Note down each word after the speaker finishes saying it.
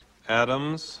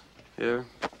Adams. Here.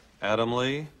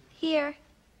 Adamley. Here.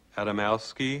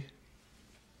 Adamowski.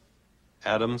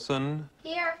 Adamson.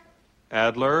 Here.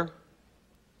 Adler.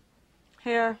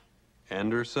 Here.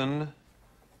 Anderson.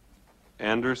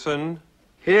 Anderson.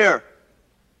 Here.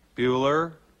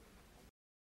 Bueller.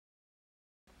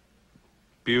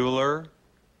 Bueller.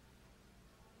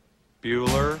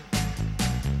 Bueller.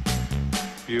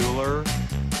 Bueller.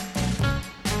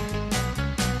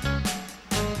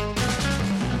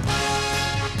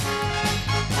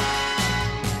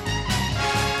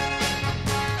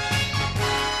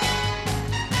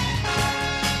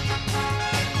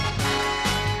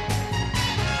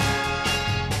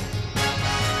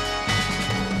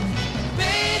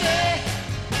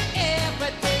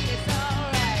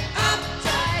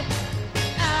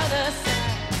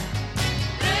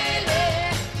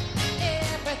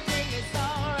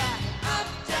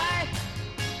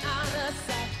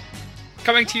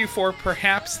 Coming to you for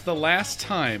perhaps the last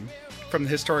time from the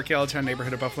historic Allentown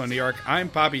neighborhood of Buffalo, New York, I'm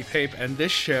Bobby Pape, and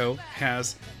this show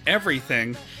has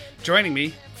everything. Joining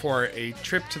me for a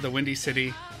trip to the Windy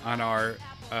City on our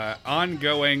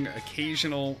ongoing,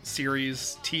 occasional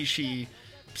series, Tichy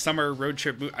Summer Road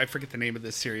Trip, I forget the name of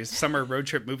this series, Summer Road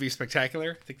Trip Movie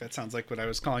Spectacular. I think that sounds like what I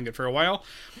was calling it for a while.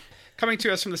 Coming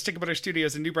to us from the Stick of Butter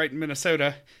Studios in New Brighton,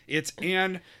 Minnesota, it's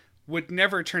Anne. Would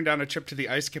never turn down a trip to the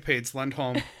Ice Capades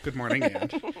Lundholm. Good morning,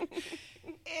 Anne.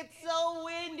 It's so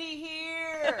windy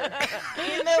here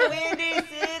in the Windy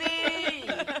City.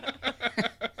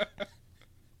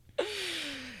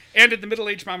 And at the Middle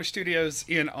Age Mama Studios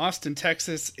in Austin,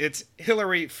 Texas, it's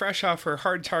Hillary, fresh off her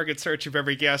hard target search of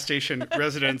every gas station,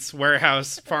 residence,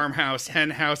 warehouse, farmhouse,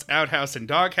 hen house, outhouse, and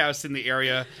doghouse in the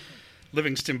area.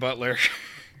 Livingston Butler.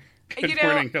 Good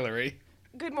morning, Hillary.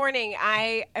 Good morning.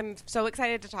 I am so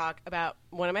excited to talk about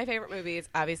one of my favorite movies,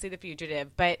 obviously The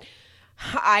Fugitive, but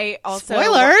I also...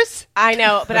 Spoilers? I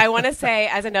know, but I want to say,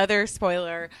 as another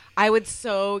spoiler, I would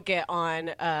so get on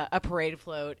a parade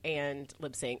float and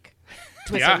lip sync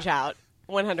Twist and Shout.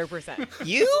 100%.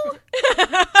 You?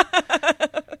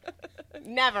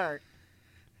 Never.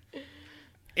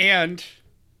 And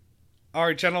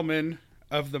our gentleman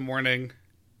of the morning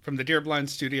from the Deer Blind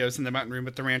Studios in the Mountain Room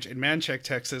at the Ranch in Manchac,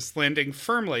 Texas, landing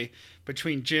firmly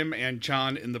between Jim and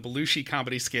John in the Belushi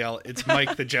comedy scale, it's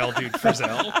Mike the Gel Dude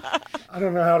Frizzell. I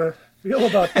don't know how to feel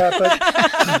about that,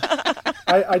 but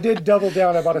I did double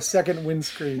down about a second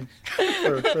windscreen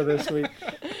for this week.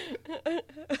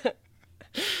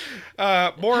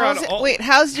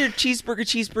 How's your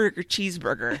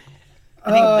cheeseburger?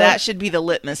 I think that should be the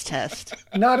litmus test.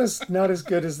 Not as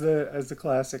good as the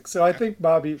classic. So I think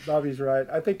Bobby's right.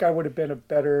 I think I would have been a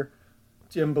better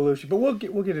Jim Belushi, but we'll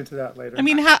get into that later. I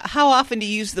mean, how often do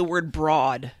you use the word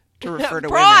broad to refer to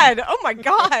broad? women? Oh my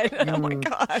god! Oh my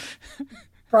god!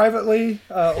 Privately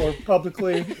or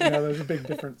publicly, there's a big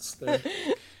difference there.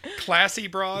 Classy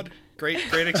broad, great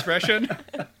expression.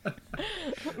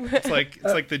 It's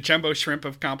like the jumbo shrimp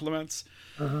of compliments.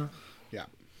 Uh-huh. Yeah.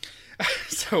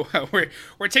 So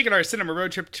we're taking our cinema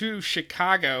road trip to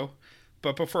Chicago,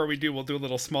 but before we do, we'll do a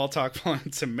little small talk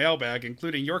and some mailbag,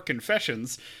 including your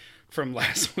confessions from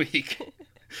last week.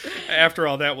 After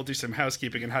all that, we'll do some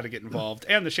housekeeping and how to get involved,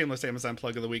 and the shameless Amazon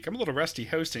plug of the week. I'm a little rusty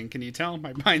hosting, can you tell?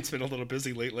 My mind's been a little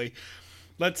busy lately.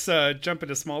 Let's jump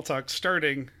into small talk,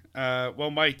 starting,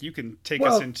 Mike, you can take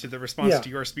us into the response to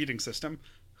your speeding system.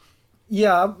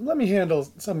 Yeah, let me handle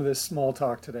some of this small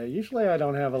talk today. Usually I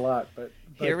don't have a lot, but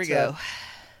here we go.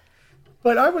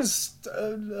 But I was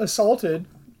assaulted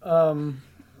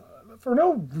for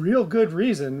no real good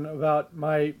reason about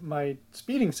my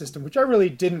speeding system, which I really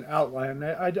didn't outline.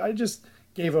 I just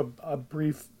gave a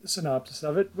brief synopsis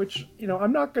of it, which,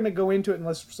 I'm not going to go into it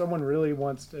unless someone really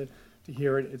wants to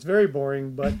hear it. It's very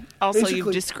boring, but also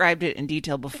you've described it in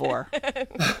detail before.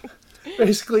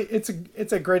 Basically,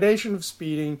 it's a gradation of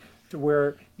speeding to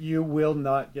where you will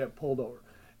not get pulled over.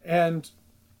 And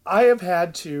I have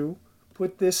had to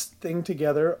put this thing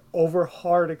together over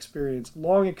hard experience,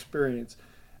 long experience,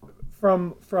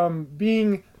 from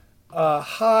being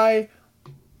high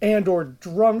and or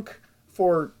drunk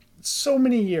for so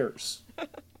many years,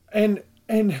 and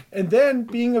then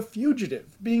being a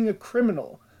fugitive, being a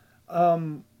criminal.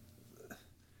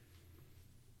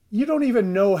 You don't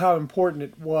even know how important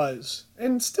it was,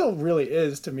 and still really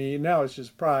is to me. Now it's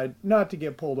just pride not to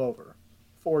get pulled over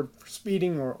for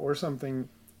speeding or something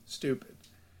stupid.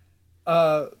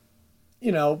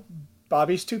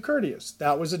 Bobby's too courteous.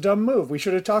 That was a dumb move. We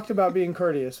should have talked about being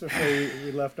courteous before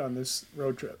we left on this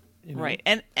road trip. Right.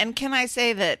 And can I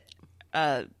say that,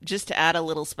 just to add a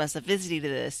little specificity to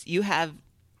this, you have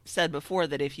said before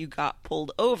that if you got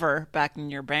pulled over back in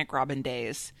your bank robbing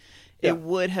days, Yeah. it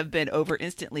would have been over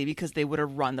instantly because they would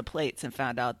have run the plates and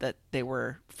found out that they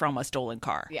were from a stolen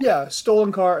car. Yeah,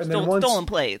 stolen car, and then once Stolen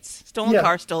plates. Stolen Yeah.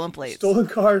 car, stolen plates. stolen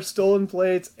car, stolen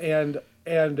plates, and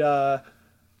at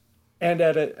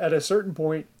a certain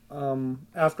point,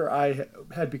 after I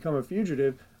had become a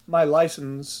fugitive, my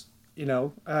license,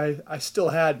 I still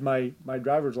had my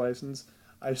driver's license.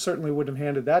 I certainly wouldn't have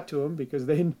handed that to him because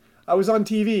I was on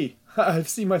TV. I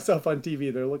see myself on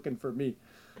TV. They're looking for me.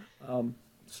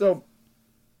 So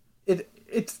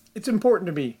it's important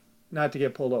to me not to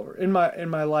get pulled over in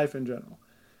my life in general.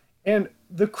 And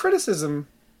the criticism,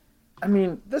 I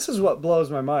mean, this is what blows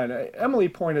my mind. Emily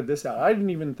pointed this out. I didn't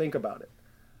even think about it.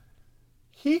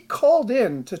 He called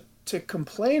in to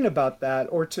complain about that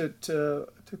or to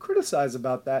criticize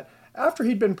about that after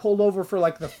he'd been pulled over for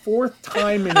like the fourth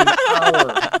time in an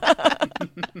hour.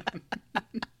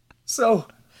 So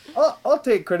I'll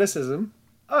take criticism.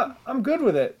 I'm good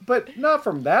with it, but not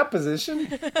from that position.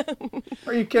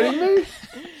 Are you kidding me?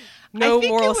 No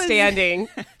think moral it was- standing.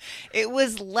 It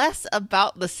was less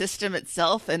about the system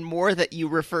itself and more that you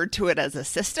referred to it as a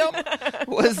system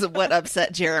was what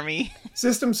upset Jeremy.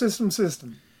 System.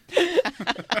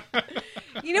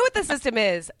 You know what the system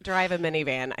is? Drive a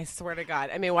minivan. I swear to God.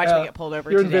 I mean, watch me get pulled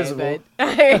over you're today, invisible. but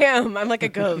I am. I'm like a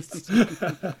ghost.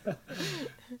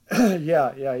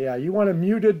 Yeah. You want a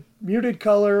muted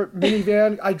color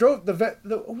minivan? I drove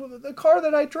the car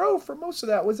that I drove for most of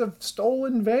that was a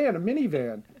stolen van, a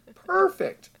minivan.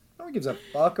 Perfect. No one gives a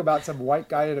fuck about some white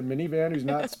guy in a minivan who's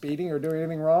not speeding or doing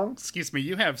anything wrong. Excuse me,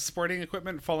 you have sporting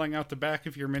equipment falling out the back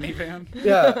of your minivan?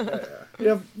 Yeah.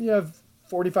 You have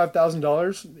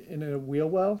 $45,000 in a wheel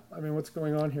well. I mean, what's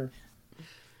going on here?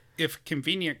 If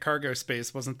convenient cargo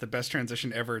space wasn't the best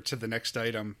transition ever to the next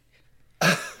item.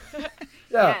 Yeah.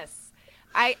 Yes.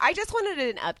 I just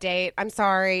wanted an update. I'm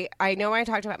sorry. I know I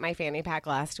talked about my fanny pack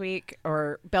last week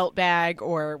or belt bag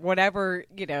or whatever,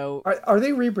 Are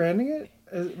they rebranding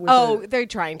it? they're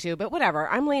trying to, but whatever.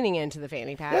 I'm leaning into the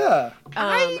fanny pack.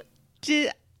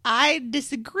 Yeah. I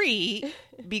disagree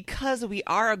because we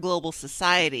are a global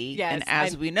society, Yes, and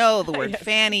as we know, the word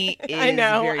fanny is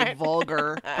know, very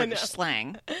vulgar British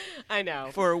slang I know.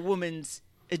 for a woman's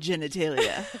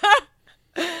genitalia.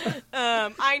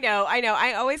 I know.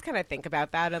 I always kind of think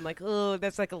about that. I'm like, oh,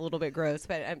 that's like a little bit gross,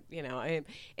 but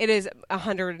it is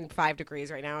 105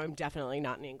 degrees right now. I'm definitely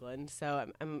not in England, so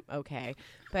I'm okay.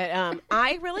 But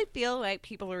I really feel like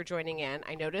people are joining in.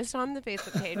 I noticed on the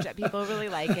Facebook page that people really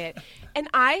like it, and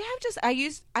I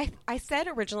said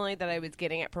originally that I was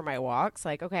getting it for my walks.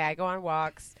 Like, okay, I go on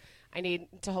walks. I need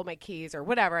to hold my keys or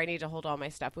whatever. I need to hold all my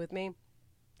stuff with me.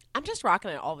 I'm just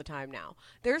rocking it all the time now.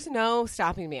 There's no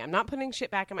stopping me. I'm not putting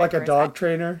shit back in my Like a purse. dog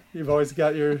trainer. You've always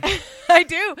got your... I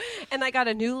do. And I got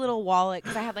a new little wallet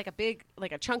because I had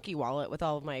like a chunky wallet with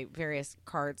all of my various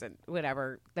cards and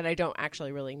whatever that I don't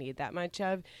actually really need that much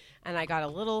of. And I got a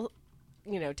little,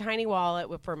 tiny wallet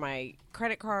for my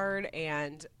credit card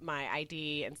and my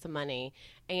ID and some money.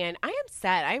 And I am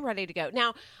set. I'm ready to go.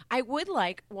 Now, I would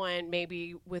like one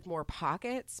maybe with more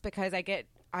pockets because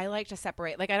I like to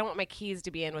separate. Like, I don't want my keys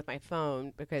to be in with my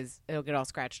phone because it'll get all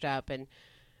scratched up and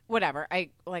whatever. I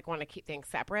want to keep things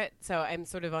separate. So I'm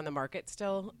sort of on the market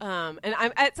still. And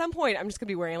I'm at some point I'm just gonna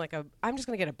be wearing I'm just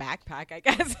gonna get a backpack, I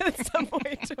guess, at some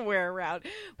point to wear around.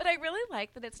 But I really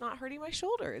like that it's not hurting my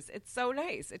shoulders. It's so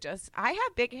nice. I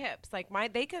have big hips. Like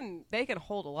they can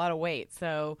hold a lot of weight.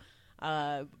 So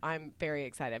I'm very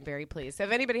excited. I'm very pleased. So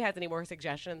if anybody has any more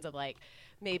suggestions of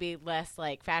maybe less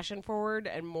fashion forward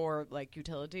and more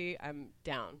utility, I'm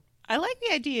down. I like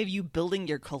the idea of you building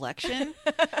your collection.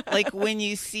 Like when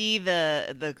you see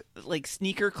the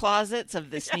sneaker closets of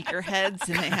the sneaker heads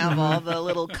and they have all the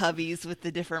little cubbies with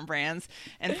the different brands.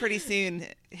 And pretty soon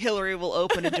Hillary will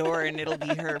open a door and it'll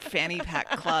be her fanny pack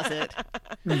closet.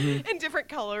 In different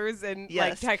colors and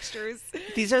Yes. textures.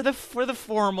 These are for the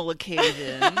formal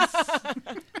occasions.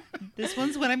 This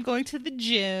one's when I'm going to the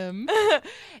gym.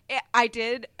 I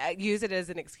did use it as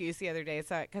an excuse the other day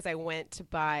because I went to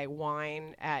buy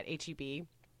wine at H-E-B.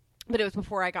 But it was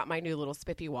before I got my new little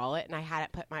spiffy wallet, and I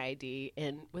hadn't put my ID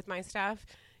in with my stuff.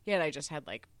 Yet I just had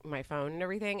my phone and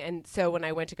everything. And so when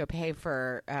I went to go pay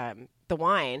for the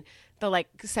wine, the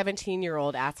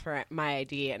 17-year-old asked for my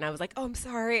ID, and I was like, "Oh, I'm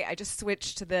sorry. I just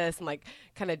switched to this," and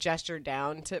kind of gestured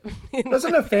down to.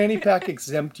 Doesn't a fanny pack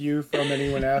exempt you from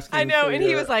anyone asking? I know, for and he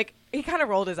your- was he kind of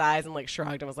rolled his eyes and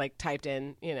shrugged and was typed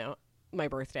in, my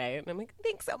birthday, and I'm like,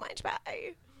 "Thanks so much,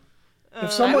 bye."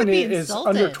 If someone be is insulted.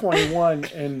 under 21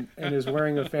 and is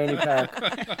wearing a fanny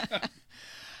pack,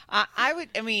 I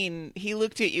mean, he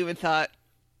looked at you and thought,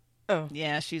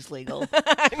 Yeah, she's legal.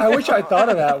 I wish I thought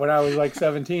of that when I was like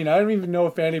 17. I don't even know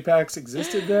if fanny packs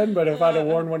existed then, but if I'd have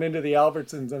worn one into the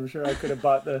Albertsons, I'm sure I could have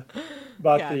bought the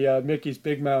Mickey's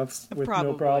Big Mouths with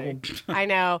no problem. I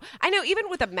know. Even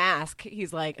with a mask,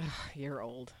 he's like, "Ugh, you're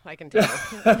old. I can tell.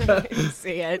 I can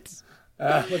see it.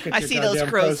 Look at I your see those goddamn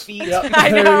crow's feet. Yep, I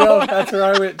there you know. go. That's where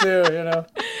I went too. You know.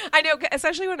 I know,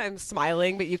 especially when I'm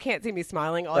smiling, but you can't see me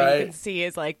smiling. All you Right. can see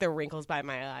is like the wrinkles by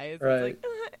my eyes. Right. It's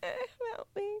like, help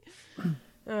me.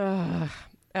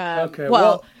 Okay.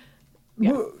 Well,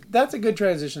 that's a good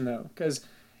transition though, because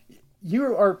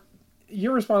you're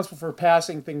responsible for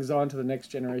passing things on to the next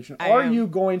generation. Are am. you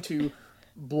going to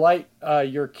blight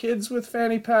your kids with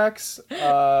fanny packs?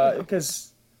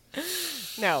 Because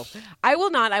no, I will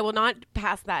not. I will not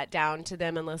pass that down to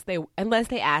them unless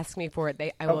they ask me for it.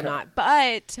 I will Okay. not.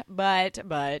 But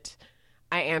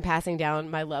I am passing down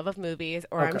my love of movies,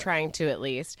 or I'm Okay. trying to at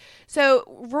least. So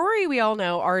Rory, we all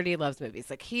know, already loves movies.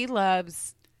 Like he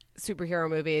loves superhero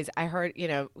movies. I heard,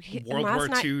 World War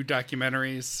II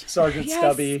documentaries. Sergeant Yes.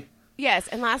 Stubby. Yes,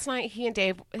 and last night he and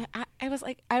Dave, I was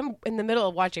like, I'm in the middle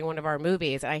of watching one of our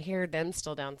movies, and I hear them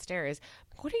still downstairs.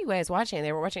 What are you guys watching?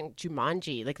 They were watching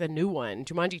Jumanji, like the new one,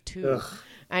 Jumanji 2. Ugh.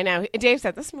 I know. Dave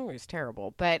said this movie is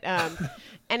terrible, but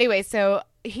anyway, so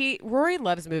Rory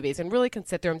loves movies and really can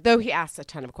sit through them. Though he asks a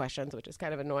ton of questions, which is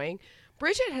kind of annoying.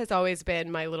 Bridget has always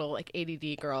been my little like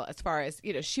ADD girl, as far as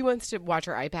she wants to watch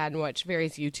her iPad and watch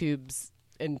various YouTubes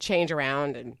and change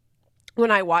around. And when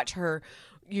I watch her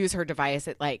use her device,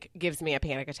 it like gives me a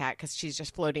panic attack because she's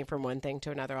just floating from one thing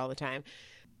to another all the time.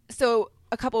 So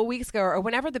a couple of weeks ago, or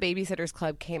whenever the Babysitters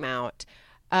Club came out,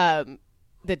 the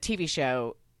TV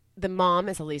show, the mom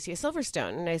is Alicia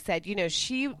Silverstone. And I said,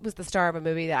 she was the star of a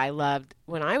movie that I loved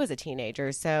when I was a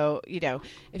teenager. So,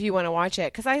 if you want to watch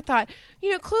it, because I thought,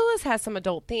 Clueless has some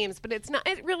adult themes, but it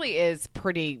really is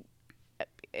pretty,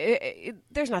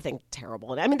 there's nothing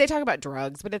terrible in it. I mean, they talk about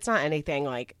drugs, but it's not anything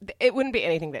like, it wouldn't be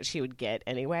anything that she would get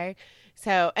anyway.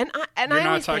 So, You're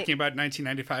not talking about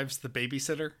 1995's The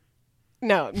Babysitter?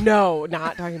 No,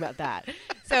 not talking about that.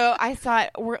 So I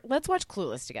thought, let's watch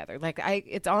Clueless together.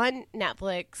 It's on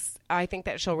Netflix. I think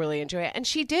that she'll really enjoy it. And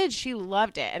she did. She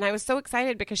loved it. And I was so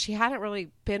excited because she hadn't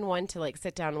really been one to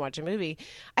sit down and watch a movie.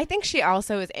 I think she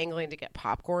also is angling to get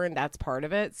popcorn. That's part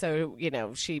of it. So,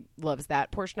 she loves that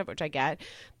portion of it, which I get.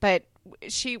 But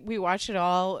we watched it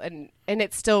all and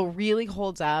it still really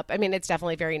holds up. I mean, it's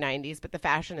definitely very 90s, but the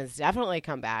fashion has definitely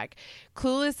come back.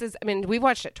 Clueless we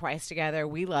watched it twice together.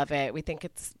 We love it. We think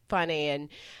it's funny and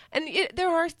there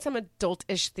are some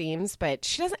adult-ish themes, but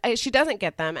she doesn't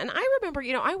get them. And I remember,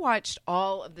 I watched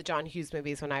all of the John Hughes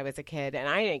movies when I was a kid, and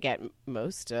I didn't get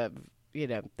most of,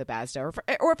 the bad stuff,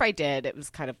 or if I did, it was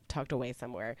kind of tucked away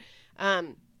somewhere.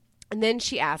 And then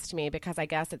she asked me, because I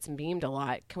guess it's memed a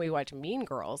lot, can we watch Mean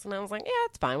Girls? And I was like, yeah,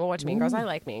 it's fine. We'll watch Mean Girls. I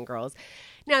like Mean Girls.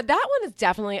 Now, that one is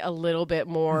definitely a little bit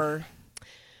more...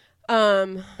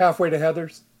 Halfway to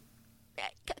Heather's.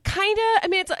 Kind of. I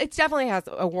mean, it definitely has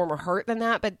a warmer heart than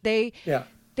that, but they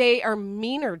are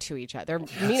meaner to each other.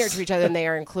 They're meaner to each other than they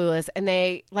are in Clueless. And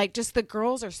they, just the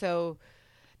girls are so...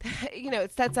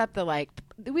 it sets up the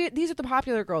these are the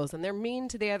popular girls and they're mean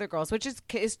to the other girls, which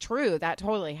is true. That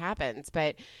totally happens.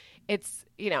 But it's,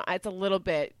 it's a little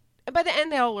bit, by the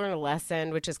end they all learn a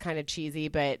lesson, which is kind of cheesy,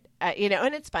 but,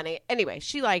 and it's funny. Anyway,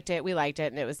 she liked it. We liked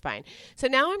it and it was fine. So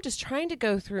now I'm just trying to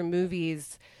go through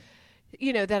movies,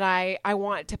 that I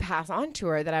want to pass on to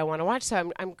her, that I want to watch.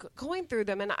 So I'm going through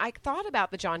them and I thought about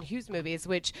the John Hughes movies,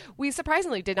 which we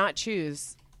surprisingly did not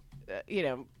choose,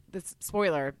 this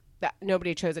spoiler, that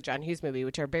nobody chose a John Hughes movie,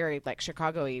 which are very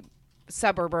Chicago-y,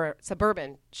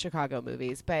 suburban Chicago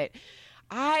movies. But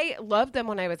I loved them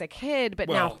when I was a kid. But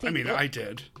now, I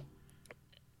did.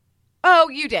 Oh,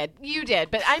 you did,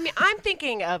 But I mean, I'm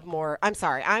thinking more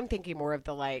of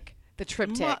the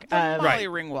triptych of Molly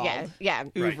Ringwald. Yeah,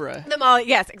 Oeuvre. the Molly.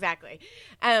 Yes, exactly.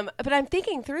 But I'm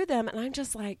thinking through them, and I'm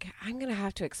just I'm gonna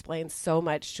have to explain so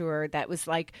much to her that was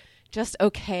just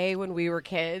okay when we were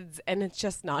kids, and it's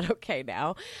just not okay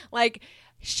now.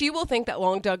 She will think that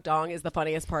Long Dug Dong is the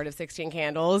funniest part of 16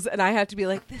 Candles, and I have to be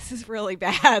this is really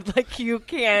bad. You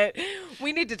can't.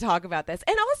 We need to talk about this.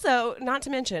 And also, not to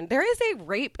mention, there is a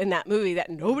rape in that movie that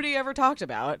nobody ever talked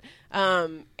about,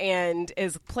 and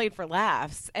is played for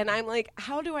laughs. And I'm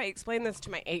how do I explain this to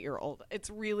my 8-year-old?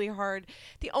 It's really hard.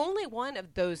 The only one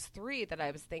of those three that I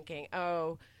was thinking,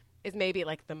 is maybe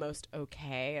the most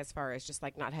okay as far as just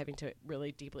not having to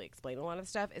really deeply explain a lot of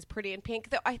stuff is Pretty in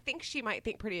Pink, though I think she might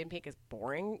think Pretty in Pink is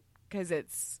boring because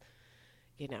it's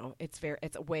you know, it's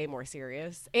way more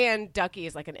serious. And Ducky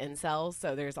is like an incel,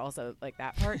 so there's also like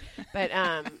that part. But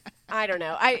I don't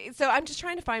know. So I'm just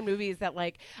trying to find movies that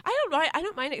like I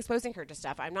don't mind exposing her to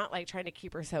stuff. I'm not like trying to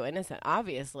keep her so innocent,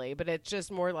 obviously, but it's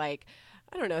just more like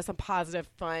I don't know, some positive,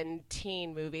 fun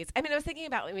teen movies. I mean, I was thinking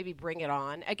about like maybe Bring It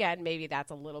On. Again, maybe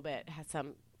that's a little bit has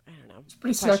some I don't know, It's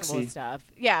pretty questionable sexy. stuff.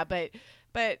 Yeah, but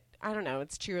I don't know.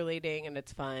 It's cheerleading and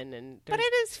it's fun and But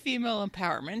it is female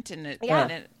empowerment, and it. Yeah.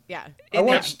 And it yeah. I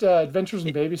watched Adventures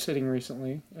in Babysitting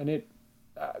recently, and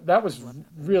that was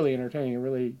really entertaining. It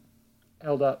really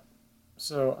held up.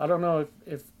 So I don't know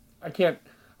if I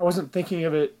wasn't thinking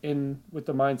of it with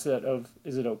the mindset of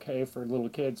is it okay for little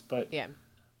kids, but Yeah.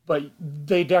 but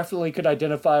they definitely could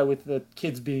identify with the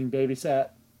kids being babysat,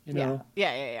 you know.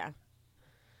 Yeah.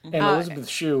 And Elizabeth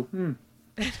Shue.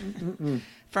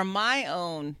 From my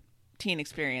own teen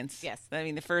experience, Yes. I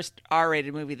mean, the first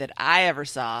R-rated movie that I ever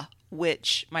saw,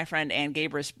 which my friend Ann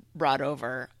Gabris brought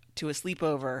over to a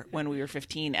sleepover when we were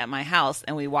 15 at my house,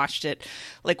 and we watched it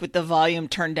like with the volume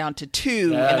turned down to 2 in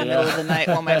the middle of the night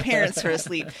while my parents were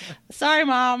asleep. Sorry,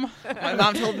 Mom. My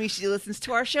mom told me she listens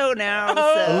to our show now.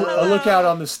 So A look out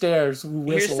on the stairs who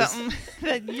whistles. here's something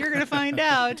that you're going to find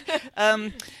out.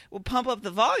 We'll pump up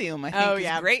the volume. I think Oh, is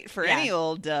yeah. great for Yeah. any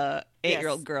old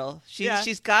 8-year-old Yes. girl. Yeah.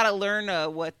 She's got to learn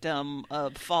what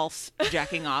false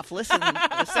jacking off listen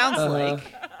sounds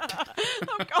like.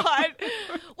 Oh God.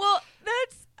 Well,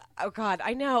 that's. Oh God,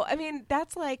 I know. I mean,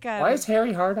 that's like. Why is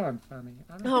Harry Hard-On funny?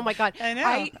 I don't Oh my God. I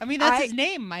know. I mean, that's his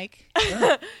name, Mike.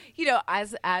 You know,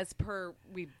 as per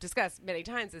we've discussed many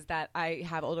times, is that I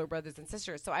have older brothers and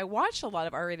sisters, so I watched a lot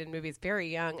of R-rated movies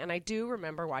very young, and I do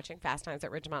remember watching Fast Times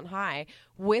at Ridgemont High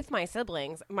with my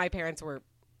siblings. My parents were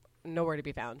nowhere to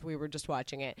be found. We were just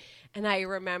watching it, and I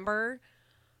remember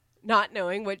not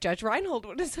knowing what Judge Reinhold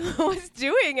was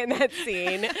doing in that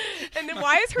scene, and then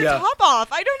why is her Yeah. top off?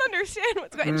 I don't understand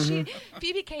what's going. And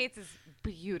Phoebe Cates is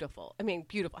beautiful. I mean,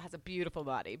 beautiful, has a beautiful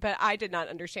body, but I did not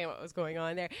understand what was going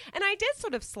on there, and I did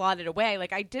sort of slot it away.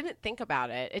 Like I didn't think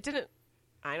about it. It didn't.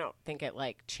 I don't think it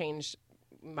like changed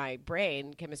my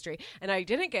brain chemistry, and I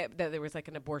didn't get that there was like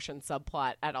an abortion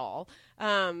subplot at all.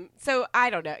 So I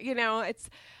don't know. You know,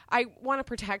 I want to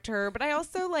protect her, but I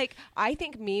also I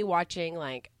think me watching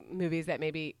like movies that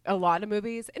maybe a lot of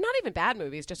movies, and not even bad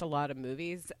movies, just a lot of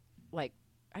movies, like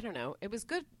I don't know, it was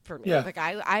good for me. Yeah. Like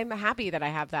I'm happy that I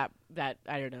have that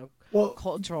I don't know, Well,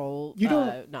 cultural you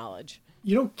don't- knowledge.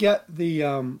 You don't get the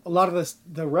a lot of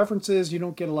the references. You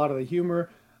don't get a lot of the humor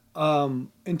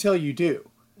until you do.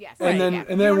 Yes, And right, then yeah. and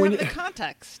You then don't when have you, the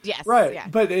context. Yes, right, yeah.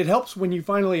 but it helps when you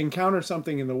finally encounter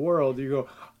something in the world. You go,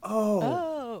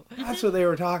 oh. That's what they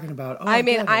were talking about. Oh, I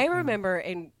mean, get I it. remember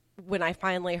when I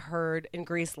finally heard in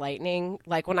Grease Lightning,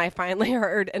 like when I finally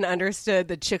heard and understood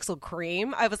the Chixel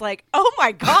Cream, I was like, oh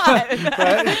my God.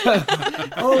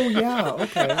 Oh yeah,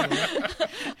 okay.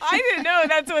 I didn't know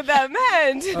that's what that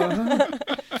meant.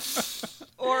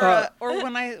 Or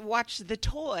when I watched The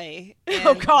Toy, and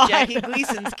Oh, God. Jackie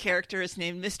Gleason's character is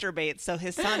named Mr. Bates, so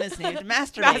his son is named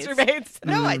Master Bates. Master Bates.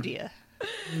 No idea.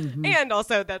 And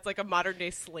also, that's like a modern day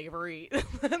slavery.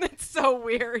 It's so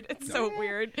weird. It's so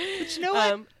weird. But you know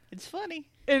what? It's funny.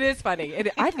 It is funny.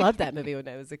 I loved that movie when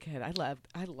I was a kid. I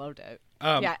loved it.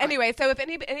 Yeah. Anyway, so if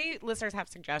any listeners have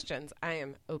suggestions, I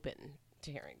am open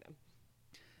to hearing them.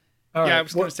 All Yeah, right. I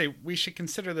was going to say we should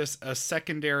consider this a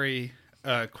secondary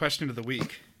question of the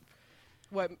week.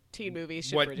 What teen movies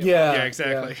should What? we do? Yeah,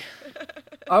 exactly.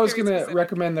 I was Very gonna specific.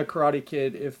 recommend The Karate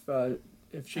Kid if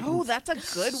she. Oh, can that's a good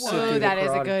sit one. through Oh, the that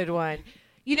is a karate. good one.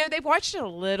 You know, they've watched it a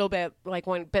little bit,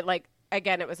 but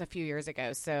again, it was a few years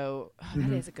ago, so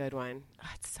that is a good one. Oh,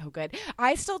 it's so good.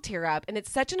 I still tear up, and it's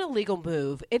such an illegal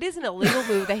move. It is an illegal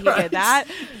move that he did that.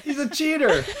 He's a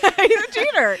cheater. He's a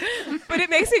cheater, but it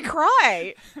makes me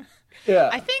cry. Yeah.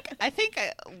 I think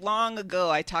long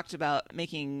ago I talked about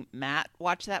making Matt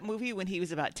watch that movie when he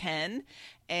was about 10,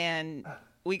 and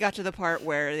we got to the part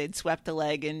where they'd swept the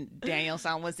leg and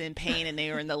Daniel-san was in pain and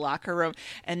they were in the locker room,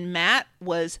 and Matt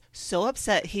was so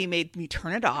upset he made me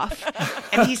turn it off,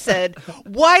 and he said,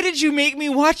 "Why did you make me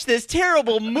watch this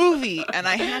terrible movie?" And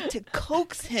I had to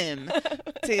coax him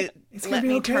to gonna let be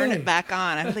me okay. turn it back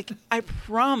on. I was like, I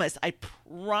promise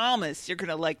you're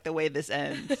gonna like the way this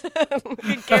ends.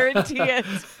 I guarantee it.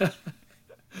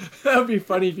 That would be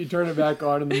funny if you turn it back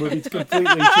on and the movie's completely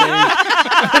changed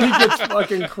and he gets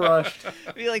fucking crushed.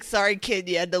 Be like, sorry, kid,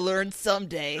 you had to learn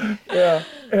someday. Yeah.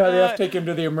 They have to take him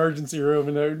to the emergency room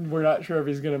and we're not sure if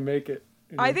he's gonna make it.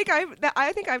 you know? I think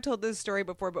I've told this story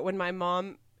before, but when my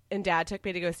mom and dad took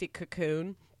me to go see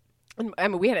Cocoon, I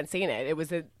mean, we hadn't seen it. It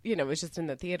was it was just in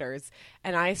the theaters,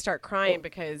 and I start crying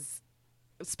because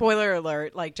spoiler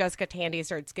alert, like Jessica Tandy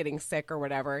starts getting sick or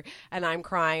whatever, and I'm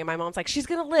crying, and my mom's like, she's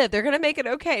gonna live, they're gonna make it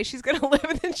okay, she's gonna live,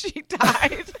 and then she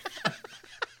died.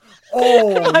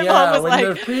 Oh My yeah, mom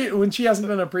was when she hasn't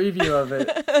done a preview of it,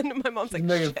 And my mom's like,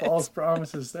 making shit. false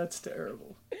promises. That's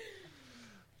terrible.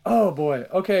 Oh boy.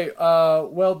 Okay.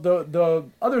 Well, the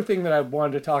other thing that I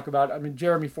wanted to talk about. I mean,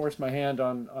 Jeremy forced my hand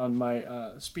on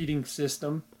my speeding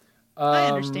system. I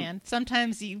understand.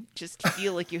 Sometimes you just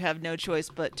feel like you have no choice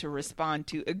but to respond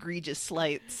to egregious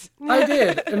slights. I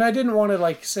did, and I didn't want to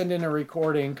like send in a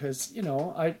recording because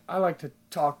I like to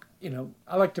talk.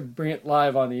 I like to bring it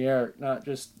live on the air, not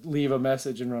just leave a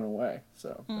message and run away.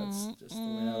 So that's just the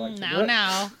way I like to do it.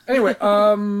 Now. Anyway,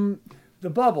 the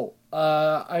bubble.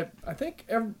 I think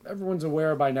everyone's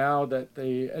aware by now that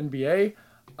the NBA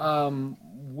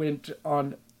went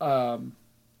on.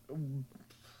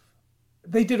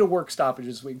 They did a work stoppage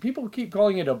this week. People keep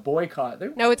calling it a boycott.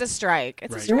 No, it's a strike.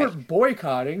 It's a Right. They strike. weren't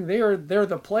boycotting. They're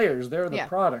the players. They're the Yeah.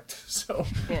 product. So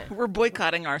We're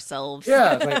boycotting ourselves.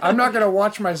 yeah, it's like, I'm not going to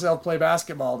watch myself play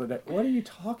basketball today. What are you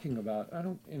talking about? I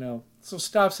don't. So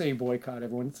stop saying boycott,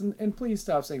 everyone, and please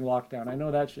stop saying lockdown. I know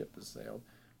that ship has sailed.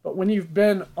 But when you've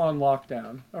been on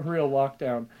lockdown, a real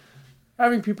lockdown,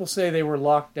 having people say they were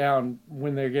locked down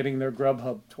when they're getting their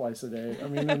Grubhub twice a day, I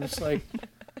mean, I'm just like,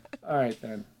 all right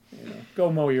then,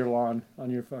 go mow your lawn on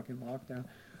your fucking lockdown.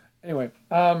 Anyway,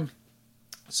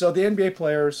 so the NBA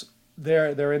players,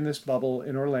 they're in this bubble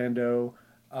in Orlando,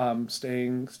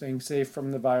 staying safe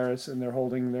from the virus, and they're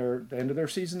holding the end of their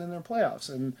season in their playoffs.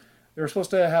 And they were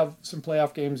supposed to have some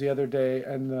playoff games the other day,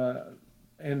 and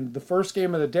the first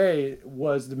game of the day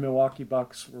was the Milwaukee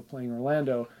Bucks were playing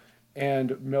Orlando,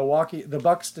 and the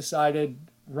Bucks decided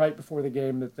right before the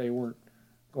game that they weren't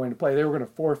going to play. They were going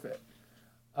to forfeit.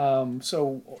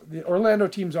 So the Orlando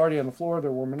team's already on the floor.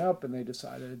 They're warming up, and they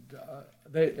decided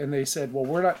they said, "Well,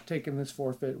 we're not taking this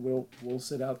forfeit. We'll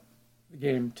sit out the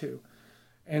game too."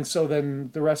 And so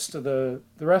then the rest of the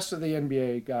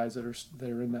NBA guys that are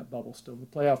in that bubble still, the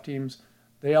playoff teams,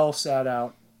 they all sat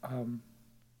out.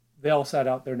 They all sat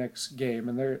out their next game,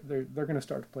 and they're going to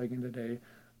start to play again today.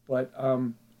 But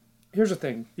here's the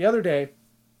thing: the other day,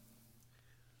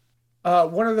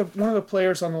 one of the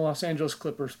players on the Los Angeles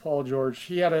Clippers, Paul George,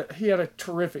 he had a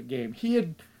terrific game. He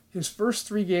had his first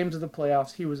 3 games of the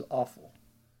playoffs. He was awful,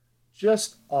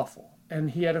 just awful.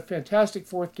 And he had a fantastic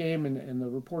fourth game, and the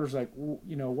reporter's like,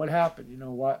 what happened?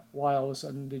 Why all of a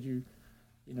sudden did you,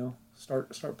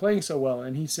 start playing so well?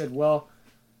 And he said, well,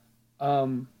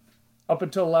 up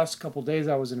until the last couple of days,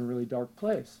 I was in a really dark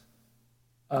place.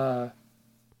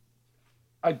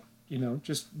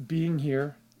 Just being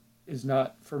here is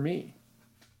not for me,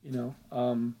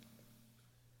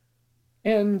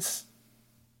 and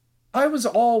I was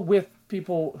all with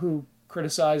people who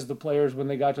criticized the players when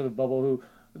they got to the bubble, who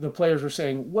the players were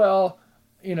saying, well,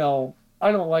 I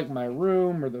don't like my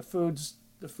room, or the food's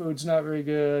not very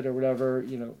good, or whatever.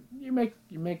 You make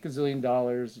 $1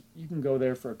 gazillion. You can go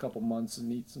there for a couple months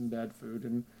and eat some bad food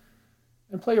and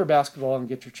play your basketball and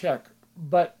get your check.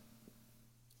 But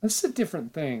this is a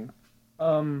different thing.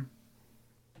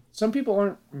 Some people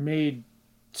aren't made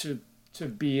to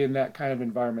be in that kind of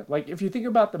environment. Like, if you think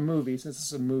about the movie, since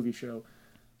it's a movie show,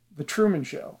 The Truman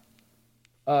Show,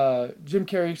 Jim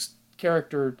Carrey's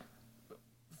character,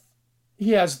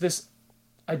 he has this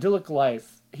idyllic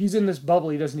life. He's in this bubble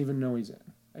he doesn't even know he's in.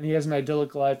 And he has an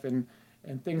idyllic life, and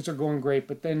things are going great,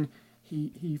 but then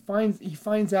he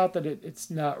finds out that it's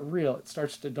not real. It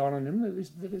starts to dawn on him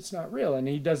that it's not real, and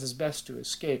he does his best to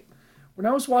escape. When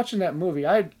I was watching that movie,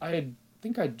 I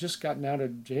think I'd just gotten out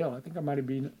of jail. I think I might have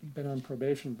been on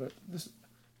probation, but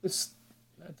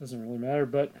that doesn't really matter.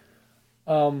 But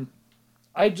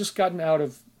I'd just gotten out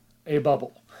of a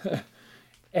bubble,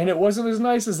 and it wasn't as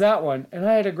nice as that one. And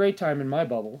I had a great time in my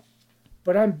bubble,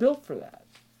 but I'm built for that.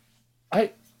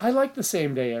 I like the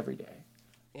same day every day.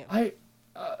 Yeah.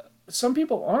 Some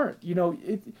people aren't.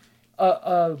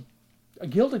 A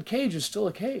gilded cage is still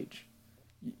a cage.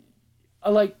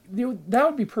 That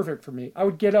would be perfect for me. I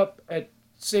would get up at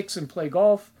 6 and play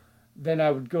golf, then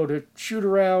I would go to shoot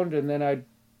around, and then I'd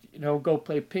go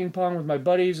play ping pong with my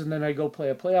buddies, and then I'd go play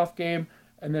a playoff game,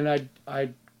 and then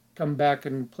I'd come back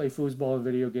and play foosball and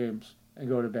video games and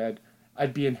go to bed.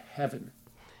 I'd be in heaven.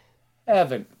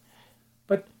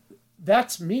 But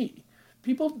that's me.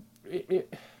 People,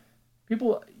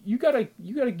 you gotta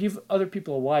give other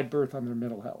people a wide berth on their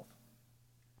mental health.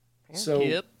 So.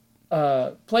 Yep.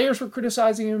 Players were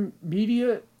criticizing him.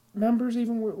 Media members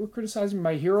even were criticizing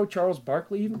my hero, Charles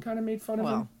Barkley, even kind of made fun of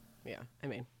him. Yeah, I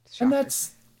mean, And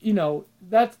that's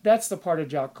the part of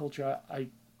jock culture.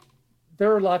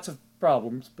 There are lots of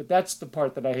problems, but that's the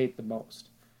part that I hate the most.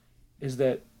 is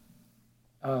that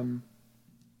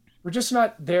we're just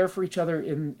not there for each other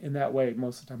in that way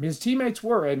most of the time. His teammates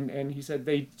were, and he said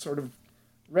they sort of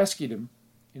rescued him,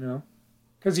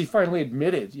 because he finally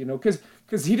admitted,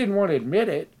 because he didn't want to admit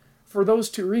it for those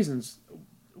two reasons.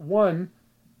 One,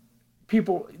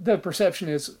 the perception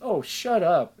is, oh, shut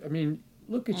up. I mean,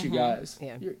 look at you guys.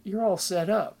 Yeah. You're all set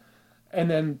up. And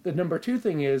then the number two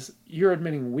thing is you're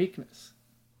admitting weakness.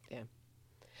 Yeah.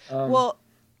 Well,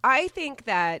 I think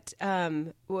that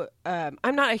I'm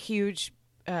not a huge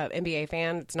NBA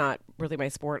fan. It's not really my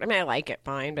sport. I mean, I like it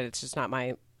fine, but it's just not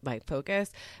my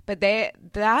focus. But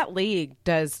that league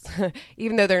does,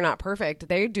 even though they're not perfect,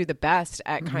 they do the best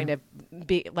at kind of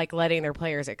be like letting their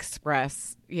players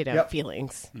express,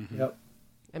 feelings. Yep.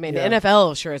 I mean, the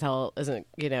NFL sure as hell isn't,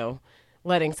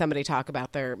 letting somebody talk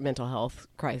about their mental health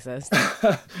crisis.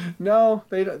 No,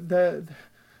 the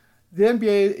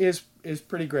NBA is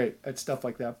pretty great at stuff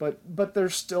like that, but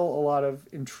there's still a lot of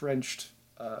entrenched,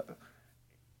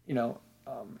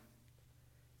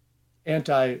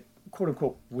 anti quote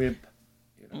unquote wimp.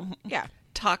 Yeah.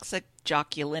 Toxic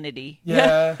joculinity.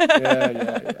 Yeah.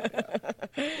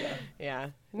 Yeah.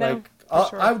 No, Like for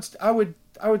sure.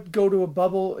 I would go to a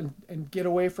bubble and get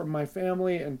away from my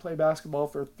family and play basketball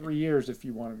for 3 years if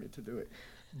you wanted me to do it.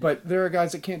 But there are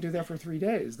guys that can't do that for 3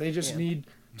 days. They just need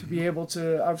to be able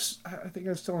to. I think I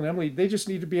was telling Emily, they just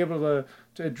need to be able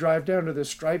to drive down to the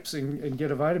Stripes and get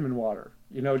a vitamin water.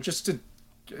 Just to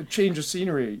change of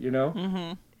scenery.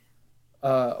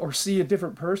 Or see a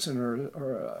different person,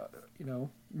 or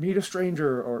meet a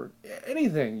stranger, or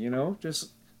anything.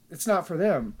 Just it's not for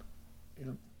them.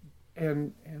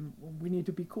 And we need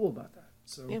to be cool about that.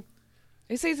 So. Yeah.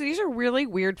 You see, these are really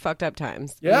weird, fucked up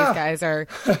times. Yeah. These guys are,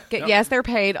 yes, they're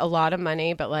paid a lot of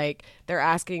money, but like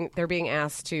they're being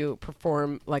asked to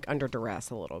perform like under duress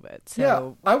a little bit. So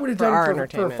yeah, I would have for done our it for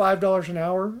entertainment. $5 an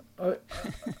hour.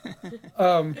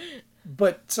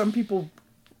 But some people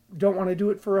don't want to do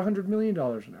it for $100 million an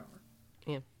hour.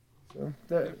 Yeah.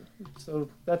 So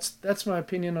that's my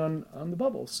opinion on the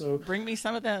bubble. So Bring me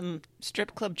some of them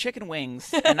strip club chicken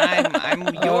wings, and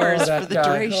I'm yours that for the guy.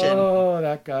 duration. Oh,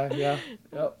 that guy. Yeah.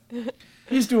 Yep.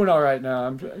 He's doing all right now.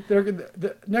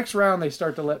 The next round they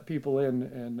start to let people in,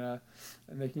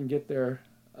 and they can get their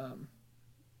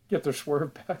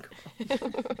swerve back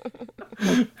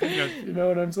on. You know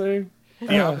what I'm saying?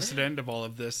 The opposite end of all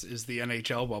of this is the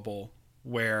NHL bubble,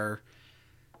 where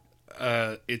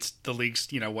it's the league's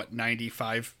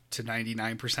 95 to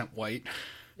 99% white,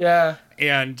 Yeah.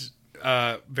 and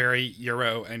very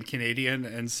Euro and Canadian,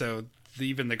 and so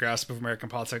even the grasp of American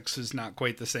politics is not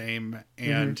quite the same.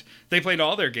 And they played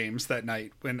all their games that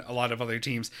night when a lot of other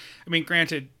teams, I mean,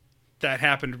 granted, that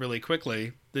happened really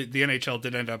quickly. The NHL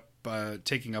did end up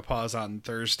taking a pause on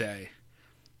Thursday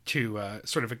to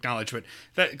sort of acknowledge, but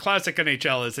that classic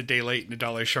NHL is a day late and a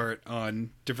dollar short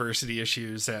on diversity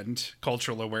issues and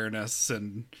cultural awareness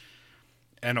and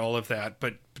all of that.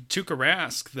 But Tuukka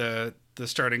Rask, the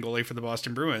starting goalie for the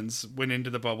Boston Bruins, went into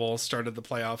the bubble, started the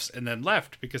playoffs, and then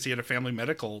left because he had a family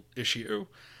medical issue.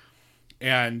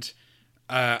 And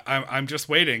I'm just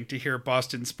waiting to hear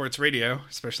Boston sports radio,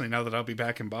 especially now that I'll be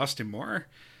back in Boston more.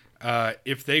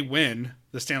 If they win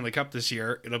the Stanley Cup this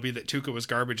year, it'll be that Tuukka was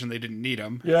garbage and they didn't need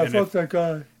him. Yeah, and fuck that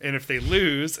guy. And if they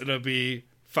lose, it'll be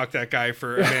fuck that guy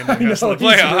for abandoning us in the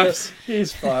playoffs.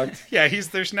 He's fucked. Yeah,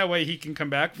 there's no way he can come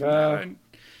back from that. And,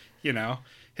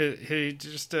 he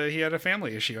just he had a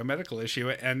family issue, a medical issue,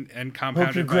 and Hope your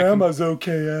compounded by grandma's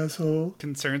okay, asshole.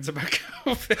 concerns about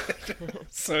COVID.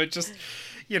 So it just,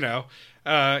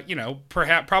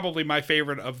 perhaps probably my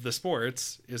favorite of the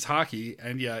sports is hockey,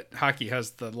 and yet hockey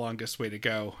has the longest way to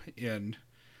go in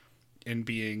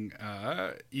being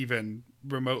even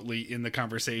remotely in the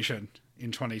conversation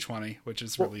in 2020, which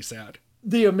is really sad.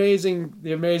 The amazing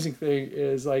thing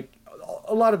is, like,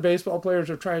 a lot of baseball players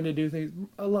are trying to do things.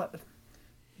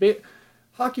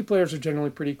 Hockey players are generally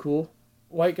pretty cool.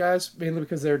 White guys, mainly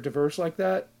because they're diverse like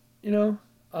that.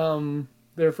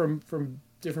 They're from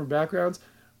different backgrounds.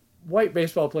 White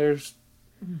baseball players,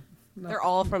 They're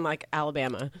all from like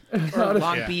Alabama. Or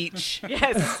Long Yeah. Beach.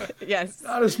 Yes.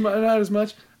 not as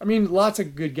much. I mean, lots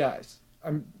of good guys.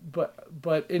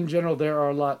 But in general, there are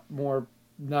a lot more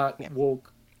not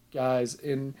woke guys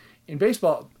in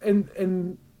baseball,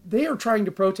 and they are trying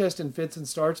to protest in fits and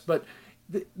starts, but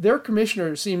their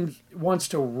commissioner wants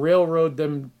to railroad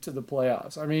them to the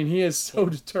playoffs. I mean, he is so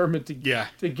determined to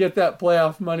get that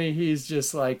playoff money. He's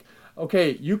just like,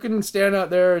 okay, you can stand out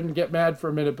there and get mad for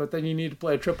a minute, but then you need to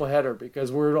play a triple header because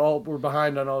we're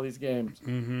behind on all these games.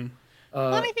 Mm-hmm.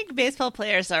 Well, I think baseball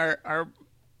players are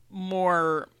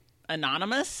more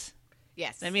anonymous.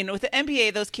 Yes. I mean, with the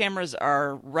NBA, those cameras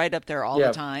are right up there all Yeah,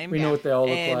 the time. we know what they all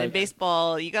look and like. in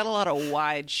baseball, you got a lot of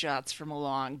wide shots from a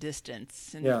long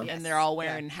distance, and, Yeah. and they're all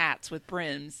wearing hats with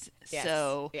brims. Yes.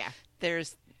 So Yeah.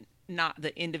 there's not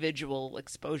the individual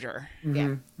exposure. Yeah.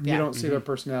 You Yeah. don't see their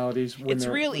personalities when It's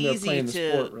they're, real when they're easy playing the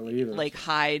to sport, really, either. like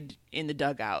hide in the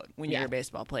dugout when Yeah. you're a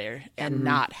baseball player and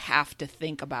not have to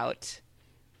think about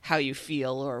how you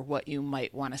feel or what you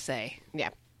might want to say. Yeah.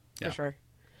 Yeah. For sure.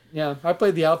 Yeah, I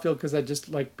played the outfield because I just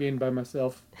like being by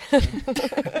myself.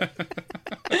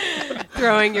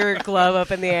 Throwing your glove up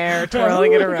in the air,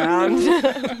 twirling it around.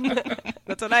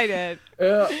 That's what I did.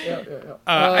 Yeah.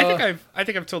 I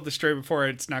think I've told this story before.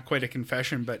 It's not quite a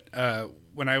confession, but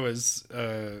when I was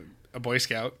a Boy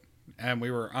Scout and we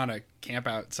were on a camp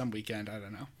out some weekend, I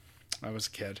don't know. I was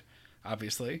a kid,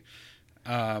 obviously.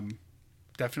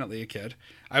 Definitely a kid.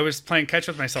 I was playing catch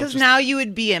with myself. Because now you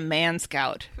would be a man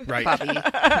scout, Right. Bobby,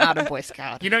 not a Boy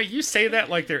Scout. You know, you say that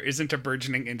like there isn't a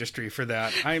burgeoning industry for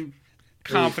that. I'm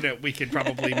confident we could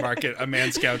probably market a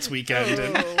Man Scouts weekend,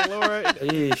 and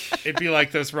Eesh. it'd be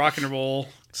like those rock and roll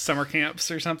summer camps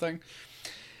or something.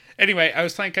 Anyway, I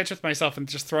was playing catch with myself and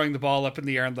just throwing the ball up in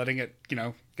the air and letting it,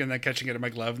 and then catching it in my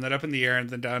glove, and then up in the air and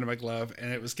then down in my glove,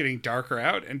 and it was getting darker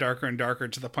out and darker and darker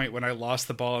to the point when I lost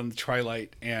the ball in the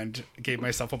twilight and gave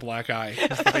myself a black eye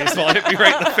because the baseball hit me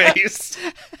right in the face.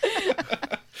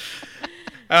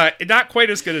 Not quite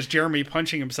as good as Jeremy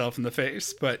punching himself in the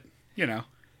face, but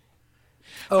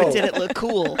But did it look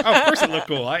cool? Oh, of course it looked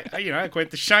cool. I had quite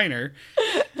the shiner.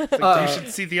 It's like, you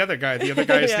should see the other guy. The other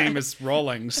guy's name is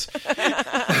Rawlings.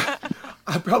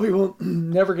 I probably will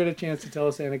never get a chance to tell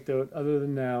this anecdote other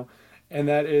than now, and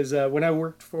that is when I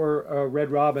worked for Red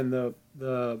Robin,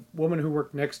 the woman who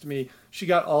worked next to me, she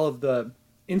got all of the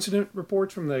incident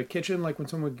reports from the kitchen, like when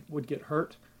someone would get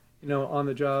hurt, on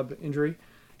the job injury.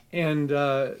 And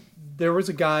there was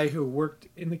a guy who worked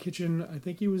in the kitchen. I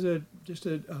think he was just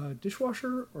a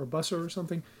dishwasher or a busser or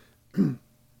something.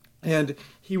 And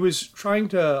he was trying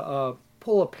to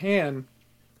pull a pan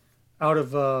out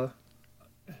of the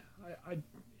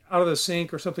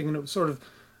sink or something, and it was sort of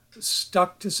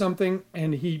stuck to something.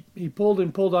 And he pulled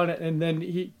and pulled on it, and then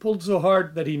he pulled so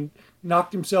hard that he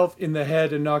knocked himself in the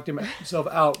head and knocked himself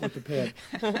out with the pan.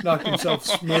 Knocked himself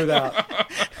smooth out.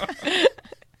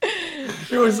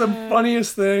 It was the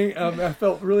funniest thing. I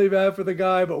felt really bad for the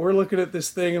guy, but we're looking at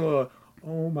this thing and we're like,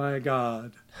 oh my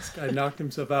God, this guy knocked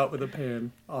himself out with a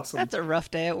pan. Awesome. That's a rough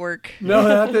day at work. No,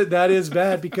 that is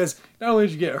bad because not only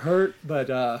did you get hurt, but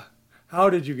how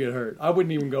did you get hurt? I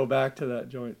wouldn't even go back to that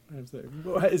joint.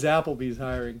 Is Applebee's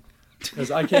hiring?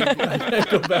 Because I can't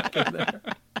go back in there.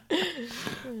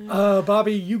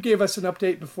 Bobby, you gave us an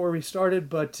update before we started,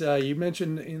 but you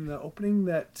mentioned in the opening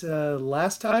that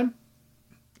last time.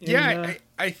 I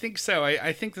think so.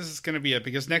 I think this is going to be it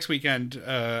because next weekend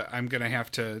I'm going to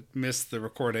have to miss the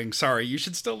recording. Sorry, you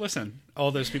should still listen. All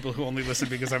those people who only listen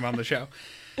because I'm on the show.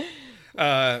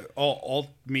 All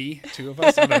me, two of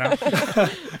us. I don't know.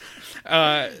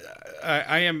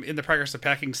 I am in the progress of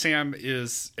packing. Sam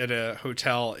is at a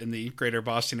hotel in the greater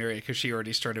Boston area because she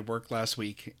already started work last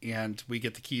week, and we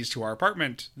get the keys to our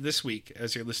apartment this week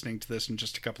as you're listening to this in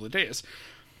just a couple of days.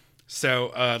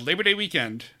 So Labor Day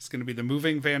weekend is going to be the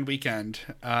moving van weekend.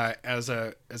 As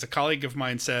a colleague of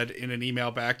mine said in an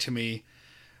email back to me,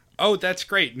 "Oh, that's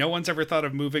great. No one's ever thought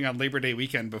of moving on Labor Day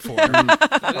weekend before."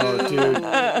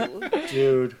 Oh,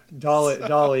 dude,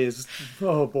 Dolly is.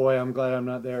 Oh boy, I'm glad I'm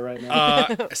not there right now.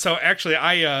 So actually,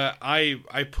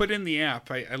 I put in the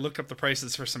app. I looked up the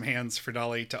prices for some hands for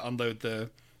Dolly to unload the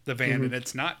van, and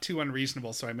it's not too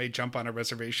unreasonable. So I may jump on a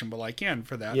reservation while I can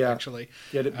for that. Yeah. Actually,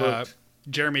 Get it booked.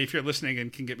 Jeremy, if you're listening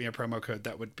and can get me a promo code,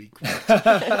 that would be great.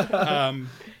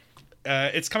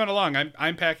 It's coming along.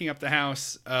 I'm packing up the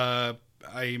house. I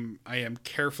am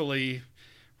carefully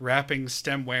wrapping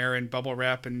stemware and bubble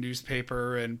wrap and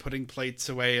newspaper and putting plates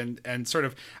away and sort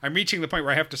of I'm reaching the point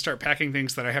where I have to start packing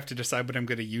things that I have to decide when I'm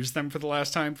going to use them for the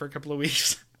last time for a couple of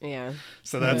weeks. Yeah.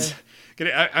 So that's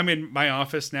I'm in my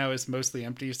office now is mostly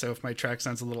empty. So if my track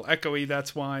sounds a little echoey,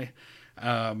 that's why.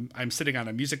 I'm sitting on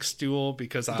a music stool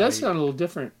because It does sound a little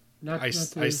different. I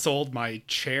sold my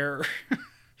chair.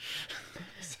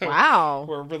 So Wow.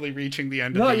 we're really reaching the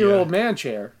end of Not the your old man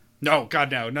chair. No,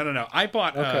 God, no. I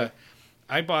bought Okay.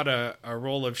 a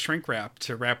roll of shrink wrap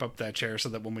to wrap up that chair so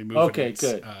that when we move Okay, it's,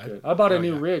 good. I bought a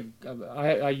new yeah. rig.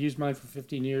 I used mine for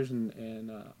 15 years,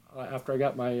 and after I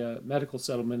got my medical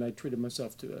settlement, I treated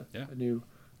myself to a new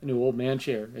old man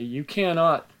chair. You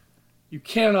cannot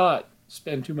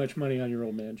spend too much money on your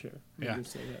old man chair. Let me Yeah.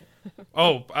 just say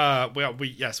that. well,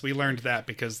 we learned that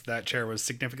because that chair was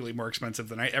significantly more expensive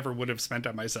than I ever would have spent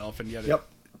on myself, and yet Yep.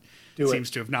 seems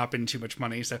to have not been too much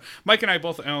money. So Mike and I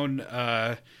both own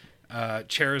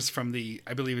chairs from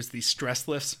I believe it's the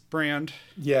Stressless brand.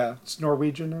 Yeah, it's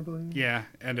Norwegian, I believe. Yeah,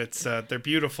 and it's they're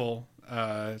beautiful,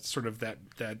 sort of that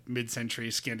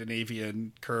mid-century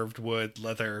Scandinavian curved wood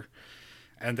leather,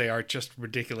 and they are just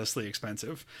ridiculously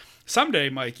expensive. Someday,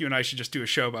 Mike, you and I should just do a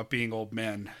show about being old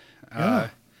men. Yeah.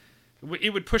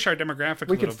 It would push our demographic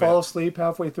We a little could fall bit. asleep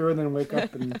halfway through and then wake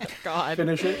up and God.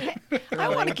 finish it. I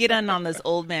want to get in on this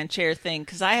old man chair thing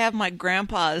because I have my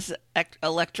grandpa's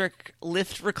electric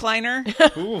lift recliner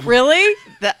Really?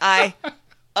 that I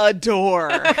adore.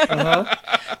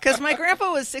 Because my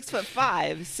grandpa was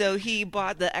 6'5", so he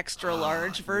bought the extra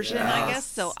large version, I guess,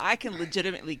 so I can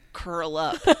legitimately curl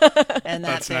up and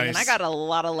That's thing. And I nice. got a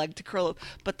lot of leg to curl up.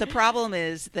 But the problem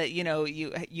is that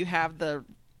you have the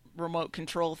remote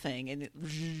control thing, and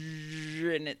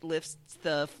it lifts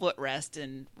the footrest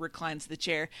and reclines the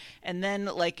chair. And then,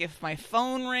 like, if my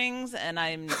phone rings and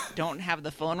I don't have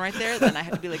the phone right there, then I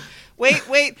have to be like,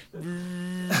 wait,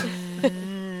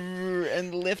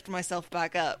 and lift myself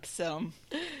back up. So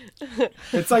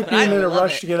It's like But I being in a love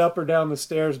rush it. to get up or down the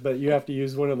stairs, but you have to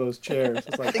use one of those chairs.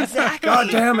 It's like, exactly. God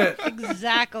damn it,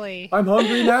 Exactly. I'm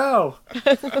hungry now.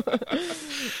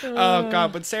 Oh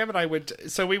God! But Sam and I went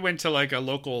to like a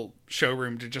local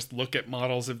showroom to just look at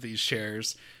models of these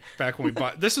chairs. Back when we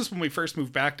bought, this was when we first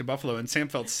moved back to Buffalo, and Sam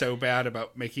felt so bad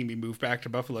about making me move back to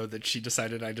Buffalo that she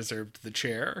decided I deserved the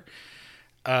chair.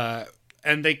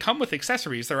 And they come with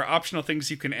accessories. There are optional things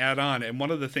you can add on, and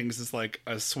one of the things is like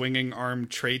a swinging arm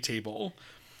tray table.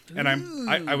 And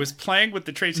I was playing with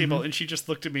the tray table, and she just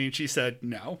looked at me and she said,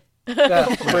 "No,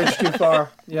 That bridge too far.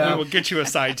 we Yeah, will get you a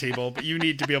side table, but you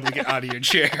need to be able to get out of your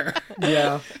chair."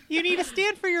 yeah, You need to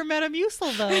stand for your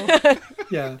Metamucil, though.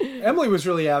 yeah. Emily was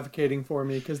really advocating for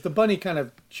me because the bunny kind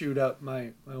of chewed up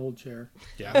my old chair,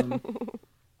 Yeah.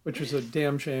 which was a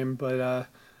damn shame. But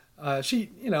she,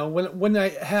 when I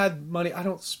had money, I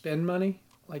don't spend money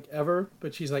like ever.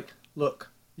 But she's like, "Look,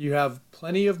 you have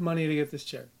plenty of money to get this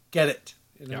chair. Get it."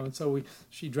 Yep. And so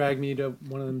she dragged me to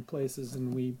one of them places,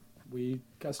 and we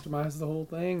customized the whole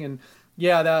thing. And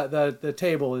yeah, the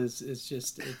table is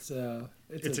just it's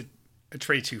It's a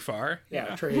tray too far.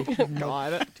 yeah tray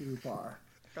God. too far.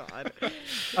 God.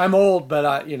 I'm old, but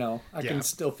I Yeah. can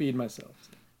still feed myself.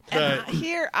 The-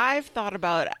 Here, I've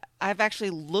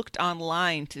actually looked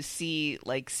online to see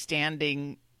like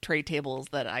standing tray tables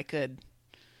that I could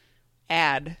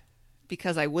add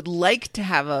because I would like to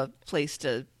have a place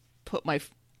to put my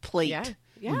plate Yeah.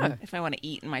 Yeah. if I want to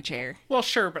eat in my chair. Well,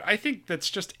 sure, but I think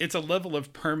it's a level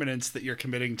of permanence that you're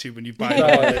committing to when you buy Right,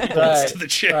 one that bolts right, to the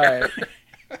chair.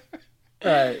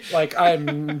 Right. Like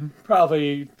I'm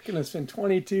probably gonna spend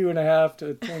 22.5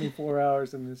 to 24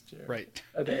 hours in this chair Right.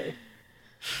 a day.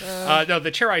 No, the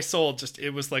chair I sold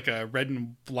it was like a red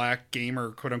and black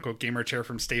gamer, quote unquote gamer chair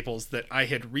from Staples that I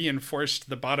had reinforced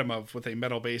the bottom of with a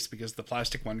metal base because the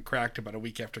plastic one cracked about a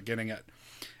week after getting it.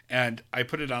 And I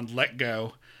put it on Let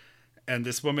Go, and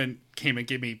this woman came and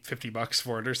gave me $50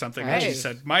 for it or something. And she Nice.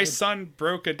 said, "My son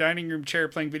broke a dining room chair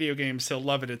playing video games. He'll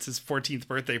love it. It's his 14th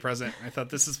birthday present." I thought,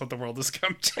 this is what the world has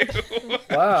come to.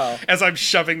 Wow. As I'm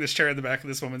shoving this chair in the back of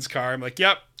this woman's car, I'm like,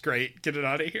 "Yep, great. Get it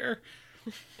out of here."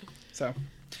 So,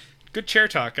 good chair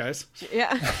talk, guys.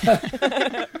 Yeah.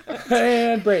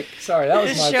 And break. Sorry, that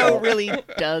was This my show fault. really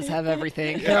does have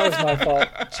everything. That was my fault.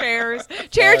 Chairs. Sorry.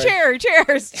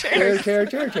 Chairs. Chair.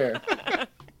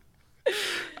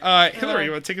 Hillary,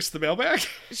 you want to take us to the mailbag?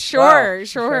 Sure, Wow.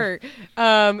 sure.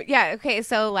 Yeah, okay,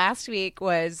 so last week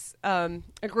was a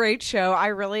great show.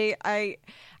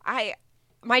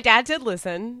 My dad did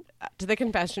listen to the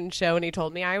confession show and he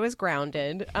told me I was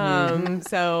grounded.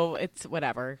 So it's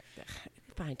whatever.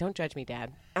 Fine, don't judge me,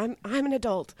 Dad. I'm an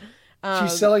adult.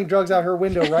 She's selling drugs out her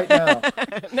window right now.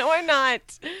 No, I'm not.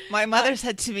 My mother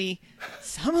said to me,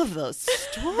 "Some of those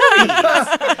stories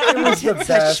It was the such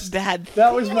best. bad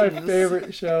That was my things."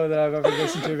 favorite show that I've ever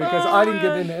listened to because I didn't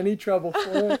get into any trouble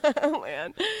for it. Oh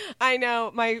man, I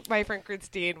know. My friend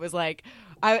Christine was like,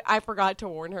 I forgot to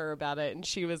warn her about it, and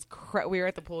she was. We were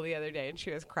at the pool the other day, and she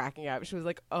was cracking up. She was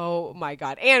like, "Oh my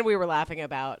god!" And we were laughing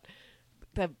about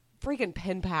the freaking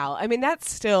pen pal. I mean,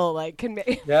 that's still like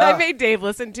Yeah. I made Dave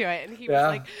listen to it, and he Yeah.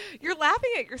 was like, "You're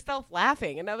laughing at yourself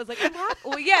laughing," and I was like, "I'm laughing."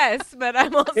 Well, yes, but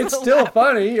I'm also. It's still laughing.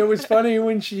 funny. It was funny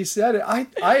when she said it. I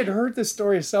had heard this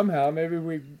story somehow. Maybe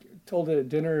we told it at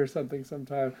dinner or something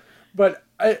sometime. But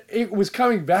it was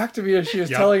coming back to me as she was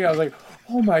Yep. telling it. I was like,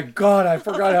 oh my God, I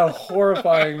forgot how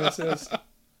horrifying this is.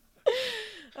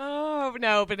 Oh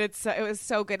no, but it was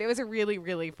so good. It was a really,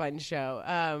 really fun show.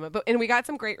 And we got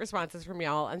some great responses from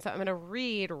y'all, and so I'm gonna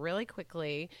read really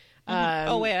quickly.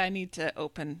 Oh wait, I need to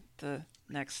open the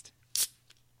next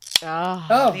Oh,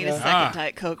 Oh, Need a yeah. second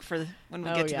Diet Coke for when we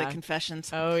Oh, get to yeah. the confessions.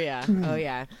 oh yeah. Oh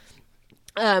yeah.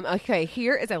 Okay,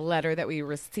 here is a letter that we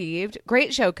received.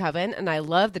 Great show, Coven, and I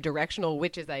love the directional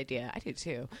witches idea. I do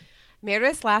too.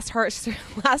 Meredith's last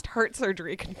heart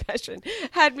surgery confession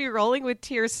had me rolling with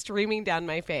tears streaming down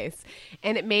my face,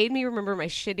 and it made me remember my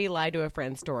shitty lie to a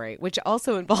friend story, which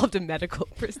also involved a medical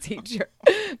procedure,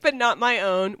 but not my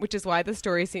own, which is why the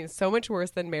story seems so much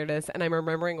worse than Meredith's, and I'm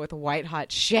remembering with white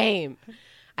hot shame.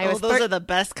 Those are the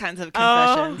best kinds of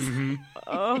confessions.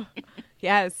 Oh,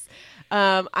 yes.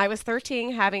 I was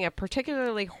 13, having a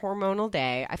particularly hormonal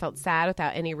day. I felt sad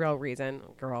without any real reason.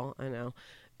 Girl, I know.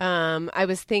 I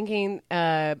was feeling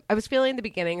the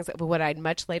beginnings of what I'd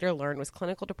much later learned was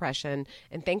clinical depression,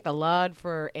 and thank the Lord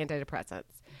for antidepressants.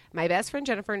 My best friend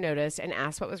Jennifer noticed and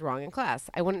asked what was wrong in class.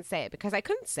 I wouldn't say it because I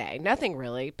couldn't say nothing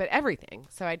really, but everything.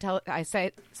 So I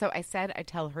said I'd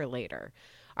tell her later.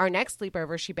 Our next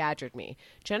sleepover, she badgered me.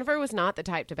 Jennifer was not the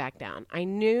type to back down.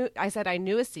 I said I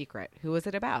knew a secret. Who was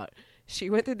it about? She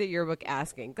went through the yearbook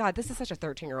asking. God, this is such a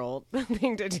 13-year-old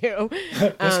thing to do.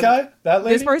 This guy? That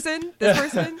lady? This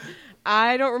person.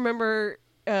 I don't remember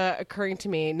occurring to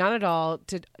me, not at all,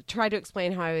 to try to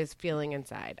explain how I was feeling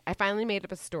inside. I finally made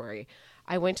up a story.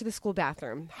 I went to the school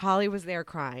bathroom. Holly was there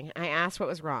crying. I asked what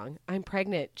was wrong. I'm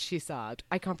pregnant, she sobbed.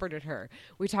 I comforted her.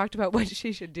 We talked about what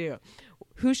she should do.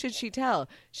 Who should she tell?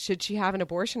 Should she have an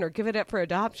abortion or give it up for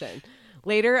adoption?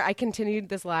 Later, I continued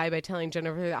this lie by telling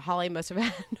Jennifer that Holly must have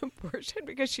had an abortion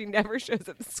because she never shows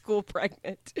up to school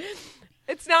pregnant.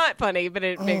 It's not funny, but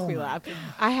it makes me laugh.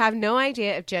 I have no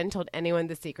idea if Jen told anyone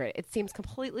the secret. It seems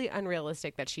completely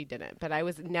unrealistic that she didn't, but I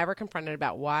was never confronted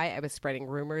about why I was spreading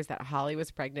rumors that Holly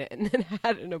was pregnant and then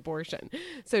had an abortion.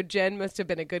 So Jen must have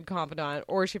been a good confidant,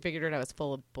 or she figured I was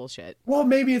full of bullshit. Well,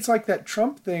 maybe it's like that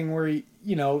Trump thing where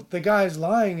the guy's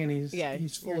lying and he's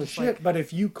full you're of just shit. like- but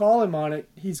if you call him on it,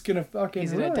 he's gonna fucking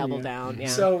He's going ruin to double you. down. Yeah.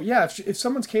 So yeah, if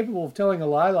someone's capable of telling a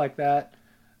lie like that,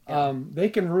 they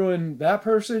can ruin that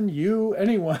person, you,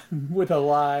 anyone with a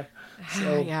lie.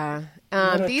 So Yeah.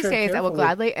 gotta These tread days, I will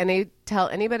carefully. gladly tell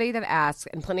anybody that asks,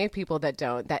 and plenty of people that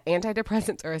don't, that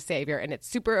antidepressants are a savior, and it's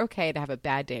super okay to have a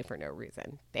bad day for no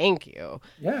reason. Thank you.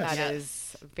 Yes. That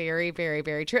is very, very,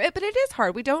 very true. But it is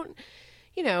hard. We don't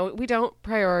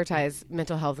prioritize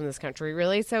mental health in this country,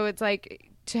 really. So it's like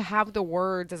to have the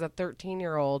words as a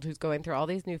 13-year-old who's going through all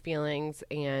these new feelings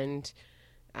and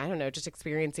I don't know, just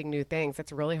experiencing new things.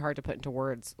 It's really hard to put into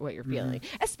words what you're feeling,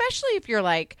 especially if you're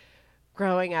like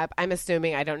growing up. I'm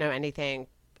assuming I don't know anything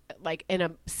like in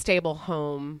a stable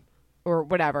home or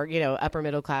whatever, upper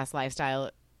middle class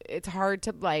lifestyle. It's hard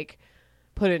to like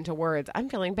put into words. I'm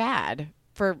feeling bad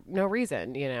for no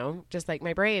reason, just like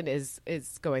my brain is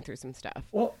going through some stuff.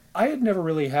 Well, I had never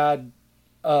really had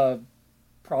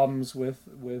problems with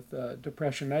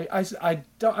depression.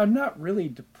 I'm not really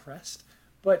depressed,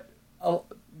 but a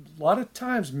lot of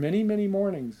times, many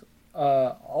mornings,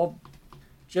 I'll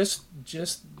just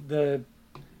the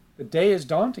day is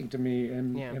daunting to me,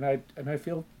 and I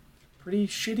feel pretty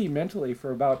shitty mentally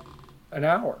for about an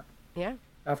hour. Yeah.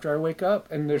 After I wake up,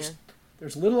 and there's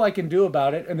little I can do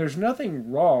about it, and there's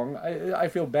nothing wrong. I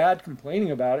feel bad complaining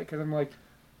about it because I'm like,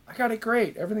 I got it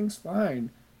great, everything's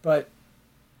fine, but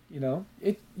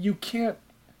you can't.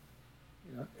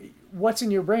 What's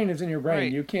in your brain is in your brain.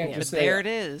 Right. You can't But just say there it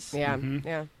is. Yeah.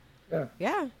 Mm-hmm.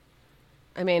 Yeah.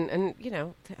 I mean, and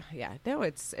no,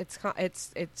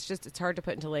 it's hard to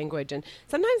put into language. And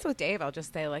sometimes with Dave, I'll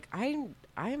just say like, I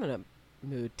am in a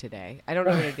mood today. I don't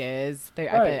know what it is. Right.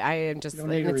 I am just. You don't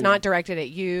need a It's reason. not directed at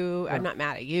you. Yeah. I'm not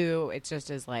mad at you. It's just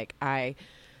as like I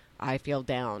feel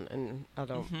down, and I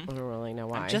don't really know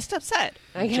why. I'm just upset.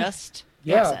 I get- Just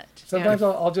Yeah. upset. Sometimes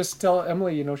I'll just tell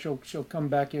Emily, she'll come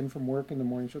back in from work in the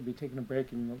morning. She'll be taking a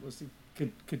break, and we'll see.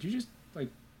 Could you just like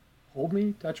hold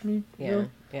me, touch me? yeah.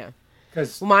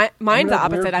 Because Well, mine's the in a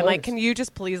weird opposite. I'm like, place. can you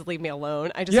just please leave me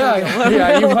alone? I just want to be alone.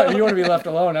 yeah. You want to be left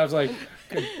alone. I was like,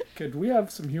 could we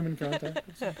have some human contact?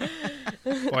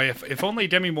 Boy, if only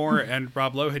Demi Moore and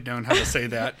Rob Lowe had known how to say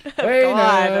that, Hey,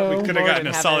 God. now. we could have Lord gotten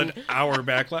in a heaven. solid hour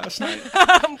back last night.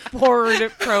 Forward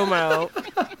promo.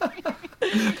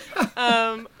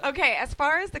 Okay, as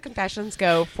far as the confessions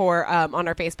go for on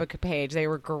our Facebook page, they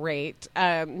were great.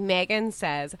 Megan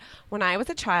says, when I was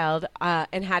a child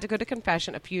and had to go to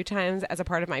confession a few times as a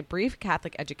part of my brief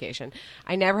Catholic education,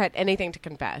 I never had anything to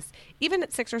confess. Even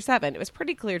at 6 or 7, it was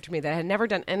pretty clear to me that I had never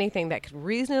done anything that could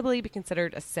reasonably be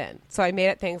considered a sin. So I made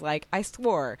up things like, I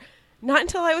swore. Not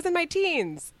until I was in my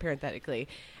teens, parenthetically.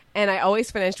 And I always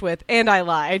finished with, and I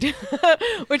lied,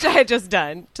 which I had just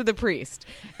done to the priest.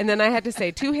 And then I had to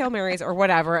say 2 Hail Marys or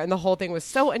whatever, and the whole thing was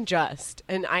so unjust.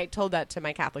 And I told that to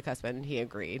my Catholic husband, and he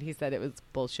agreed. He said it was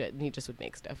bullshit, and he just would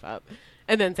make stuff up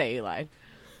and then say he lied.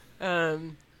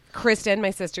 Kristen,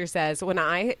 my sister, says, when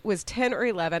I was 10 or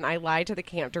 11, I lied to the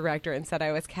camp director and said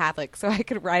I was Catholic so I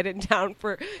could write it down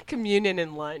for communion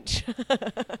and lunch.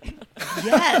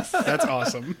 Yes. That's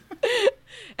awesome.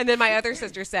 And then my other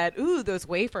sister said, ooh, those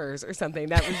wafers or something.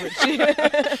 That was what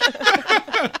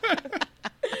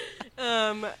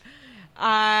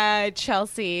she...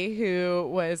 Chelsea, who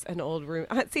was an old room...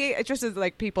 see, it just is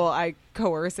like people I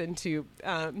coerce into...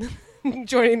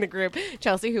 joining the group.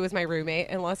 Chelsea, who was my roommate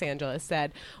in Los Angeles,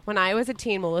 said, when I was a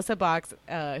teen, Melissa Box,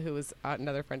 who was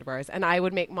another friend of ours, and I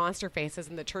would make monster faces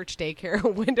in the church daycare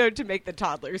window to make the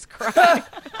toddlers cry.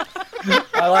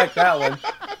 I like that one.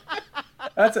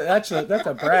 That's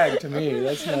a brag to me.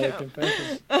 That's not a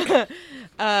confession.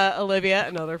 Olivia,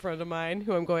 another friend of mine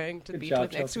who I'm going to the beach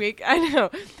with next week. I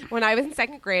know. When I was in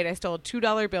 2nd grade, I stole a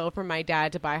 $2 bill from my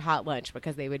dad to buy hot lunch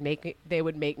because they would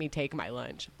make me take my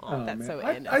lunch. Oh, that's man. so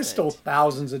I innocent. stole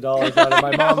thousands of dollars out of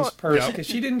my mom's purse because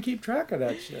she didn't keep track of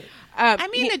that shit. I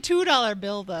mean, a $2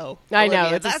 bill, though. I know,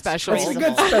 Olivia, it's a that's special. It's a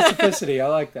good specificity. I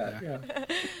like that. Yeah.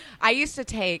 I used to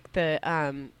take the,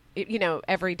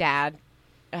 every dad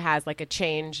has like a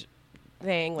change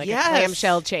thing, like Yes. a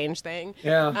clamshell change thing.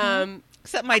 Yeah.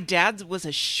 Except my dad's was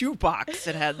a shoebox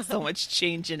that had so much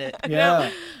change in it. Yeah.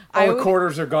 All I the would-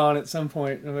 quarters are gone at some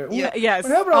point. I'm like, Yeah. Yes.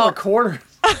 What happened to all the quarters?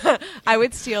 I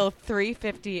would steal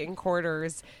 $3.50 in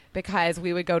quarters because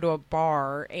we would go to a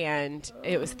bar and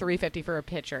it was $3.50 for a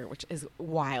pitcher, which is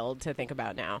wild to think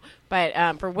about now. But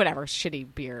for whatever shitty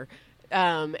beer.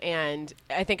 And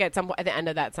I think at the end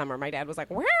of that summer, my dad was like,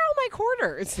 "Where are all my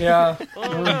quarters?" Yeah.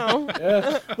 Oh no.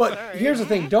 Yeah. But here's the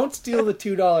thing: don't steal the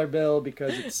 $2 bill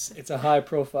because it's a high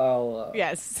profile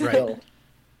Yes. bill.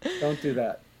 Don't do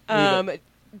that. Leave it.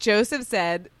 Joseph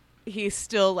said he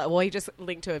still, he just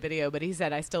linked to a video, but he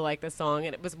said, I still like this song,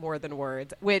 and it was More Than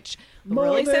Words, which More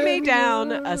really sent me Than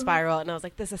down a Words. spiral, and I was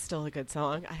like, this is still a good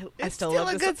song. I still still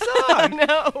love a this good song.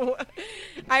 No.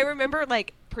 I remember,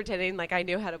 pretending like I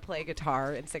knew how to play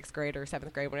guitar in 6th grade or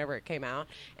 7th grade, whenever it came out,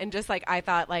 and just, I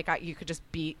thought, you could just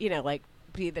be,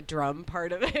 be the drum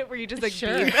part of it, where you just,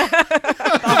 Sure. beat.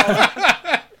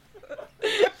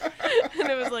 And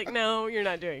it was like, no, you're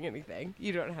not doing anything.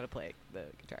 You don't know how to play the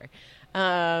guitar.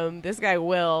 This guy,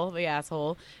 Will, the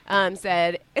asshole,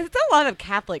 said, it's a lot of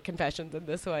Catholic confessions in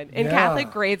this one. In Yeah.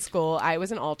 Catholic grade school, I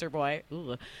was an altar boy.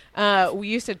 Ooh. We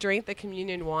used to drink the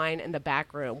communion wine in the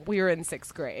back room. We were in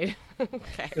 6th grade.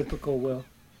 Okay. Typical Will.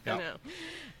 I know.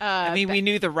 I mean, we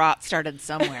knew the rot started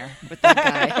somewhere with that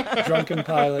guy. Drunken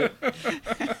pilot.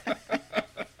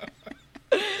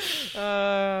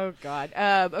 Oh, God.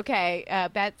 Okay.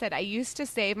 Beth said, I used to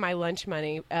save my lunch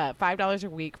money, $5 a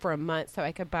week for a month so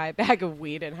I could buy a bag of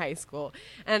weed in high school.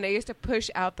 And I used to push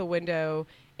out the window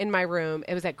in my room.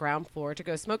 It was at ground floor to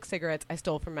go smoke cigarettes I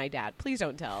stole from my dad. Please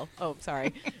don't tell. Oh,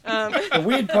 sorry. The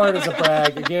weed part is a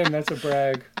brag. Again, that's a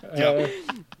brag.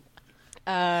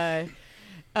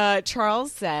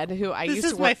 Charles said, who I This used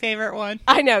is to my work. favorite one.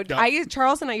 I know. Yeah.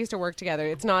 Charles and I used to work together.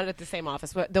 It's not at the same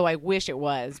office, though I wish it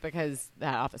was because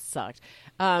that office sucked.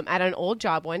 At an old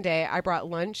job one day, I brought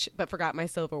lunch but forgot my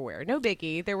silverware. No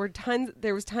biggie. There was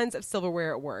tons of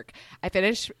silverware at work. I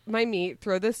finish my meat,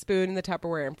 throw the spoon in the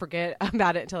Tupperware, and forget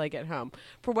about it until I get home.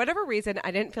 For whatever reason,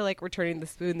 I didn't feel like returning the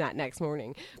spoon that next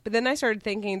morning. But then I started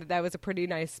thinking that was a pretty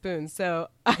nice spoon. So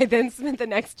I then spent the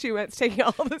next 2 months taking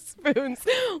all the spoons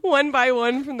one by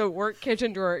one from the work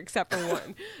kitchen drawer except for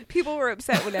one. People were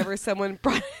upset whenever someone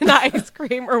brought in ice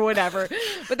cream or whatever,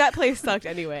 but that place sucked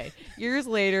anyway. Years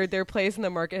later, their place in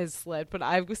the market has slipped, but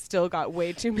I've still got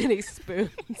way too many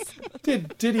spoons.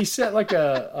 Did he set like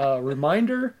a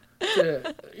reminder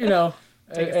to, in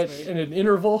an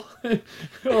interval?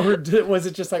 Or was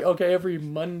it just like, okay, every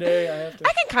Monday I have to...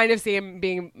 I can kind of see him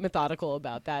being methodical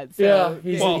about that. So, Yeah,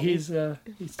 he stayed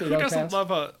Who on doesn't task.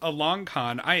 love a long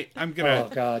con? I'm gonna.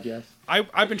 Oh, God, yes.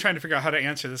 I've been trying to figure out how to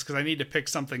answer this because I need to pick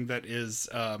something that is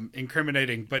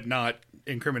incriminating but not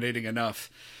incriminating enough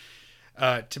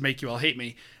to make you all hate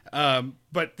me.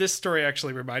 But this story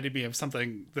actually reminded me of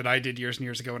something that I did years and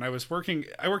years ago when I was working.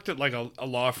 I worked at a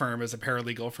law firm as a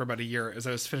paralegal for about a year as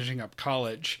I was finishing up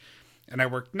college, and I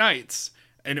worked nights.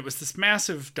 And it was this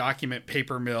massive document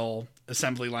paper mill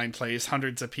assembly line place,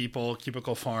 hundreds of people,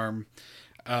 cubicle farm.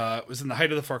 It was in the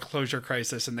height of the foreclosure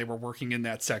crisis, and they were working in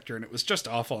that sector, and it was just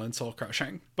awful and soul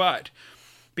crushing. But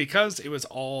because it was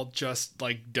all just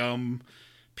dumb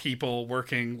people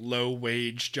working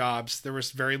low-wage jobs. There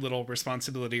was very little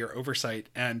responsibility or oversight,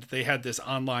 and they had this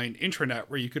online intranet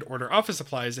where you could order office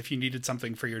supplies if you needed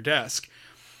something for your desk.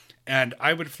 And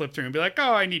I would flip through and be like,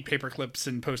 oh, I need paper clips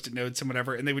and Post-it notes and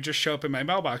whatever, and they would just show up in my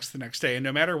mailbox the next day, and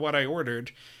no matter what I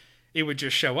ordered, it would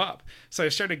just show up. So I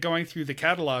started going through the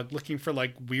catalog looking for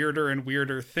like weirder and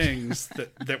weirder things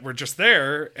that were just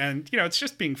there. And, you know, it's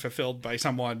just being fulfilled by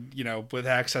someone, you know, with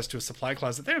access to a supply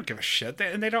closet. They don't give a shit.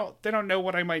 They don't know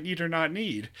what I might need or not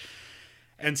need.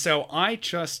 And so I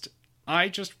just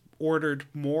ordered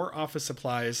more office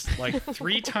supplies like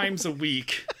 3 times a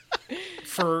week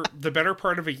for the better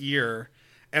part of a year.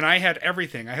 And I had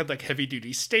everything. I had like heavy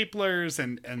duty staplers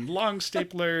and long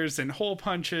staplers and hole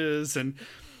punches and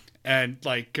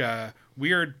like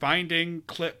weird binding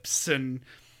clips and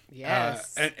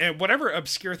Yes. and whatever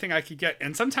obscure thing I could get.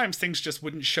 And sometimes things just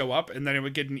wouldn't show up, and then I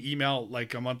would get an email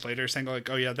like a month later saying like,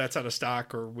 oh yeah, that's out of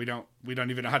stock, or we don't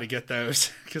even know how to get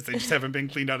those because they just haven't been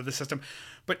cleaned out of the system.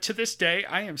 But to this day,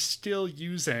 I am still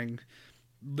using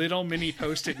little mini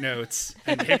Post-it notes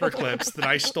and paper clips that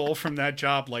I stole from that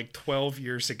job like 12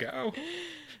 years ago.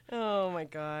 Oh my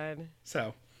God.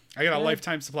 So I got a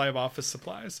lifetime supply of office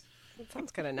supplies. That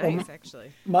sounds kind of nice,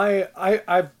 actually.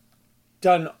 I've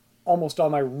done almost all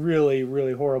my really,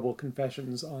 really horrible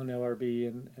confessions on LRB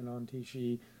and on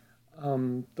Tishi.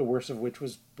 The worst of which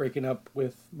was breaking up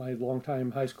with my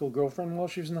longtime high school girlfriend while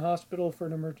she was in the hospital for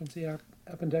an emergency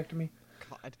appendectomy.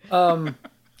 God.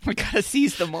 We gotta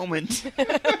seize the moment.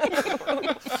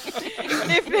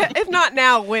 if not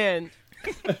now, when?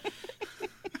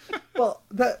 Well,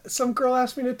 some girl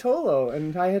asked me to Tolo,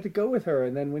 and I had to go with her.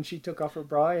 And then when she took off her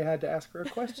bra, I had to ask her a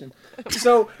question.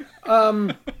 So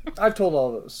I've told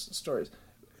all those stories.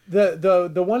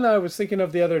 The one I was thinking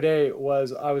of the other day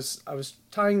was I was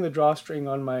tying the drawstring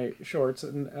on my shorts,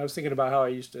 and I was thinking about how I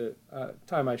used to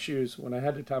tie my shoes when I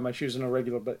had to tie my shoes on a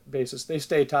regular basis. They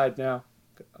stay tied now,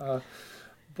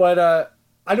 but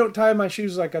I don't tie my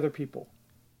shoes like other people,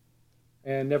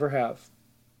 and never have.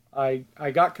 I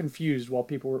got confused while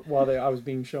I was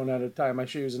being shown how to tie my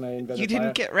shoes, and I invented. You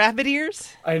didn't get rabbit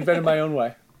ears? I invented my own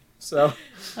way. So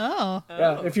Oh.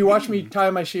 yeah, if you watch me tie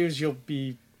my shoes, you'll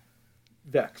be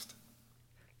vexed.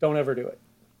 Don't ever do it.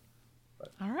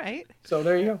 All right. So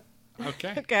there you go.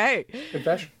 Okay. Okay.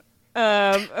 Confession.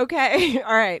 Okay.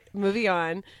 All right. Moving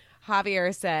on.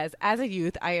 Javier says, as a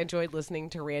youth, I enjoyed listening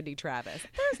to Randy Travis.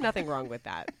 There's nothing wrong with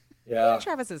that. Yeah. Randy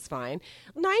Travis is fine.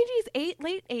 Late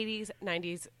 80s,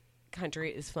 90s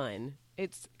country is fun.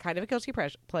 It's kind of a guilty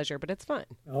pleasure, but it's fun.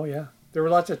 Oh yeah. There were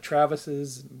lots of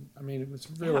Travises. I mean, it was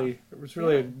really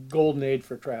a golden age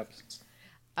for Travises.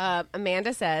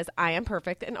 Amanda says, I am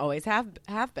perfect and always have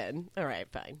been. All right,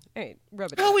 fine. All right,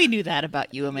 rub it Well, out. we knew that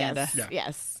about you, Amanda. Yes,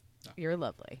 yes. You're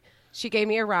lovely. She gave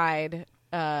me a ride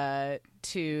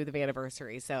to the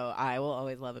anniversary, so I will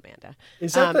always love Amanda.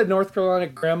 Is that the North Carolina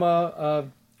grandma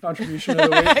contribution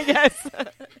of the week? Yes.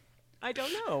 I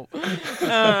don't know.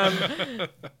 I don't know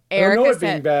Erica what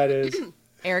being said, bad is.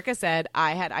 Erica said,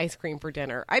 I had ice cream for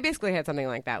dinner. I basically had something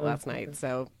like that last night,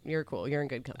 so you're cool. You're in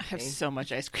good company. I have so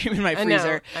much ice cream in my I know,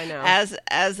 freezer. I know.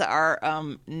 As our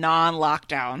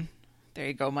non-lockdown, there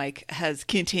you go, Mike, has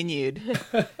continued.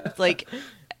 It's like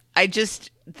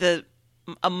the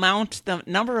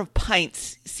number of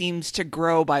pints seems to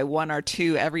grow by 1 or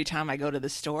 2 every time I go to the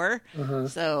store.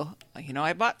 So,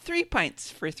 I bought 3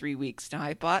 pints for 3 weeks. Now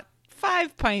I bought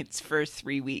 5 pints for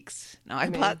 3 weeks. Now I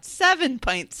bought 7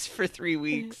 pints for 3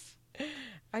 weeks.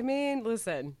 I mean,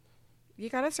 listen, you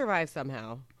got to survive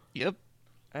somehow. Yep.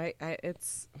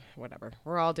 It's whatever.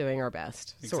 We're all doing our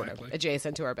best, sort of Exactly.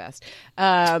 adjacent to our best.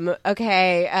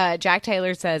 Okay. Jack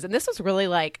Taylor says, and this was really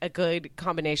like a good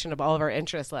combination of all of our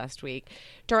interests last week.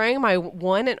 During my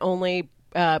one and only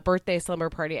birthday slumber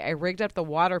party, I rigged up the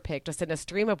water pick to send a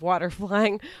stream of water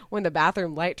flying when the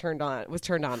bathroom light was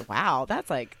turned on. Wow, that's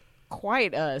like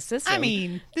quite a system. I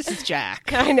mean, this is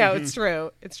Jack. I know, it's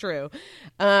true. It's true.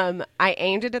 I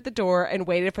aimed it at the door and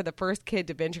waited for the first kid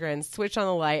to venture in, switch on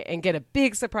the light, and get a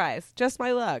big surprise. Just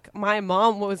my luck. My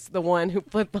mom was the one who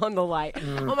flipped on the light.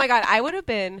 Oh my God, I would have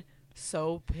been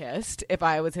so pissed if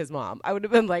I was his mom. I would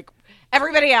have been like,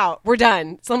 everybody out. We're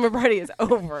done. Slumber party is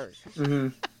over.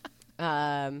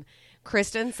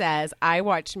 Kristen says, I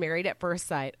watched Married at First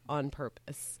Sight on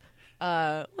purpose.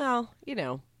 Well,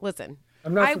 listen.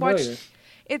 I'm not I familiar. watched.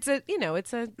 It's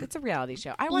a reality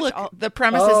show. I watched Look, the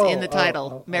premise is in the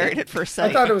title. oh. Married at First I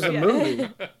Sight. thought it was a movie.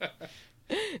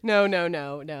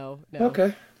 No.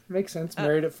 Okay, makes sense.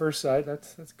 Married at First Sight.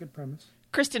 That's a good premise.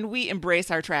 Kristen, we embrace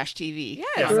our trash TV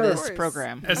Yes, on of this course.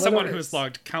 program. As someone Whatever. who has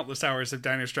logged countless hours of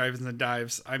diners, drive-ins, and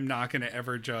dives, I'm not going to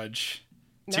ever judge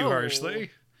too No. harshly.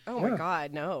 Oh Yeah. my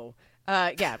God, no.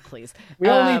 Yeah, please. We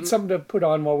all need something to put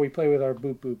on while we play with our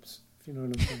boop boops. If you know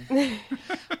what I'm saying.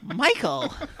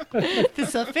 Michael, this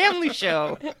is a family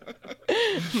show.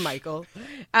 Michael.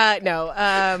 No.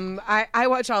 I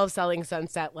watch all of Selling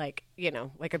Sunset like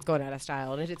it's going out of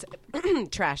style, and it's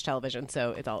trash television,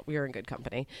 so we're in good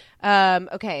company.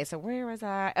 Okay, so where was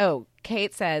I? Oh,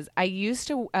 Kate says, I used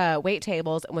to wait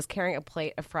tables and was carrying a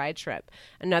plate of fried shrimp.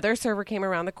 Another server came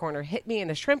around the corner, hit me, and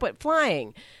the shrimp went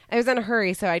flying. I was in a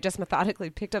hurry, so I just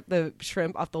methodically picked up the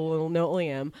shrimp off the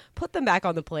linoleum, put them back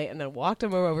on the plate, and then walked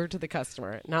them over to the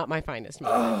customer. Not my finest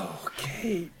moment. Oh,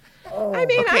 Kate. Oh, I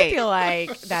mean, Okay. I feel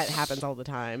like that happens all the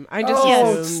time. I just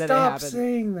oh, assume that it stop happens.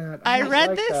 saying that. I don't read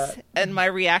like this, that. and my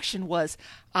reaction was,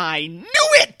 I knew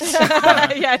it!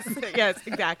 yes,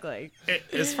 exactly.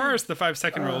 As far as the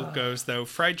 5-second rule goes, though,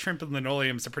 fried shrimp and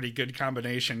linoleum is a pretty good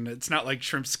combination. It's not like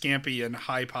shrimp scampi and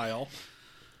high pile.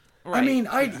 I mean,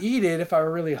 I'd eat it if I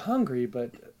were really hungry,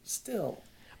 but still.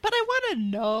 But I want to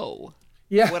know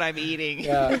Yeah. what I'm eating.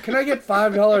 Yeah. Can I get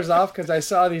 $5 off because I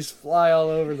saw these fly all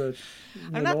over the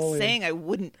I'm not linoleum? saying I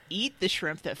wouldn't eat the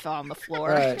shrimp that fell on the floor.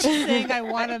 Right. I'm just saying I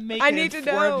want to make I an need to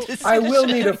informed know. decision. I will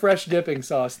need a fresh dipping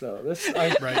sauce, though.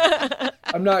 Right.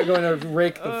 I'm not going to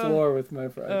rake the floor with my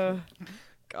fries.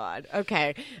 God.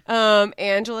 Okay.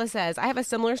 Angela says, I have a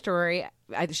similar story.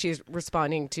 She's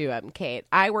responding to Kate.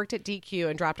 I worked at DQ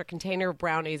and dropped a container of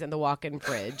brownies in the walk-in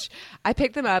fridge. I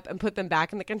picked them up and put them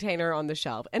back in the container on the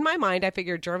shelf. In my mind, I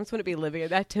figured germs wouldn't be living at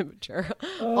that temperature.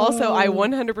 Also, I 100%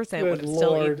 would have good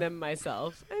still eaten Lord. them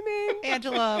myself. I mean,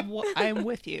 Angela, I'm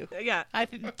with you. yeah, I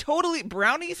think totally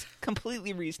brownies,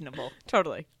 completely reasonable.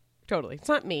 totally. It's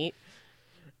not meat.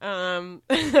 Time.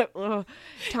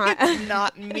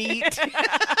 Not meat.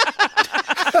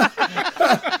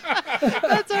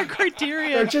 That's our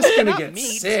criteria. They're just going to get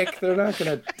meat. sick. They're not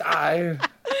going to die.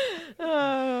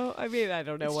 Oh, I mean, I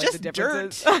don't know what just the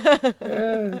difference dirt.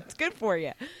 is. It's good for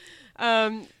you.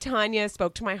 Tanya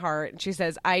spoke to my heart, and she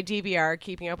says, I DVR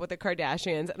Keeping Up with the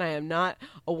Kardashians, and I am not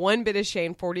a one bit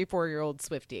ashamed 44-year-old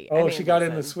Swiftie. Oh, I mean, she got in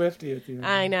the listen, Swifty at the end.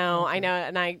 I know,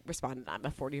 and I responded, I'm a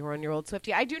 41-year-old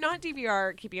Swiftie. I do not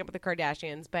DVR Keeping Up with the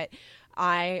Kardashians, but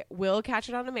I will catch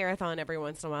it on a marathon every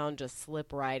once in a while and just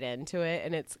slip right into it,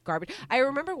 and it's garbage. I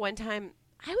remember one time,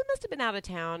 I must have been out of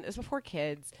town. It was before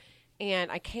kids,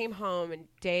 and I came home, and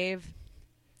Dave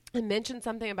had mentioned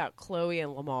something about Chloe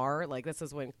and Lamar. Like, this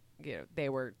is when they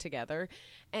were together,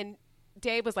 and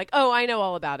Dave was like, oh, I know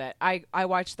all about it. I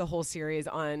watched the whole series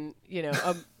on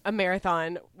a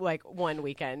marathon like one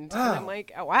weekend. Wow. And I'm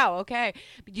like, oh wow, okay.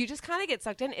 But you just kind of get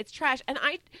sucked in. It's trash. And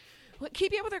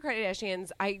Keeping Up with the Kardashians,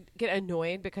 I get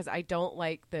annoyed because I don't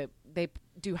like they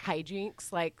do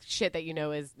hijinks, like shit that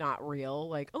is not real.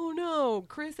 Like, oh no,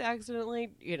 Chris accidentally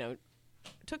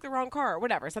took the wrong car or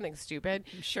whatever, something stupid.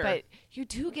 Sure. But you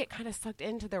do get kind of sucked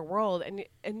into their world,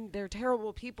 and they're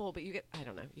terrible people, but you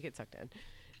get sucked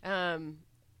in.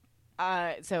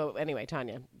 So anyway,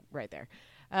 Tanya, right there.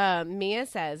 Mia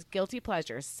says, guilty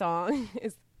pleasure song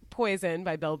is Poison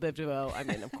by Belle Biv DeVoe. I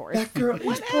mean, of course. That girl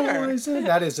is poison.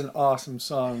 That is an awesome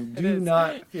song. Do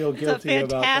not feel It's a guilty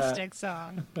about that. fantastic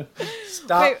song.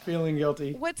 Stop Wait, feeling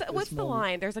guilty. What's the moment.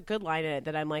 line? There's a good line in it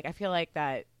that I'm like, I feel like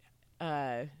that.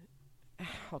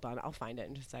 Hold on, I'll find it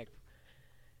in just a sec.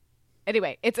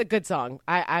 Anyway, it's a good song.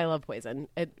 I love Poison.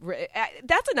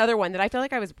 That's another one that I feel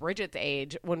like I was Bridget's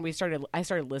age when I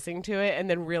started listening to it, and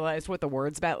then realized what the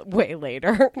words about way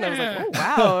later. And I was like, oh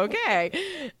wow,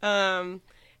 okay.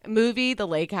 Movie The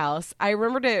Lake House. I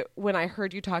remembered it when I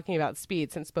heard you talking about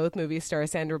Speed, since both movies star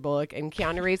Sandra Bullock and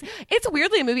Keanu Reeves. It's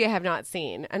weirdly a movie I have not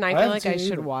seen, and I feel haven't like I seen it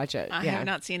should either. watch it. I have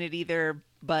not seen it either,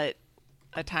 but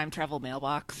a time travel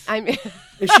mailbox. I'm Is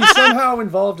she somehow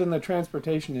involved in the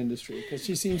transportation industry? Because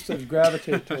she seems to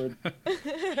gravitate toward.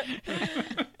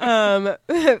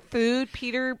 food,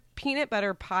 peanut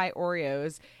butter pie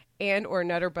Oreos and or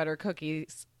Nutter Butter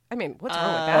cookies. I mean, what's wrong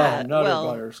with Oh, that? Nutter well,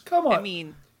 Butters. Come on. I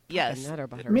mean, yes. Nutter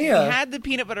Butter. We Mia. had the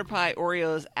peanut butter pie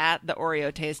Oreos at the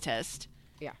Oreo taste test.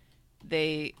 Yeah.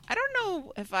 I don't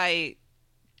know if I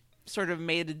sort of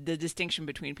made the distinction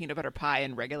between peanut butter pie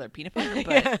and regular peanut butter,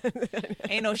 but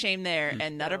ain't no shame there.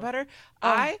 And Nutter Butter,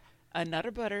 a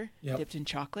Nutter Butter Yep. dipped in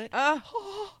chocolate.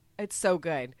 It's so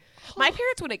good. My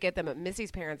parents wouldn't get them, but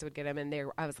Missy's parents would get them, and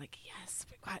I was like, yes,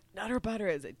 we got Nutter Butter.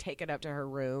 As I take it up to her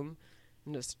room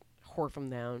and just whore them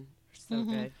down. So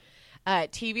good.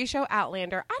 TV show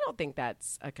Outlander. I don't think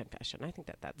that's a confession. I think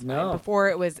that's No. fine. Before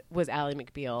it was Ally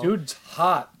McBeal. Dude's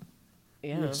hot.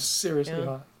 yeah. It's seriously Yeah.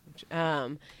 hot.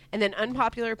 And then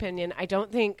unpopular opinion. I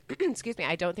don't think, excuse me,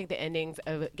 I don't think the endings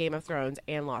of Game of Thrones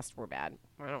and Lost were bad.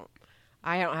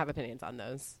 I don't have opinions on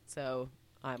those. So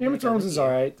Game of Thrones is all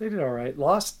right. They did all right.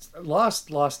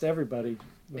 Lost everybody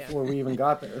before we even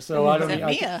got there. So I don't. Except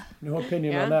I Mia. no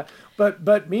opinion Yeah. on that.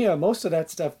 But Mia, most of that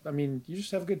stuff. I mean, you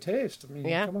just have good taste. I mean,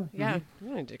 Yeah, come on. yeah.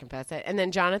 I need to confess it. And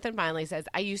then Jonathan finally says,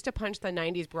 "I used to punch the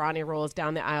 '90s brawny rolls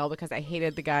down the aisle because I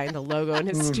hated the guy in the logo and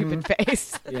his stupid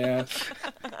face." Yeah.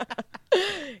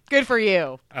 Good for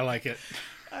you. I like it.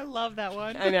 I love that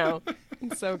one. I know.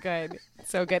 It's so good.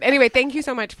 So good. Anyway, thank you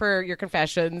so much for your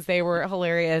confessions. They were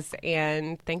hilarious,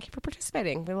 and thank you for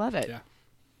participating. We love it. Yeah.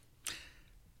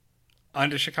 On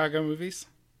to Chicago movies.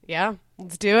 Yeah,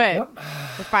 let's do it. Yep.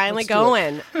 We're finally Let's do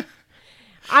going.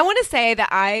 I want to say that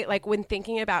I like when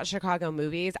thinking about Chicago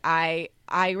movies, I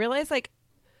realize like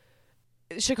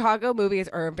Chicago movies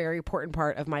are a very important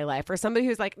part of my life. For somebody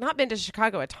who's like not been to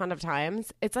Chicago a ton of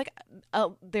times, it's like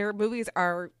their movies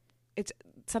are. It's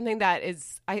something that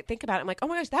is I think about it, I'm like, oh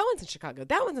my gosh, that one's in Chicago,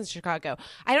 that one's in Chicago.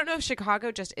 I don't know if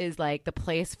Chicago just is like the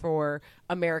place for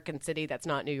American city that's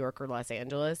not New York or Los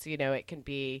Angeles. You know, it can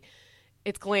be,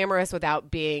 it's glamorous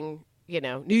without being, you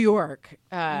know, New York.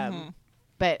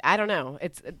 But I don't know,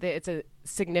 it's a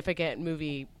significant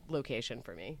movie location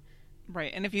for me.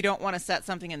 Right. And if you don't want to set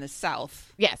something in the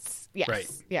South, Yes Right.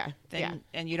 Yeah, then yeah,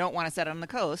 and you don't want to set it on the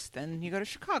coast, then you go to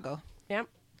Chicago. yep,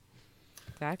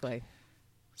 exactly.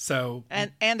 So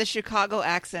And the Chicago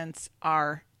accents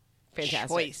are Fantastic.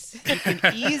 choice. You can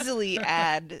easily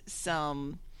add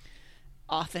some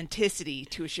authenticity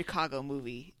to a Chicago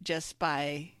movie just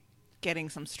by getting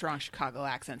some strong Chicago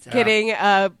accents in it. Getting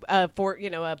a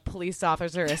police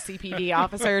officer, a CPD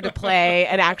officer to play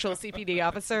an actual CPD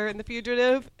officer in The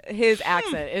Fugitive. His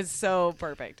accent is so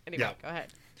perfect. Anyway, Yeah. go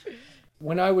ahead.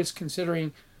 When I was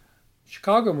considering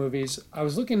Chicago movies, I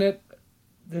was looking at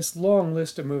this long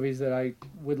list of movies that I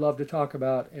would love to talk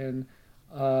about, and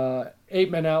Eight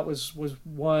Men Out was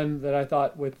one that I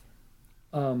thought with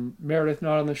Meredith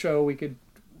not on the show, we could,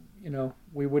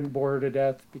 we wouldn't bore her to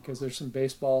death because there's some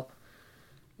baseball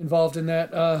involved in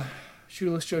that.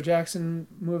 Shoeless Joe Jackson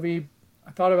movie,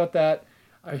 I thought about that.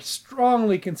 I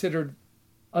strongly considered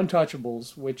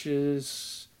Untouchables, which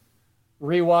is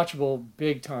rewatchable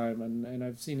big time, and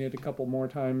I've seen it a couple more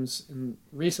times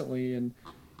recently, and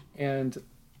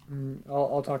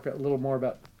I'll talk a little more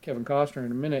about Kevin Costner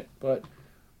in a minute, but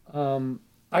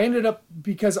I ended up,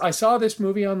 because I saw this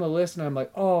movie on the list and I'm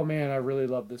like, oh man, I really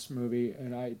love this movie,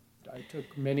 and I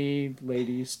took many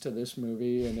ladies to this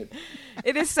movie, and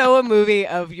It is so a movie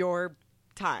of your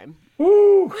time.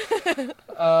 woo!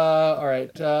 All right,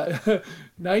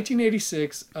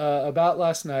 1986, About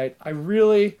Last Night. I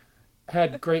really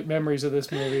had great memories of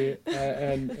this movie,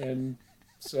 and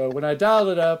so when I dialed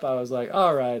it up, I was like,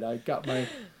 all right, I got my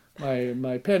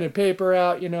pen and paper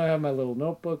out, I have my little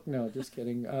notebook. No, just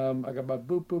kidding. I got my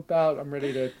boop out. I'm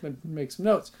ready to make some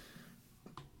notes.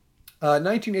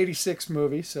 1986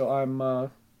 movie, so I'm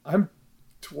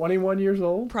 21 years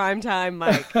old, Primetime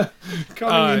Mike.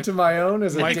 coming into my own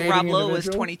as a Mike dating Rob Lowe was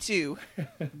individual. 22.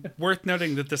 worth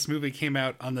noting that this movie came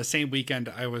out on the same weekend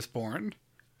I was born.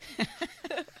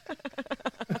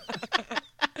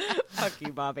 Fuck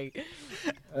you, Bobby.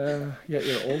 Yeah,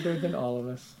 you're older than all of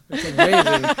us. It's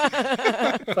amazing.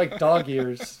 It's like dog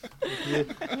years.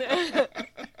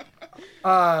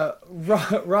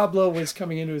 Rob Lowe was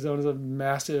coming into his own as a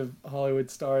massive Hollywood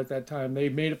star at that time. They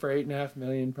made it for $8.5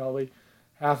 million, probably.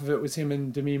 Half of it was him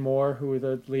and Demi Moore, who were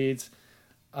the leads.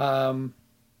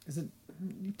 Is it?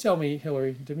 You tell me,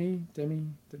 Hillary. Demi.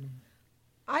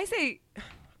 I say,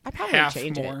 I probably Half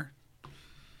change more.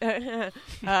 it.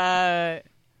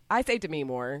 I say Demi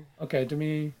Moore. Okay,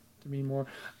 Demi Moore.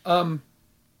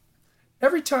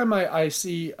 Every time I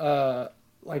see an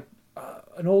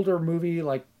older movie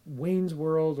like Wayne's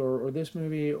World or this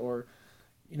movie or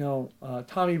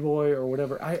Tommy Boy or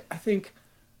whatever, I think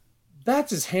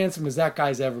that's as handsome as that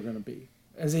guy's ever going to be,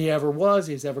 as he ever was,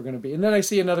 he's ever going to be. And then I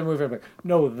see another movie, I'm like,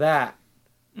 no,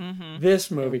 this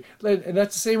movie, and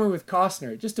that's the same way with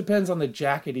Costner. It just depends on the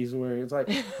jacket he's wearing. It's like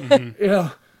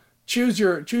choose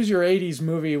your 80s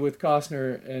movie with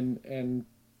Costner and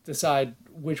decide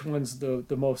which one's the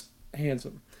most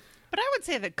handsome. But I would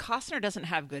say that Costner doesn't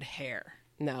have good hair.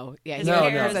 No, yeah, His No,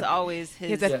 hair no. is always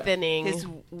his He's a thinning. his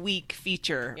weak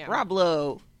feature. Yeah. Rob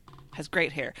Lowe has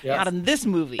great hair. Yeah. Not in this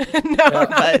movie,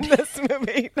 not in this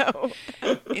movie. No.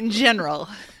 in general.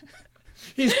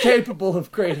 He's capable of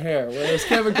great hair, whereas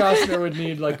Kevin Costner would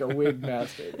need like a wig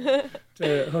master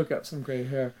to hook up some great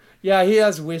hair. Yeah, he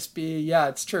has wispy. Yeah,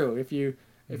 it's true. If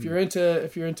you're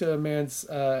into a man's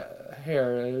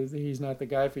hair, he's not the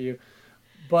guy for you.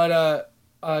 But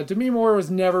Demi Moore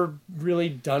was never really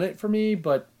done it for me.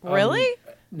 But Really?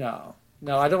 no,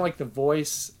 I don't like the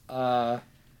voice.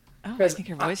 Oh, I Because think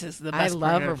her voice is the I best.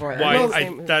 love part her of voice. Why?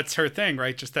 Well, That's her thing,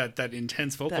 right? Just that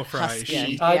intense vocal That fry.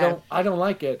 husky. I don't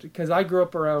like it because I grew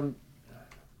up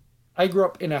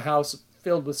in a house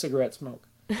filled with cigarette smoke.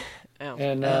 Oh.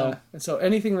 And so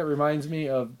anything that reminds me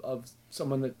of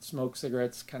someone that smokes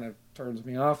cigarettes kind of turns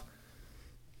me off.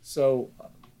 So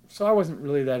I wasn't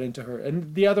really that into her.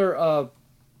 And the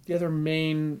other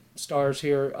main stars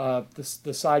here, the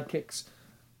sidekicks,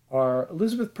 are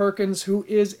Elizabeth Perkins, who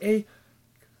is a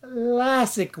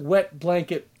classic wet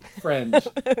blanket friend.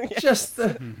 Just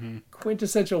the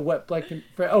quintessential wet blanket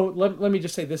friend. Oh, let me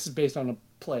just say this is based on a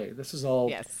play. This is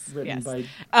all written by...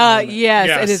 Yes,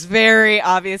 Yes. it is very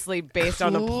obviously based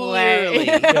on a Clearly.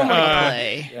 play.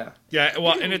 Play. Yeah. Yeah,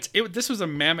 well, and this was a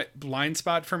mammoth blind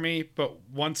spot for me, but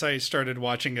once I started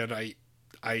watching it,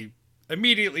 I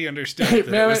immediately understood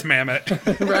that it was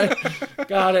Mammoth. Right?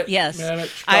 Got it. Yes. Man, I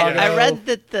Chicago. read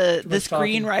that the much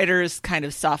talking. screenwriters kind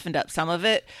of softened up some of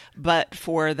it, but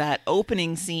for that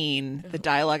opening scene, the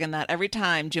dialogue in that, every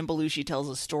time Jim Belushi tells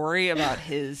a story about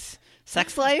his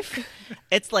sex life,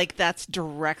 it's like that's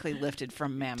directly lifted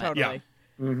from Mammoth. Totally.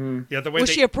 Yeah, the way Was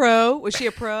they, she a pro? Was she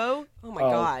a pro? Oh my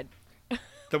god.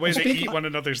 the way they eat one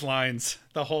another's lines,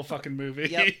 the whole fucking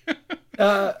movie.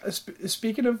 Yep.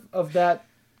 Speaking of that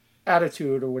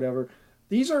attitude or whatever,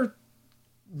 these are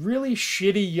really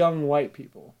shitty young white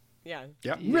people. Yeah.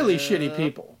 Yep. Really shitty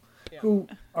people who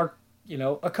are,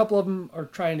 a couple of them are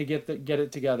trying to get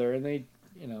it together, and they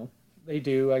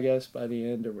do, I guess, by the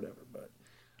end or whatever. But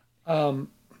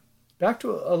back to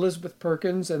Elizabeth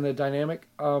Perkins and the dynamic.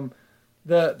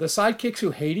 The sidekicks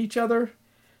who hate each other,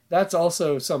 that's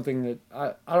also something that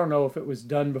I don't know if it was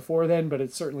done before then, but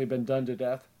it's certainly been done to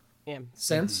death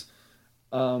since.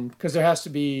 Because there has to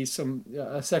be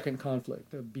a second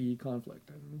conflict, a B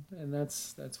conflict, and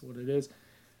that's what it is.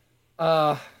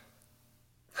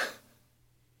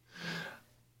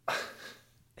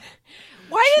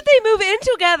 Why did they move in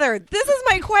together? This is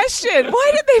my question.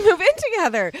 Why did they move in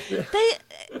together? They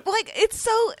it's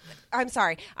so. I'm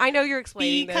sorry. I know you're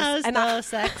explaining Because this, and the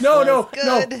sex No.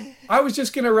 good. I was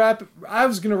gonna wrap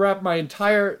my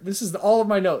entire. This is all of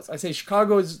my notes. I say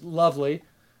Chicago is lovely.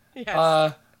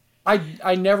 yes.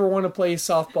 I never want to play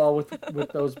softball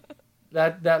with those.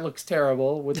 That looks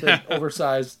terrible with the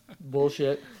oversized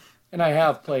bullshit. And I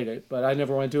have played it, but I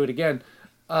never want to do it again.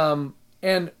 And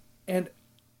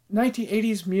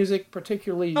 1980s music,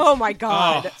 particularly oh my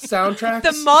god. soundtracks. The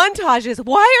montages.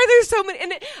 Why are there so many?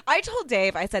 And I told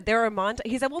Dave, I said, there are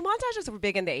He said, well, montages were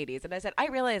big in the 80s. And I said, I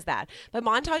realize that. But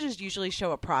montages usually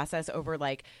show a process over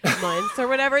like months or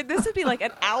whatever. This would be like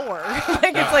an hour.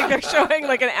 Like it's like they're showing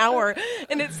like an hour.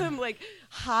 And it's some like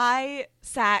high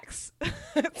sax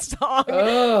song.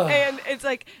 And it's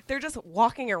like they're just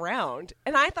walking around.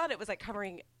 And I thought it was like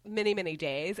covering many, many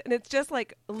days. And it's just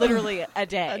like literally a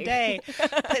day. A day.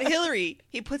 But Hillary,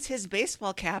 he puts his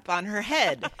baseball cap on her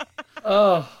head,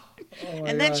 and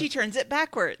then she turns it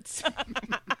backwards.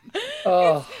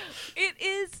 It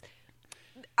is.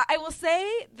 I will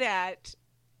say that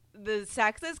the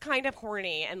sex is kind of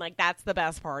horny, and like that's the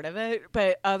best part of it.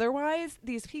 But otherwise,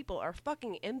 these people are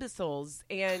fucking imbeciles,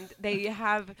 and they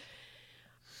have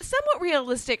somewhat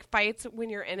realistic fights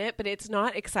when you're in it, but it's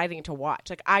not exciting to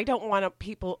watch. Like I don't want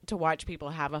people to watch people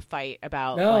have a fight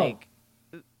about like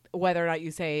whether or not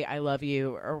you say I love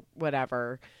you or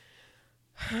whatever.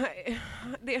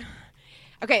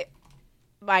 Okay.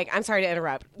 Mike, I'm sorry to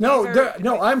interrupt. No, These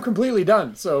are- I'm completely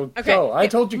done. So Okay. go. I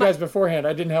told you guys beforehand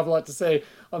I didn't have a lot to say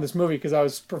on this movie because I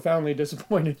was profoundly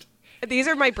disappointed. These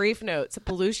are my brief notes.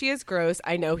 Belushi is gross.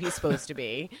 I know he's supposed to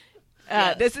be.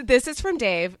 This is from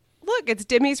Dave. Look, it's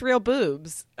Demi's real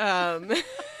boobs. Rob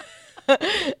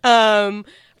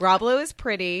Lowe is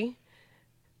pretty.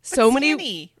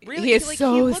 Skinny. Really, he is like,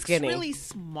 so he looks skinny. really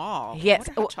small. Yes.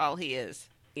 I wonder how tall he is.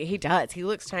 He does. He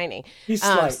looks tiny. He's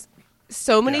slight.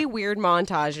 So many weird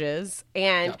montages.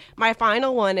 And my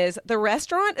final one is the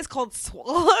restaurant is called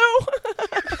Swallow.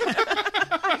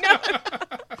 I know.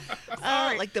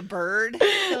 Like the bird.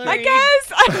 I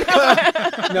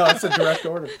guess. No, it's a direct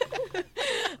order.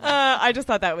 I just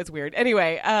thought that was weird.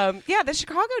 Anyway, the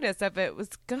Chicago-ness of it was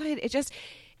good.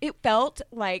 It felt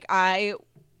like I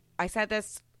said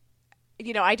this,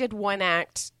 I did one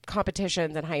act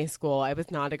competitions in high school. I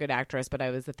was not a good actress, but I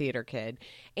was a theater kid.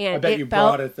 And I bet you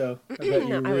brought it, though. I bet you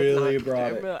No, I was really not.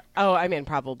 brought it. Oh, I mean,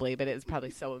 probably, but it's probably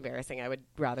so embarrassing. I would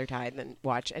rather die than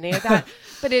watch any of that.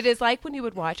 But it is like when you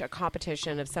would watch a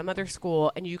competition of some other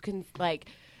school and you can, like,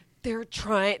 they're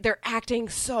acting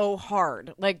so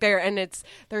hard. Like,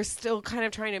 they're still kind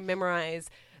of trying to memorize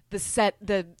the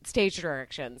stage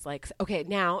directions. Like, okay,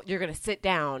 now you're going to sit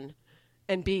down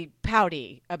and be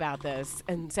pouty about this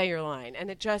and say your line. And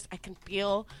I can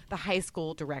feel the high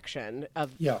school direction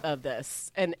of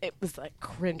this. And it was like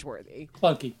cringeworthy.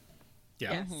 Clunky.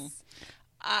 Yeah. Yes.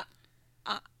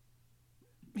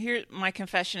 Here, my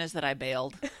confession is that I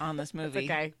bailed on this movie.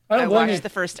 Okay. I don't I blame you. watched the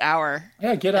first hour.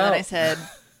 Yeah, get And out. then I said,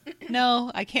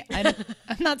 No, I can't. I'm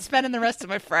not spending the rest of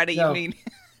my. my Friday No. evening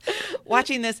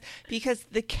watching this because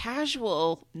the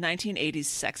casual 1980s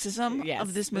sexism Yes,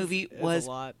 of this movie it's was a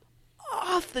lot.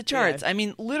 off the charts. Yeah. I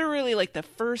mean, literally, like the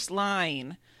first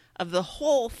line of the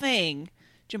whole thing,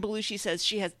 Jim Belushi says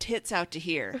she has tits out to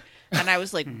here, and I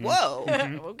was like, "Whoa,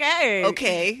 Okay.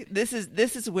 okay, this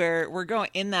is where we're going."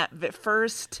 In that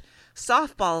first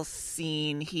softball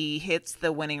scene, he hits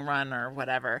the winning run or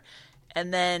whatever,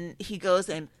 and then he goes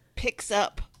and picks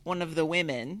up one of the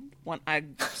women,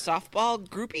 softball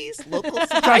groupies, local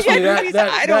softball Trust me, groupies.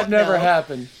 I don't that never know.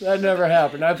 happened. That never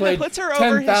happened. I played Puts her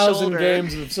over his 10,000 shoulder.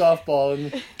 games of softball,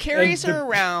 and Carries and her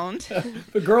around.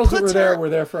 The girls that puts were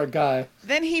there for a guy.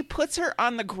 Then he puts her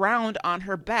on the ground on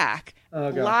her back,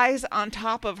 Oh, God. lies on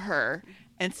top of her,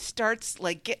 and starts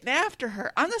like getting after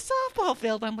her on the softball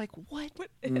field. I'm like, what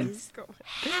is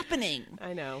happening?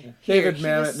 I know. David he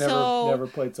Mamet was never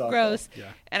played softball. Gross.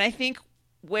 And I think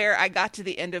where I got to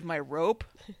the end of my rope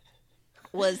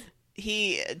was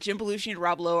Jim Belushi and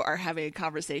Rob Lowe are having a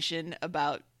conversation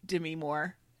about Demi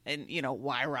Moore and,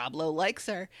 why Rob Lowe likes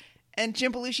her. And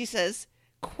Jim Belushi says,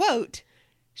 quote,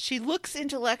 "She looks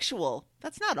intellectual.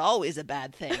 That's not always a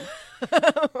bad thing."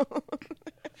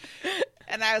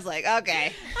 And I was like, okay,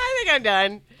 I think I'm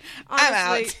done. I'm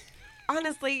out.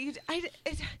 Honestly,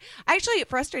 actually it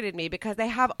frustrated me because they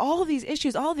have all these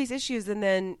issues, and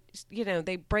then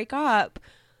they break up,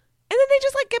 and then they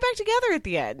just like get back together at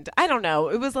the end. I don't know.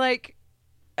 It was like,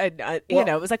 it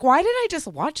was like, why did I just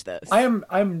watch this? I'm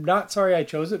not sorry I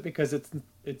chose it because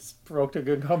it's provoked a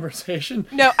good conversation.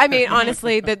 No, I mean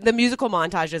honestly, the musical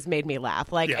montages made me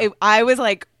laugh. Like I was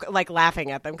like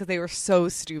laughing at them because they were so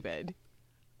stupid.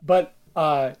 But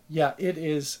it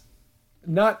is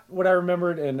not what I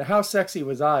remembered. And how sexy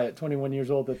was I at 21 years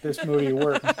old that this movie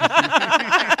worked?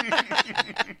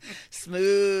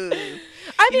 smooth.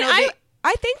 I mean,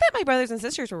 I think that my brothers and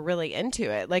sisters were really into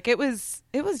it. Like it was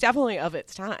definitely of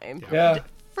its time. Yeah.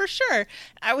 For sure.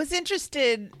 I was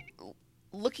interested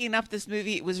looking up this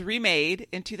movie. It was remade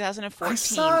in 2014 I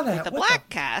saw that. with the What black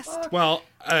the cast. Well,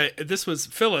 this was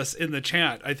Phyllis in the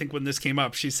chat. I think when this came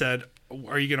up, she said,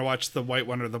 "Are you going to watch the white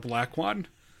one or the black one?"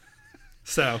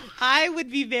 So I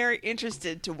would be very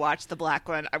interested to watch the black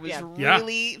one. I was Yeah.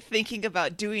 really thinking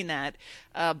about doing that.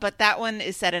 But that one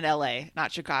is set in LA,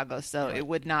 not Chicago, so it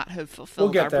would not have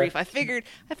fulfilled get our there. brief. I figured,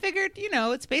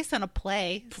 it's based on a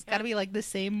play. It's got to be like the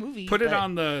same movie. put it but-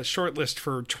 on the short list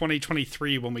for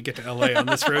 2023 when we get to LA on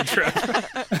this road trip.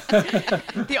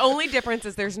 The only difference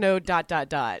is there's no ... at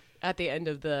the end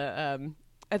of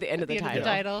the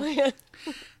title.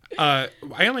 I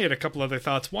only had a couple other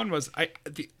thoughts. One was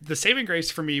the saving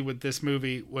grace for me with this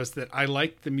movie was that I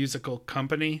liked the musical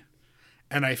Company,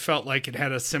 and I felt like it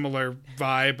had a similar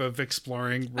vibe of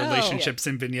exploring relationships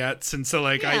and vignettes. And so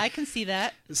like I can see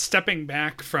that. stepping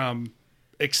back from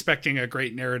expecting a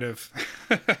great narrative,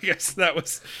 I guess that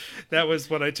was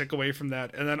what I took away from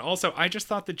that. And then also I just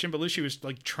thought that Jim Belushi was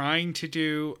like trying to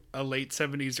do a late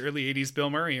 70s, early 80s Bill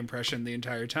Murray impression the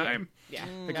entire time. Yeah.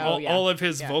 Like Oh, yeah. all of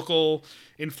his Yeah. vocal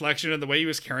inflection and the way he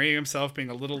was carrying himself being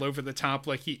a little over the top,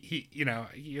 like he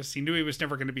knew he was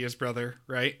never going to be his brother,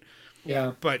 right?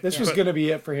 Yeah. But- this was but- going to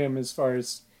be it for him as far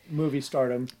as movie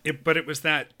stardom. But it was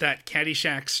that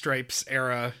Caddyshack Stripes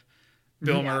era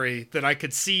Bill Murray that I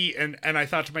could see, and I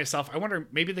thought to myself, I wonder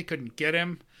maybe they couldn't get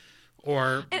him,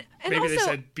 or And maybe they also-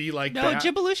 said be like No, that.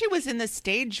 Jim Belushi was in the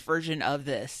stage version of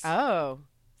this. Oh.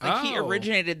 Like he Oh.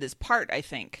 originated this part, I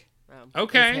think.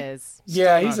 Okay. His.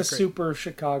 Yeah, he's not a great. super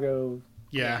Chicago.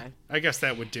 Yeah, I guess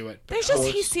that would do it. But There's just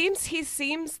he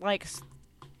seems like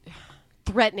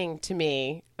threatening to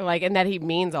me, like, and that he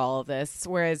means all of this.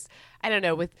 Whereas I don't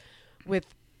know with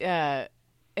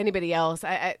anybody else,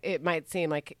 it might seem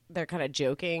like they're kind of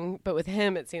joking, but with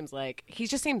him, it seems like he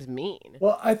just seems mean.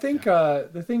 Well, I think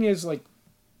the thing is like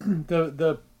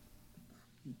the.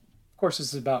 Of course,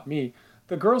 this is about me.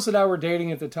 The girls that I were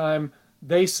dating at the time,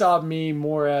 they saw me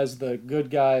more as the good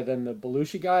guy than the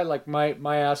Belushi guy. Like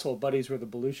my asshole buddies were the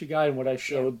Belushi guy, and what I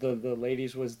showed the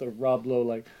ladies was the Rob Lowe.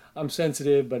 Like I'm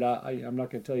sensitive, but I'm not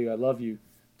going to tell you I love you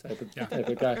type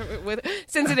of guy. With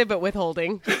sensitive but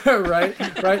withholding. right.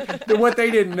 What they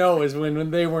didn't know is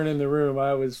when they weren't in the room,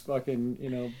 I was fucking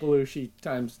Belushi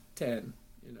times 10.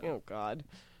 Oh God.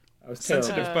 I was terrible.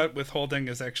 sensitive but withholding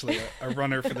is actually a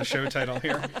runner for the show title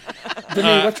here.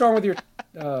 Demi, what's wrong with your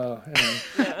Anyway.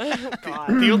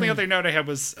 The only other note I had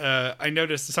was I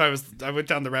noticed. So I went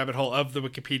down the rabbit hole of the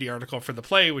Wikipedia article for the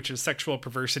play, which is Sexual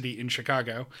Perversity in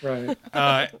Chicago. Right.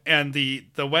 And the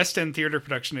West End theater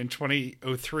production in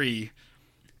 2003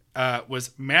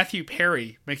 was Matthew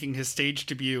Perry making his stage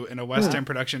debut in a West End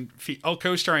production,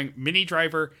 co-starring Minnie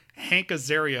Driver, Hank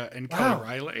Azaria, and Kelly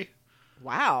Riley.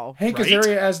 Wow. Hank Right?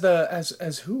 Azaria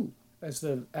as who? As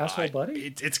the asshole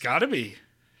buddy? It's got to be,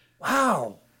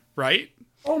 Wow. right?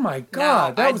 Oh my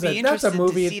God, Now, I'd that's be a interested to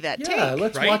movie. see that yeah, take,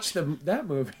 let's right? watch that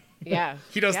movie. Yeah.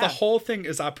 He does Yeah. the whole thing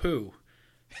as Apu.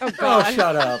 Oh,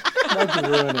 shut up! Why'd you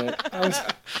ruin it?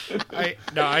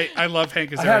 I love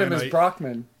Hank Azaria. I had him and as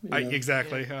Brockman.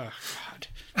 Exactly. Oh, God.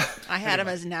 I had him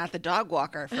as Nat the dog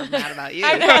walker from Mad About You.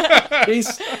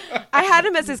 He's, I had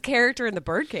him as his character in the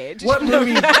Birdcage. what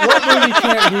movie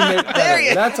can't he make better? There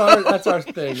you That's our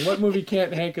thing. What movie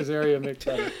can't Hank Azaria make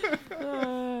better?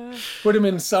 Put him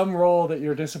in some role that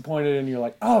you're disappointed in. You're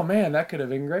like, oh man, that could have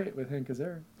been great with Hank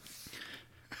Azaria.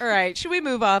 All right, should we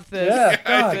move off this? Yeah,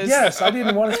 God, this- yes. I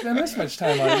didn't want to spend this much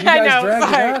time on it. You I guys know, dragged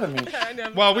sorry. it out of me. I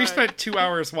know, Well, we sorry. spent 2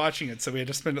 hours watching it, so we had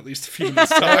to spend at least a few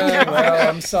minutes talking. Well,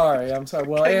 I'm sorry.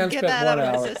 Well, Ann Get spent that 1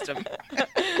 out hour. of the system.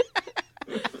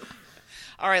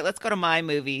 All right, let's go to my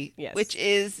movie, Yes. which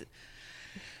is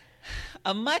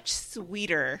a much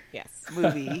sweeter Yes.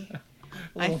 movie,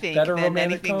 I think, better than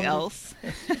romantic anything comedy? else.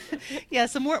 Yeah,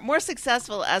 so more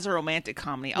successful as a romantic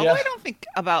comedy. Although Yeah. I don't think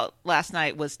About Last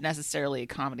Night was necessarily a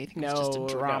comedy. I think it was just a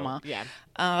drama. No,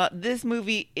 yeah. This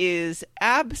movie is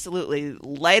absolutely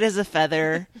light as a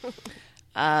feather.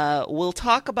 We'll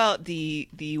talk about the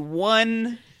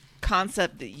one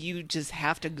concept that you just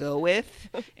have to go with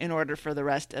in order for the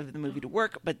rest of the movie to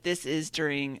work. But this is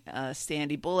during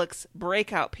Sandy Bullock's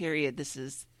breakout period. This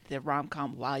is the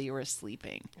rom-com While You Were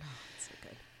Sleeping.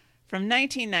 From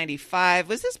 1995.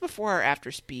 Was this before or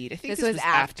after Speed? I think This was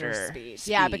after Speed.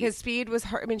 Yeah, because Speed was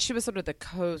her. I mean, she was sort of the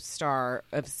co-star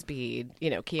of Speed. You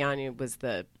know, Keanu was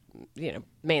the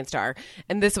main star,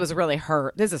 and this was really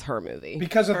her. This is her movie.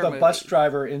 Because of Her the movie. bus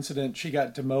driver incident, she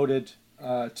got demoted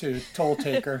to toll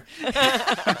taker.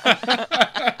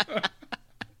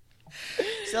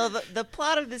 So the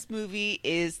plot of this movie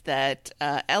is that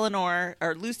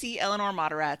Lucy Eleanor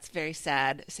Moderat's very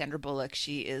sad. Sandra Bullock,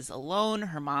 she is alone.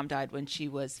 Her mom died when she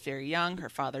was very young. Her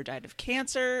father died of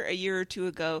cancer a year or two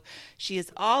ago. She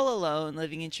is all alone,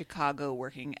 living in Chicago,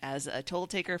 working as a toll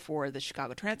taker for the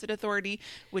Chicago Transit Authority,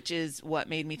 which is what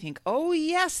made me think, oh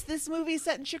yes, this movie is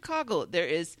set in Chicago. There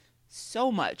is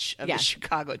so much of the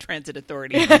Chicago Transit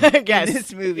Authority in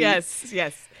this movie.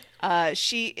 Yes.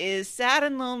 She is sad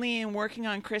and lonely and working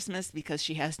on Christmas because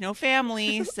she has no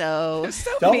family. So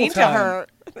Double Mean to time. her.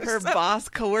 her boss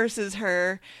coerces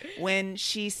her when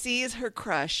she sees her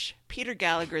crush, Peter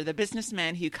Gallagher, the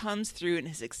businessman who comes through in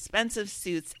his expensive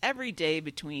suits every day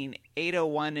between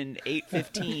 8:01 and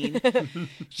 8:15.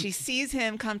 She sees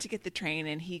him come to get the train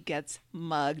and he gets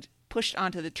mugged, pushed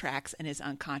onto the tracks and is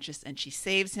unconscious, and she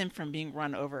saves him from being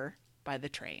run over by the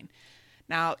train.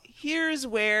 Now, here's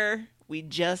where we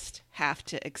just have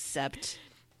to accept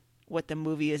what the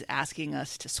movie is asking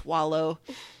us to swallow.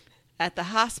 At the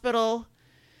hospital,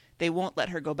 they won't let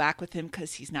her go back with him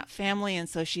because he's not family, and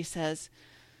so she says,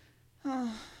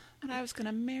 oh, but I was going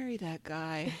to marry that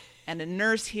guy. And a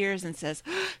nurse hears and says,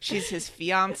 she's his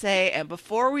fiance, and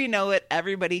before we know it,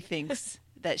 everybody thinks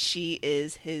that she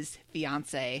is his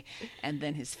fiance. And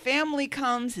then his family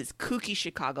comes, his kooky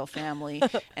Chicago family,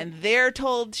 and they're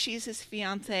told she's his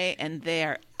fiance, and they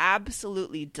are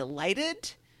absolutely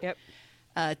delighted Yep.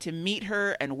 to meet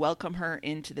her and welcome her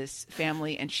into this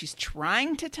family. And she's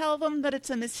trying to tell them that it's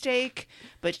a mistake,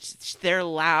 but they're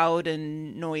loud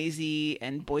and noisy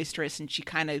and boisterous, and she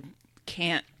kind of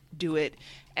can't do it.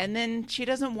 And then she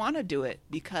doesn't want to do it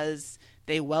because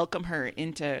they welcome her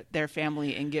into their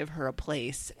family and give her a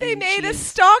place. They And made a she's-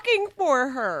 stocking for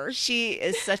her. she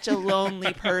is such a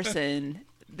lonely person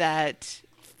that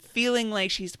feeling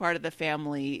like she's part of the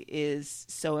family is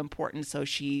so important. So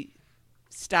she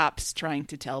stops trying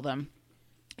to tell them,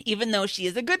 even though she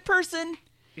is a good person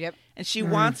Yep. and she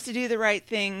wants to do the right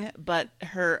thing, but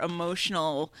her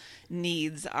emotional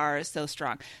needs are so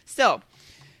strong. So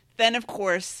then, of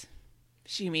course,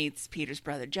 she meets Peter's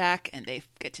brother Jack, and they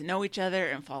get to know each other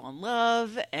and fall in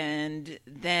love. And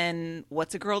then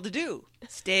what's a girl to do?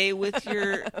 Stay with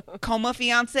your coma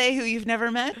fiance who you've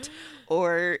never met,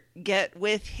 or get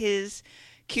with his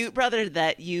cute brother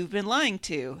that you've been lying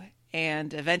to?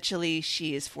 And eventually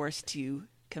she is forced to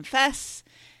confess.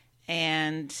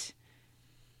 And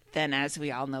then, as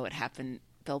we all know what happened,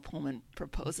 Bill Pullman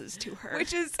proposes to her.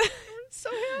 Which is so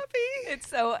happy.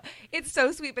 It's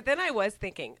so sweet. But then I was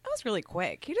thinking, that was really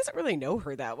quick. He doesn't really know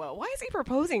her that well. Why is he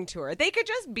proposing to her? They could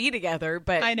just be together.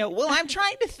 But I know. Well, I'm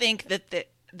trying to think that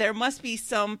there must be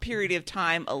some period of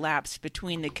time elapsed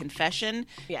between the confession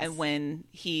Yes. and when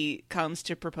he comes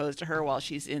to propose to her while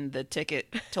she's in the ticket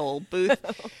toll booth.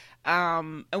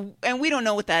 And we don't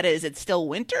know what that is. It's still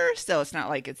winter, so it's not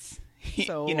like it's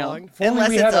So you know, long. If only unless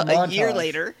we it's had a a year montage.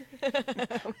 later.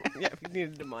 yeah, we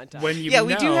needed a montage. When you Yeah,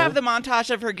 we do know- have the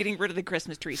montage of her getting rid of the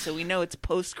Christmas tree, so we know it's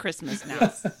post Christmas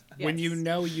now. When Yes. you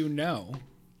know, you know.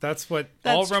 That's what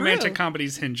That's all romantic true.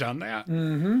 comedies hinge on. That.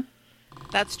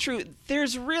 That's true.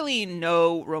 There's really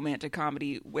no romantic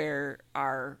comedy where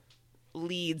our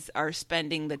leads are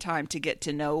spending the time to get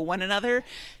to know one another.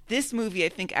 This movie, I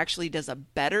think, actually does a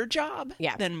better job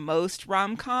Yeah. than most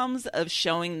rom-coms of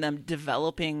showing them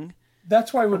developing.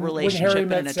 That's why when relationship Harry and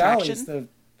Met an Sally is attraction.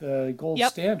 the gold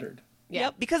Yep. standard. Yeah.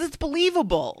 Yep, because it's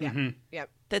believable Yep.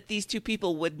 that these two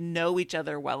people would know each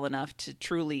other well enough to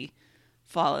truly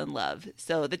fall in love.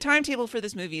 So the timetable for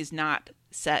this movie is not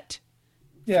set.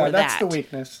 Yeah, For that's that. the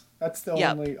weakness. That's the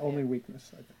Yep. only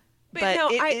weakness, I think. But no,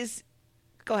 it is.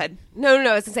 Go ahead. No,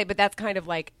 I was gonna say, but that's kind of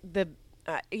like the,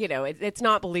 it's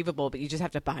not believable, but you just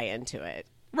have to buy into it,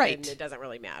 Right. And it doesn't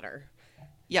really matter.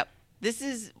 Yep. This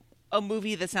is a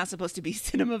movie that's not supposed to be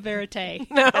cinema verite.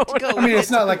 No, To go I mean, with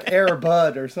it's not like Air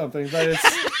Bud or something, but it's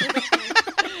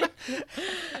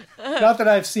not that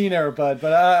I've seen Air Bud,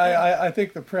 but I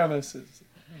think the premise is.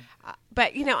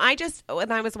 But I just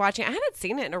when I was watching, I hadn't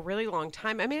seen it in a really long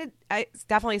time. I mean, I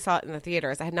definitely saw it in the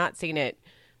theaters. I had not seen it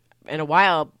in a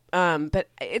while, but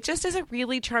it just is a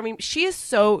really charming. She is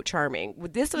so charming.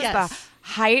 This was Yes. the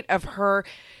height of her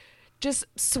just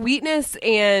sweetness,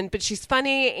 but she's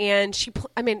funny and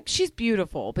she's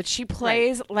beautiful, but she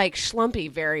plays like Schlumpy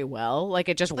very well. Like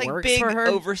it just like works big, for her.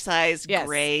 oversized Yes.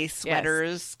 gray Yes.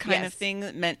 sweaters kind Yes. of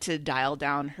thing meant to dial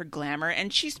down her glamour.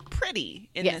 And she's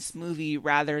pretty in Yes. this movie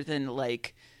rather than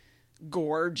like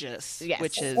gorgeous, Yes.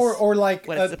 which is Or like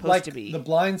what it's supposed like to be. The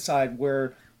Blind Side,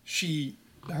 where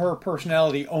her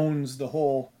personality owns the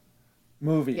whole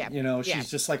movie. Yeah. She's Yeah.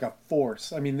 just like a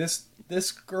force. I mean, this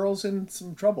girl's in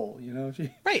some trouble.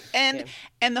 She, right. And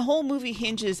the whole movie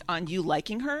hinges on you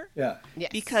liking her. yeah.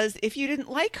 Yes. Because if you didn't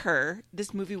like her,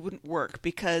 this movie wouldn't work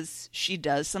because she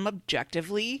does some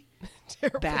objectively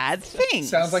bad things.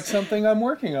 Sounds like something I'm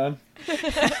working on.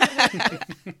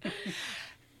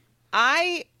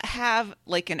 I have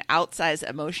like an outsized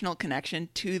emotional connection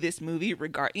to this movie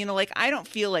I don't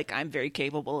feel like I'm very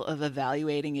capable of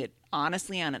evaluating it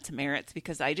honestly on its merits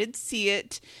because I did see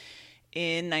it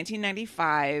in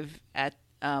 1995 at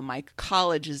my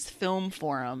college's film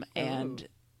forum and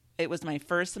it was my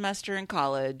first semester in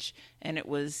college and it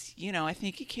was, I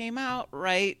think it came out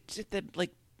right at the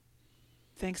like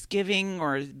Thanksgiving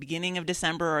or beginning of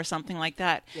December or something like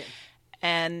that. Yeah.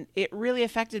 And it really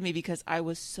affected me because I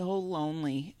was so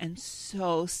lonely and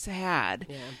so sad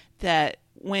that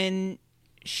when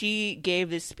she gave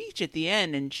this speech at the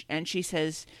end and she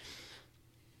says,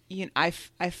 I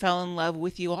fell in love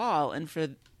with you all. And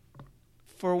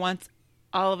for once,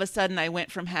 all of a sudden, I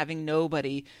went from having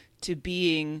nobody to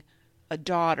being a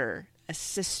daughter, a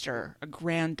sister, a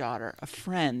granddaughter, a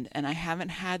friend. And I haven't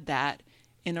had that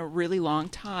in a really long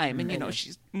time. And,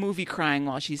 she's movie crying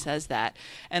while she says that.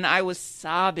 And I was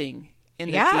sobbing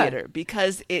in the theater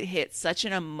because it hit such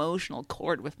an emotional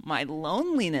chord with my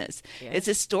loneliness. Yeah. It's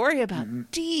a story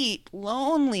about deep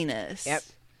loneliness.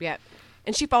 Yep.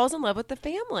 And she falls in love with the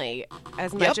family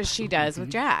as much as she does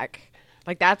with Jack.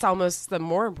 Like, that's almost the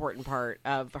more important part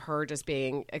of her just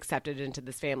being accepted into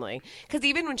this family. Because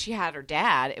even when she had her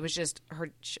dad, it was just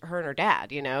her and her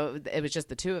dad, It was just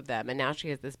the two of them. And now she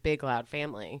has this big, loud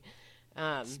family.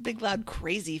 This big, loud,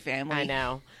 crazy family. I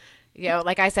know.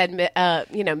 Like I said,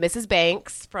 Mrs.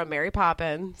 Banks from Mary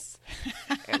Poppins.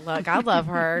 Look, I love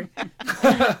her.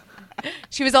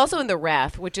 She was also in The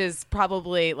Ref, which is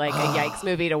probably like a yikes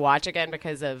movie to watch again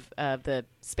because of the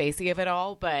spacey of it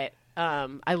all. But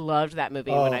I loved that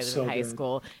movie when I was in high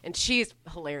school, and she's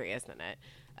hilarious in it.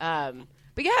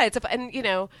 But yeah,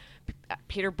 and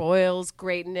Peter Boyle's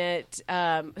great in it.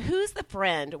 Who's the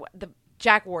friend? The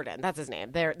Jack Warden, that's his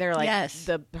name. They're like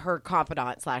her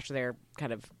confidant / their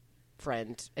kind of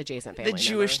friend, adjacent family. The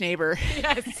Jewish neighbor,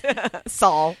 yes,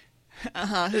 Saul.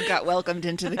 Who got welcomed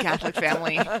into the Catholic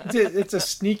family. It's a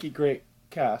sneaky great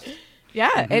cast.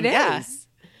 Yeah, it is. Yeah.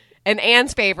 And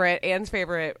Anne's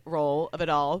favorite role of it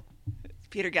all.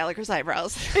 Peter Gallagher's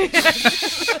eyebrows.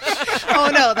 Oh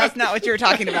no, that's not what you were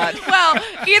talking about. Well,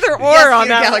 either or yes, on Peter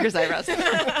that. Gallagher's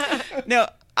eyebrows. No,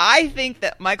 I think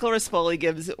that Michael Rispoli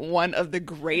gives one of the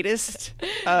greatest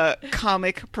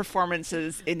comic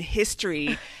performances in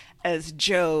history as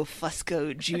Joe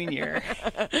Fusco Jr.,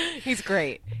 He's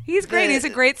great. He's great. He's a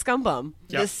great scumbum.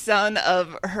 Yep. the son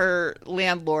of her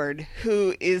landlord,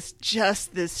 who is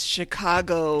just this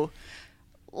Chicago.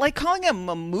 Like, calling him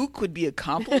a mook would be a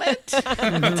compliment to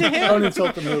him. Don't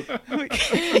insult the mook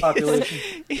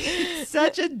population. He's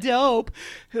such a dope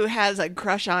who has a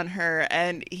crush on her,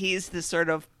 and he's this sort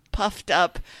of puffed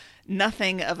up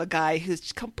nothing of a guy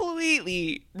who's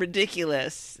completely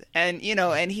ridiculous. And, you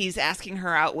know, and he's asking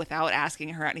her out without asking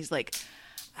her out. And he's like,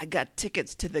 I got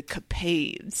tickets to the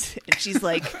Capades. And she's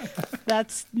like,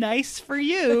 that's nice for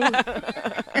you.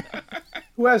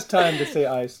 Who has time to say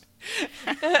ice?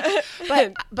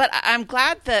 But I'm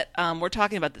glad that we're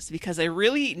talking about this, because I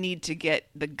really need to get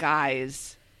the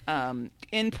guys'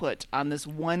 input on this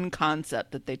one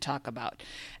concept that they talk about,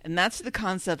 and that's the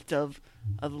concept of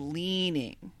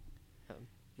leaning.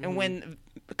 And when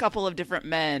a couple of different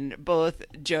men, both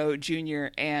Joe Jr.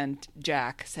 and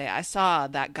Jack, say, I saw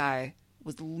that guy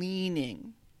was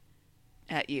leaning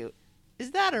at you.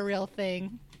 Is that a real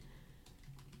thing?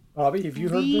 Bobby, have you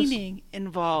heard this? Leaning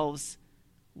involves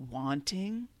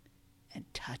wanting and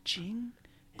touching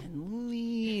and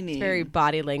leaning. Very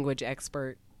body language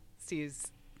expert. Sees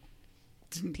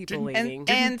people leaning.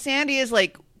 And Sandy is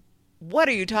like, what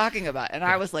are you talking about? And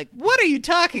I was like, what are you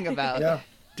talking about? Yeah.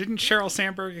 Didn't Sheryl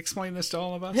Sandberg explain this to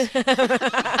all of us?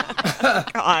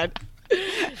 God.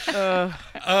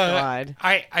 God.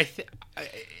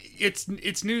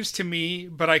 It's news to me,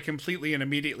 but I completely and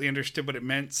immediately understood what it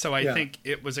meant. So I think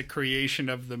it was a creation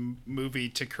of the movie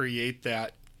to create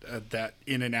that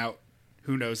in and out,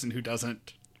 who knows and who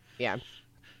doesn't. Yeah.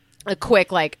 A quick,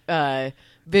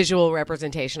 visual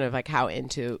representation of, how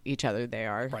into each other they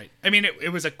are. Right. I mean,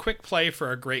 it was a quick play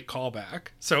for a great callback,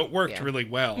 so it worked really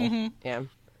well. Yeah.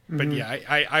 But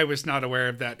I was not aware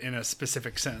of that in a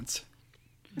specific sense.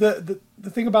 The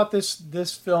thing about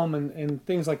this film and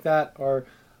things like that are,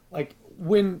 like,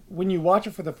 when you watch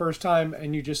it for the first time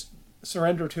and you just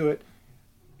surrender to it,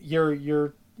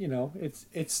 you're you know,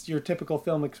 it's your typical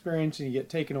film experience, and you get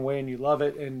taken away and you love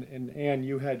it, and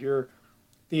you had your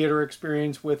theater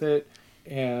experience with it,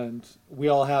 and we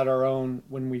all had our own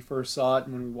when we first saw it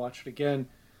and when we watched it again.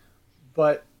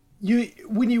 But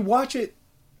when you watch it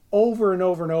over and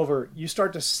over and over, you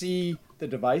start to see the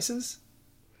devices.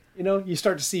 You know, you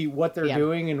start to see what they're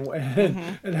doing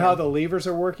and how the levers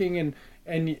are working, and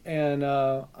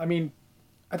I mean,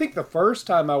 I think the first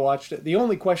time I watched it, the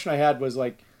only question I had was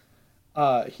like,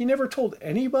 he never told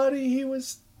anybody he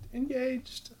was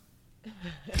engaged.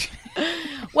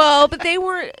 Well, but they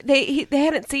weren't. They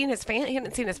hadn't seen his family. He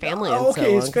hadn't seen his family. In Okay, so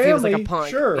long, his 'cause he was family, like a punk.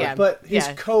 sure, Yeah. but his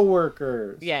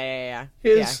coworkers, Yeah.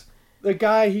 the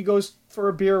guy he goes for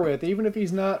a beer with, even if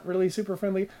he's not really super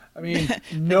friendly. I mean, Guy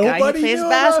he nobody plays knew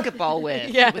basketball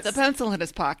with, Yes. with a pencil in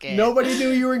his pocket. Nobody knew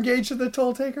you were engaged to the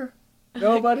toll taker.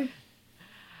 Nobody.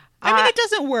 I mean, it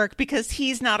doesn't work because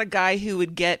he's not a guy who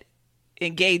would get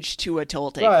engaged to a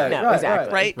toll taker. Right, No, right,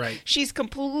 exactly. right. Right? She's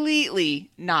completely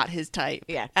not his type.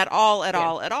 Yeah. At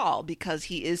all, because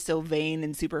he is so vain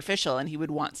and superficial, and he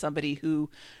would want somebody who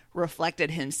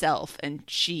reflected himself, and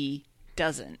she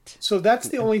doesn't. So that's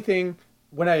the only thing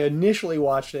when I initially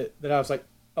watched it that I was like,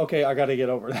 okay, I got to get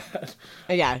over that.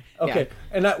 Yeah. Okay.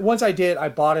 And once I did, I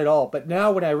bought it all. But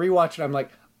now when I rewatch it, I'm like,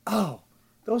 oh,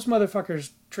 those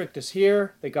motherfuckers tricked us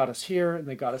here, they got us here, and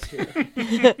they got us here.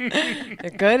 They're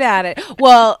good at it.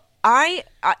 Well, I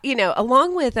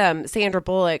along with Sandra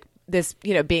Bullock, this,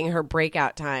 being her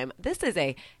breakout time, this is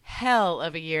a hell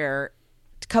of a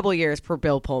couple years for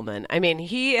Bill Pullman. I mean,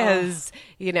 he is,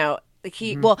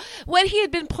 well, what he had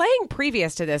been playing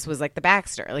previous to this was like the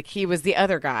Baxter. Like, he was the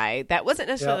other guy that wasn't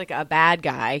necessarily like a bad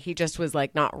guy. He just was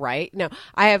like not right. No,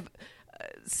 I have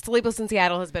Sleepless in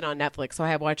Seattle has been on Netflix, so I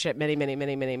have watched it many, many,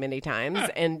 many, many, many times.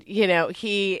 And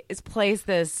he plays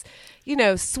this,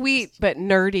 sweet but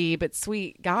nerdy but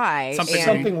sweet guy.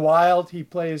 Something wild. He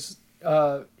plays,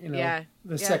 the Yeah.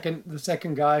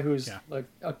 second guy who's like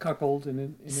a cuckold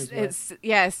in his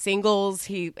life. Singles.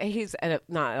 He's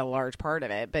not a large part of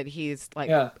it, but he's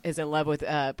is in love with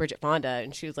Bridget Fonda,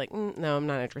 and she was like, no, I'm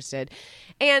not interested.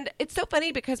 And it's so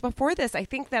funny because before this, I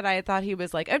think that I thought he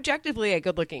was like objectively a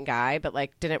good-looking guy, but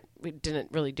like didn't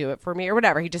really do it for me or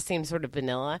whatever. He just seemed sort of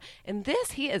vanilla. And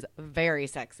this, he is very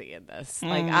sexy in this.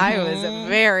 Like, I was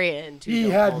very into. He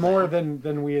Bill had Pullman. more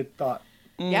than we had thought.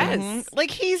 Yes.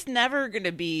 Like, he's never going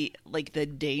to be like the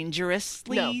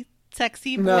dangerously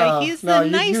sexy boy. No, He's no, the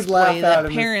nice you'd laugh boy at that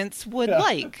him if- parents would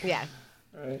like. Yeah.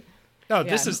 Right. No,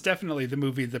 this Yeah. is definitely the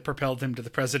movie that propelled him to the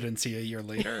presidency a year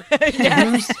later.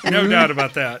 Yes. No doubt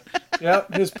about that.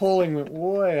 Yep, his polling went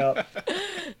way up.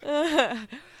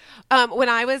 When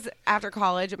I was after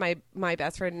college, my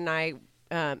best friend and I,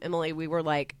 Emily, we were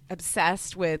like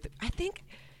obsessed with. I think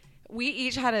we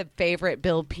each had a favorite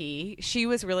Bill P. She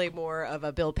was really more of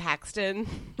a Bill Paxton,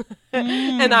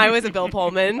 and I was a Bill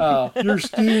Pullman. Oh, you're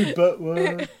Steve, but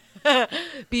what?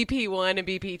 BP1 and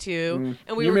BP2,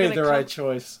 and we You were made gonna the right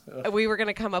choice. we were going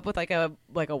to come up with like a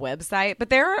website, but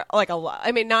there are like a lot.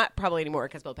 I mean, not probably anymore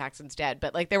because Bill Paxton's dead,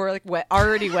 but like there were like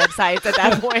already websites at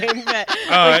that point that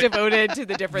like devoted to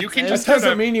the differences. You can That just go doesn't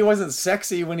to, mean he wasn't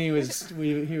sexy when he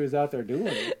was out there doing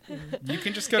it. you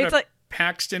can just go It's to like-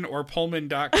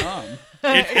 PaxtonOrPullman.com.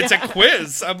 It's a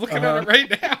quiz. I'm looking at it right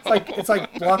now. It's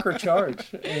like block or charge.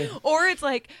 Or it's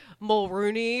like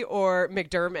Mulrooney or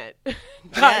McDermott.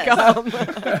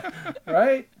 Yes.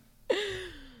 Right?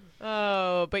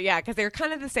 Oh, but yeah, because they're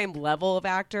kind of the same level of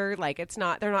actor. Like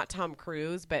they're not Tom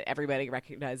Cruise, but everybody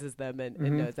recognizes them and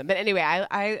knows them. But anyway,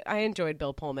 I enjoyed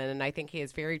Bill Pullman, and I think he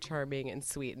is very charming and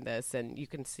sweet in this, and you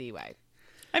can see why.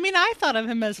 I mean, I thought of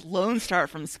him as Lone Star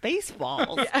from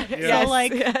Spaceballs. Yes, So,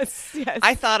 like, yes.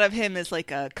 I thought of him as like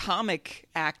a comic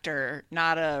actor,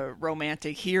 not a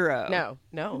romantic hero.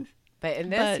 No. But in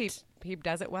this, he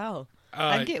does it well.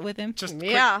 I get with him. Just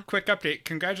Yeah. quick update.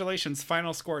 Congratulations.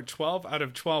 Final score 12 out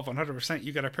of 12, 100%.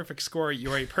 You got a perfect score.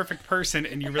 You're a perfect person,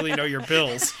 and you really know your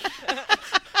bills.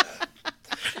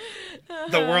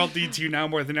 The world needs you now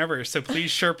more than ever. So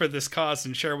please Sherpa this cause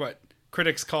and share what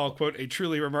critics call, quote, a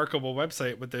truly remarkable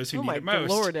website with those who need it most.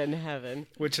 Lord in heaven.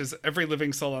 Which is every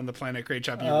living soul on the planet. Great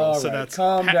job, you rule. All So right. that's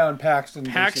Calm down, Paxton.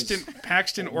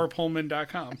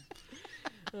 PaxtonOrPullman.com.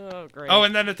 Oh, great. Oh,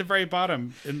 and then at the very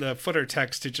bottom in the footer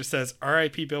text, it just says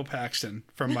R.I.P. Bill Paxton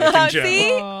from Mike and Joe.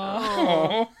 See?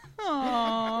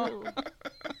 Oh.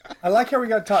 I like how we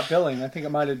got top billing. I think it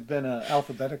might have been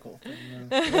alphabetical.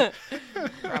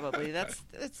 Probably. That's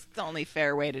the only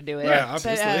fair way to do it. Yeah,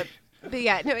 obviously. But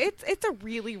yeah, no, it's a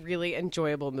really, really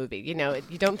enjoyable movie. You know,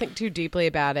 you don't think too deeply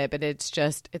about it, but it's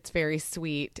very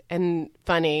sweet and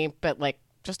funny, but like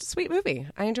just a sweet movie.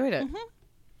 I enjoyed it.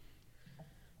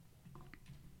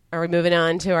 Are we moving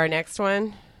on to our next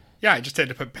one? Yeah, I just had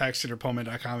to put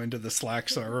PaxtonOrPullman.com into the Slack,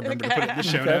 so I remember to put it in the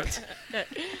show notes.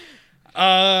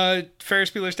 Ferris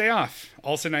Bueller's Day Off,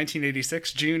 also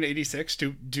 1986, June 86.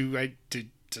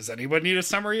 Does anyone need a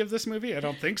summary of this movie? I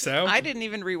don't think so. I didn't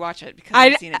even rewatch it because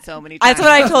I've seen it so many times. That's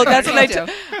what I told. That's what I do.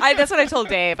 That's what I told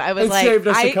Dave. I was It like, saved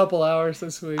us a couple hours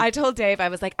this week. I told Dave, I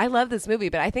was like, I love this movie,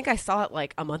 but I think I saw it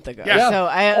like a month ago. Yeah. So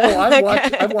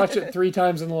I've watched it 3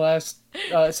 times in the last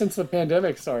since the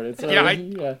pandemic started. So Yeah, I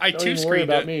don't too even worry screened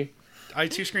about it. me. I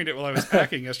too screened it while I was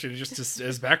packing yesterday, just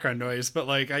as background noise. But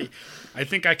like, I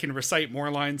think I can recite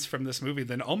more lines from this movie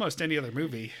than almost any other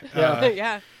movie. Yeah.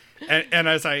 yeah. And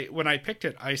when I picked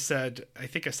it, I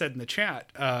think I said in the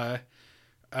chat,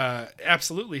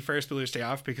 absolutely Ferris Bueller's Day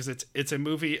Off, because it's a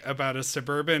movie about a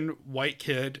suburban white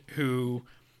kid who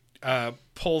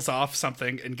pulls off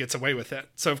something and gets away with it.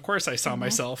 So of course I saw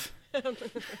myself.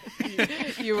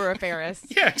 You were a Ferris.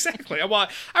 Yeah, exactly. Well,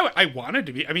 I wanted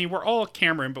to be. I mean, we're all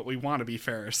Cameron, but we want to be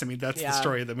Ferris. I mean, that's the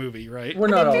story of the movie, right? We're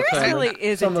not all Ferris Cameron. really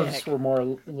is Some a of us dick. were a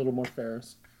little more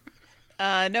Ferris.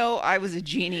 No, I was a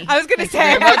genie. I was going to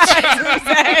say,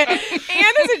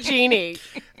 Anne is a genie.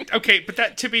 Okay, but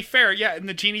that, to be fair, yeah, and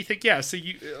the genie thing, yeah. So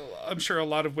I'm sure a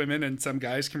lot of women and some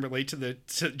guys can relate to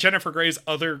Jennifer Grey's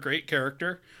other great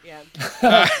character. Yeah.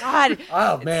 God.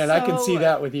 Oh man, I can so- see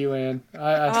that with you, Anne.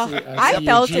 I see I you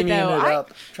felt it, genieing though. it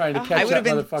up, trying to I catch would that have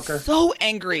been motherfucker. so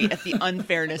angry at the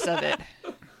unfairness of it.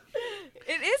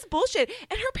 It is bullshit.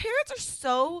 And her parents are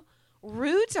so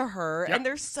rude to her, Yep. and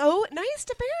they're so nice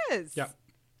to Ferris. Yeah.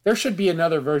 There should be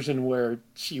another version where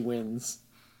she wins.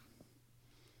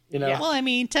 You know, Well, I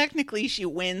mean, technically, she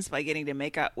wins by getting to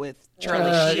make out with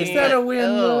Charlie Sheen. is that a win?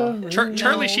 Ugh. though?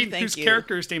 Charlie No, Sheen, thank whose you.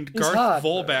 character is named He's Garth hot,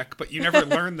 Volbeck, but you never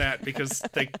learn that because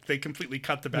they completely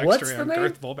cut the What's backstory the on name?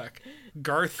 Garth Volbeck.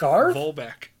 Garth Garth?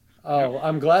 Volbeck. Oh,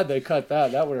 I'm glad they cut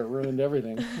that. That would have ruined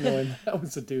everything. Knowing that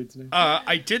was the dude's name.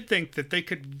 I did think that they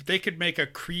could make a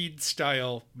Creed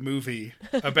style movie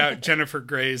about Jennifer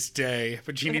Grey's day,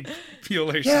 but Jeannie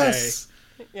Bueller's Yes.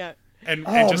 day, Yeah. and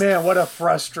Oh just man, what a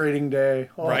frustrating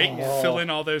day. Oh. right fill in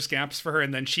all those gaps for her,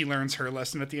 and then she learns her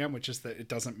lesson at the end, which is that it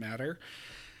doesn't matter.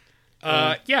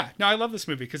 Yeah, no, I love this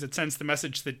movie because it sends the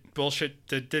message that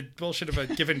the bullshit of a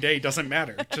given day doesn't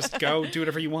matter. Just go do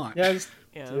whatever you want. Yeah, just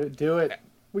Yeah. do it.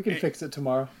 We can fix it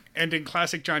tomorrow. And in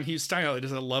classic John Hughes style, it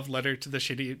is a love letter to the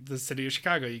city of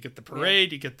Chicago. You get the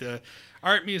parade, you get the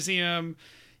art museum,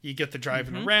 you get the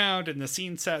driving around and the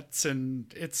scene sets,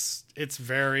 and it's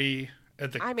very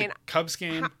at the Cubs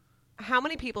game. How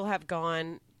many people have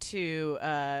gone to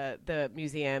the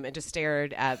museum and just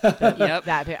stared at the, Yep.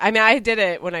 that? I mean, I did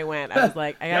it when I went. I was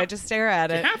like, I gotta Yep. just stare at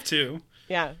You it. have to.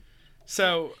 Yeah.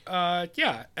 So,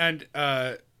 yeah. And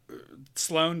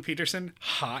Sloane Peterson,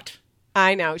 hot.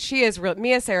 I know. She is real.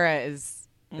 Mia Sarah is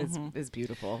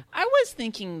beautiful. I was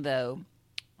thinking, though,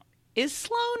 is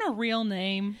Sloane a real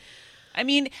name? I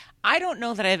mean, I don't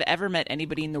know that I've ever met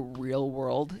anybody in the real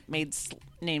world named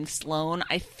Sloane.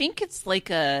 I think it's like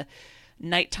a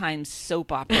nighttime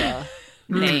soap opera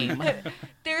name.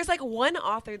 There's like one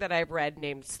author that I've read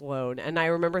named Sloane, and I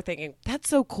remember thinking, that's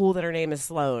so cool that her name is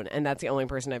Sloane, and that's the only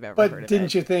person I've ever heard But of didn't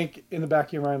it. you think in the back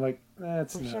of your mind, like,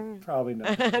 that's not, probably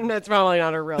not. And that's probably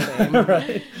not her real name.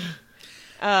 Right?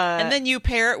 And then you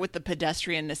pair it with the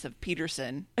pedestrianness of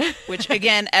Peterson, which,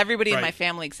 again, everybody in Right. my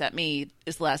family except me,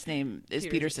 his last name is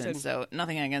Peterson, Peterson. so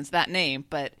nothing against that name,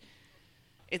 but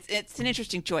it's an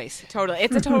interesting choice. Totally.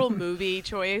 It's a total movie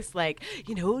choice. Like,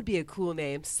 you know, it would be a cool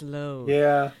name, Sloane.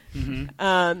 Yeah.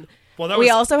 Well, that We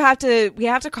was also have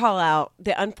to call out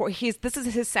this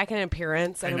is his second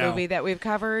appearance in I a know. movie that we've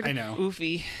covered. I know.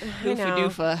 Oofy. I Oofy know.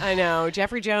 doofa. I know.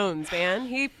 Jeffrey Jones, man.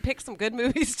 He picked some good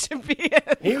movies to be in.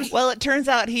 He was, Well, it turns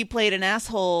out he played an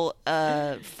asshole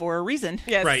for a reason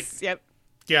Yes. Right. Yep.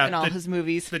 Yeah. in all the, his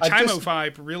movies. the I Chimo just-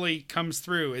 vibe really comes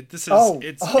through. It's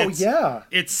yeah.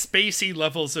 It's spacey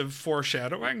levels of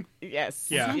foreshadowing. Yes.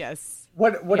 Yeah. Yes.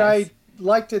 What Yes. I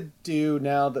like to do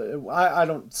now that I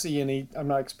don't see any, I'm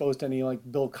not exposed to any like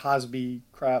Bill Cosby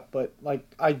crap, but like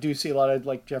I do see a lot of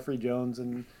like Jeffrey Jones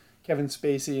and Kevin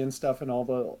Spacey and stuff, and all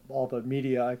the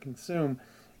media I consume.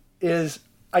 Is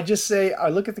I just say I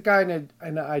look at the guy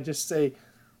and I just say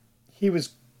he was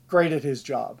great at his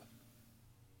job.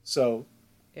 So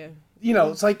Yeah. you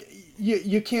know, it's like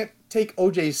you can't take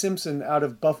O.J. Simpson out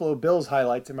of Buffalo Bills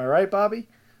highlights. Am I right, Bobby?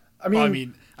 I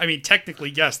mean, I mean,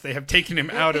 technically, yes, they have taken him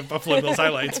out of Buffalo Bills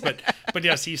highlights, but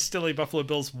yes, he's still a Buffalo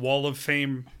Bills Wall of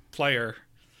Fame player.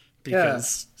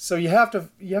 Because so you have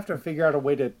to figure out a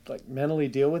way to like mentally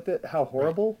deal with it, how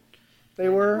horrible they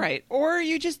were. Right. Or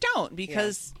you just don't,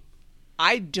 because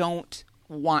I don't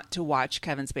want to watch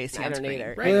Kevin Spacey I on don't screen.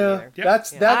 either. Right. I don't Yeah, either. Yep.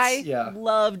 that's I yeah.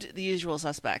 loved The Usual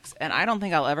Suspects, and I don't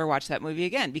think I'll ever watch that movie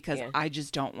again because Yeah. I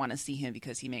just don't want to see him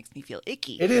because he makes me feel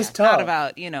icky. It is It's tough. not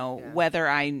about, whether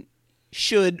I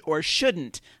should or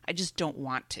shouldn't. I just don't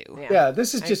want to. Yeah,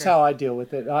 this is I just agree. how I deal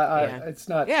with it. Yeah. It's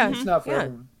not Yeah. it's not for Yeah.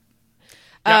 everyone.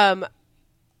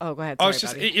 Oh, go ahead. I Sorry, was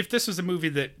just Bobby. if this was a movie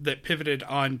that pivoted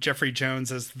on Jeffrey Jones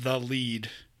as the lead,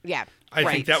 Yeah. I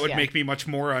Right, think that would yeah. make me much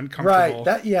more uncomfortable.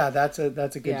 Right. That's a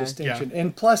good Yeah. distinction.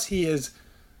 And plus he is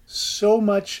so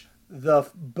much the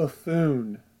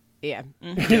buffoon. Yeah.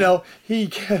 You know, he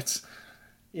gets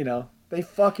they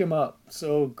fuck him up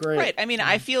so great. Right. I mean,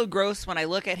 I feel gross when I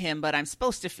look at him, but I'm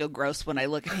supposed to feel gross when I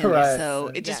look at him. Right. So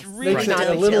it just Yes. really Makes it does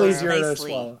a little dovetail easier to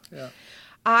nicely. swallow.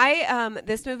 Yeah.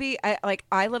 This movie,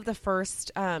 I love the first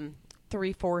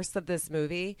 3/4 of this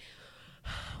movie.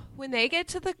 When they get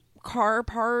to the car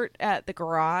part at the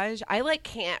garage, I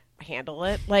can't handle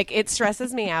it. Like, it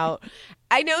stresses me out.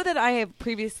 I know that I have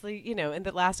previously, in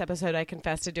the last episode, I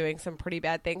confessed to doing some pretty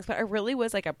bad things, but I really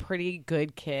was a pretty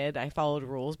good kid. I followed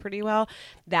rules pretty well.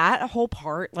 That whole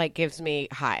part gives me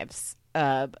hives.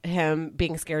 Him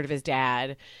being scared of his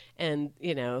dad, and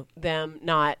them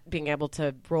not being able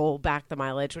to roll back the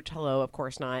mileage, which of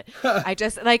course not. I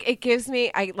just it gives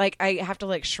me I have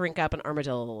to shrink up an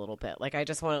armadillo a little bit. I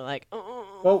just want to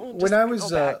Well, just when I was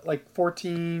go back.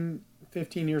 14,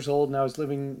 15 years old and I was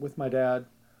living with my dad,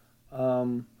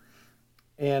 and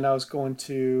I was going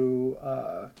to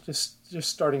just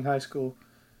starting high school.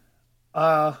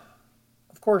 Of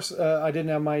course, I didn't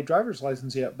have my driver's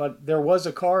license yet, but there was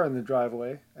a car in the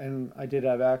driveway, and I did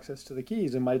have access to the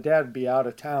keys. And my dad would be out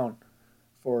of town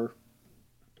for,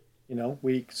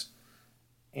 weeks,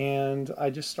 and I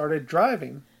just started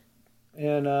driving.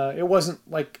 And it wasn't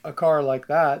like a car like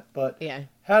that, but Yeah.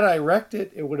 had I wrecked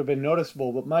it, it would have been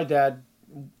noticeable. But my dad,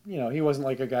 he wasn't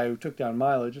like a guy who took down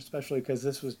mileage, especially because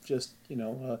this was just, a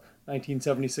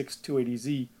 1976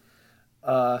 280Z.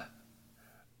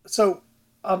 So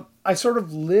I sort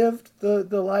of lived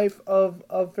the life of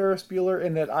Ferris Bueller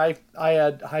in that I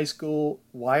had high school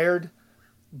wired,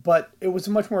 but it was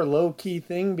a much more low-key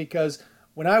thing because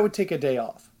when I would take a day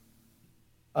off,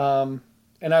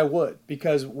 and I would,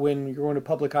 because when you're going to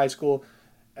public high school,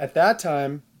 at that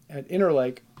time at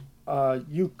Interlake,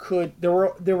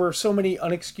 there were so many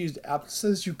unexcused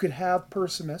absences you could have per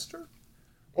semester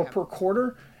or per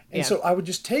quarter, and Yeah. so I would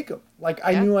just take them.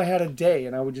 I knew I had a day,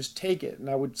 and I would just take it, and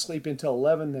I would sleep until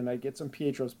 11. Then I'd get some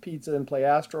Pietro's pizza and play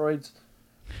Asteroids,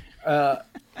 and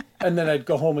then I'd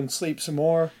go home and sleep some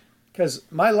more, because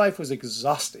my life was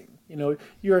exhausting. You know,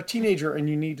 you're a teenager and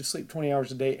you need to sleep 20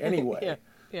 hours a day anyway. Yeah.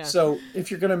 Yeah. So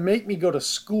if you're going to make me go to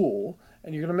school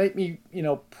and you're going to make me, you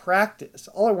know, practice,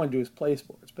 all I want to do is play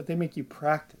sports, but they make you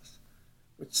practice,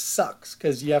 which sucks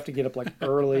because you have to get up like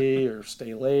early or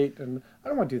stay late. And I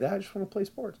don't want to do that. I just want to play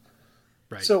sports.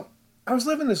 Right. So I was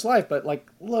living this life, but like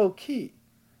low key.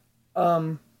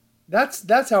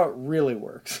 That's how it really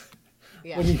works.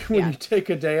 Yeah. when you take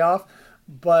a day off.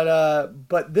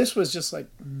 But this was just like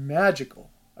magical.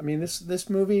 I mean, this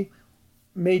movie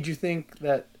made you think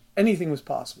that anything was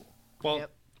possible. Well,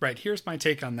 Yep. right. Here's my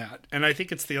take on that. And I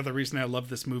think it's the other reason I love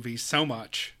this movie so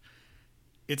much.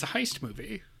 It's a heist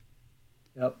movie.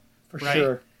 Yep, for Right?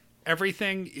 sure.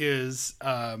 Everything is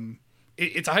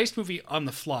it's a heist movie on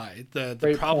the fly. The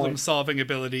Great problem point. solving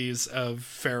abilities of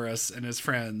Ferris and his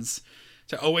friends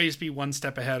to always be one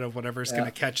step ahead of whatever's going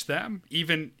to catch them,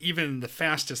 even in the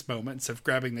fastest moments of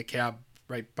grabbing the cab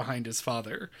right behind his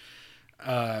father.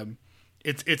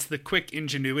 It's the quick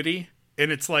ingenuity,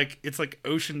 and it's like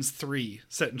Ocean's 3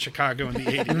 set in Chicago in the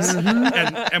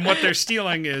 80s. and what they're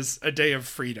stealing is a day of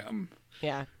freedom.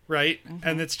 Yeah. Right.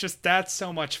 And it's just, that's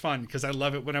so much fun because I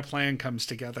love it when a plan comes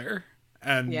together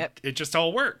and Yep. it just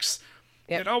all works.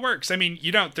 Yep. It all works. I mean,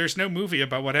 there's no movie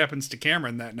about what happens to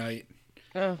Cameron that night.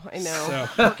 Oh, I know.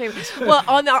 So, Okay. Well,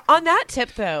 on that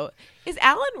tip though, is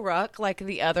Alan Ruck like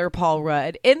the other Paul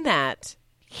Rudd in that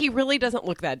he really doesn't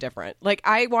look that different? Like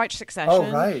I watched Succession.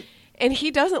 Oh, right. And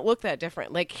he doesn't look that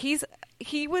different. Like he's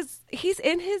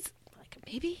in his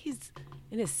maybe he's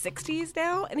in his 60s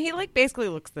now, and he like basically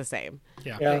looks the same.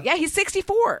 yeah. Yeah, he's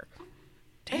 64.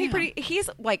 And Damn. he's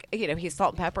like, you know, he's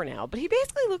Salt and Pepper now, but he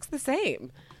basically looks the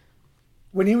same.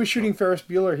 When he was shooting Ferris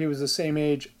Bueller, he was the same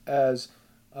age as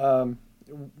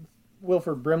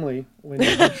Wilford Brimley when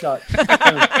he shot.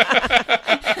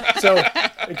 So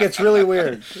it gets really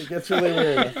weird.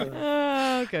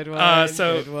 Oh, good one.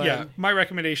 So, good one. yeah, my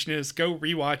recommendation is go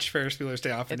rewatch Ferris Bueller's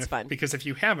Day Off. It's fun. Because if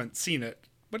you haven't seen it,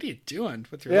 what are you doing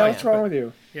with your Yeah, life? what's wrong with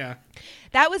you? Yeah.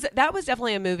 That was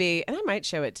definitely a movie, and I might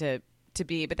show it to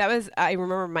B. But that was, I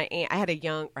remember my aunt. I have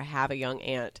a young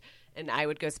aunt, and I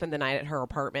would go spend the night at her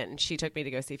apartment, and she took me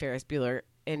to go see Ferris Bueller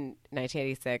in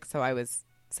 1986. So I was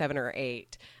 7 or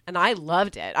 8, and I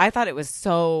loved it. I thought it was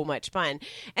so much fun,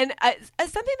 and as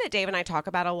something that Dave and I talk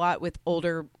about a lot with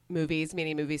older movies,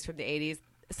 meaning movies from the 80s.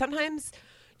 Sometimes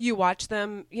you watch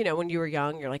them, you know, when you were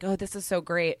young, you're like, oh, this is so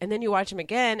great. And then you watch them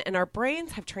again, and our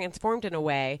brains have transformed in a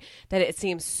way that it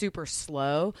seems super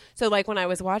slow. So, like, when I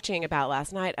was watching About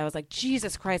Last Night, I was like,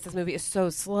 Jesus Christ, this movie is so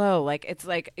slow. Like, it's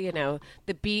like, you know,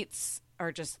 the beats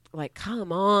are just like,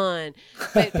 come on.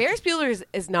 But Ferris Bueller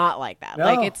is not like that. No.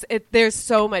 Like, there's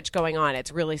so much going on.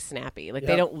 It's really snappy. Like, they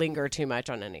Yep. don't linger too much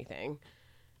on anything.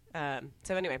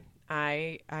 So, anyway,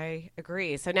 I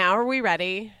agree. So, now are we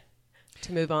ready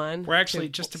to move on? We're actually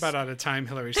to- just about out of time,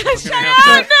 Hillary. So we're Shut going to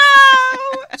have up! to...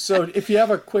 No! So if you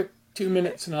have a quick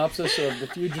 2-minute synopsis of The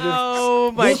Fugitive,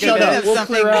 Oh my we'll shut up. goodness. We'll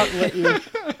clear out and let you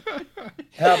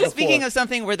have the Speaking floor. of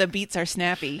something where the beats are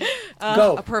snappy,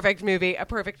 Go. A perfect movie.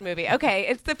 Okay,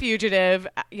 it's The Fugitive.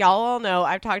 Y'all all know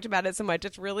I've talked about it so much.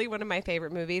 It's really one of my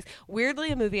favorite movies.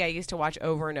 Weirdly, a movie I used to watch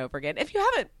over and over again. If you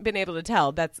haven't been able to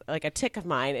tell, that's like a tick of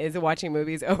mine is watching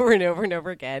movies over and over and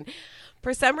over again.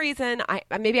 For some reason, I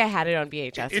had it on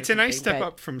VHS. It's or a nice something, step but-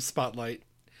 up from Spotlight.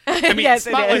 I mean, Yes,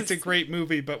 it Spotlight's is. a great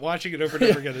movie, but watching it over and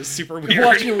over again is super weird.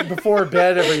 Watching it before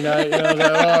bed every night. You know,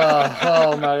 like,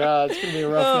 oh my God, it's gonna be a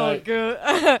rough night.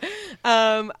 God.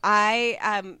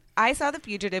 I saw The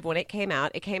Fugitive when it came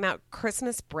out. It came out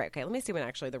Christmas break. Okay, let me see when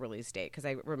actually the release date because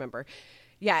I remember.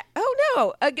 Yeah. Oh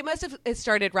no, it must have it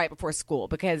started right before school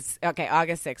because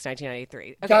August 6,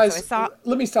 1993. Okay, Guys, so I saw.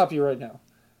 let me stop you right now.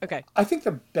 Okay. I think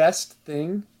the best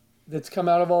thing that's come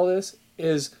out of all this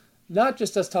is not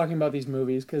just us talking about these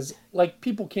movies, because like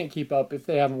people can't keep up if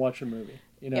they haven't watched a movie,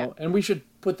 you know. Yeah. And we should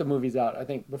put the movies out, I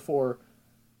think, before,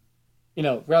 you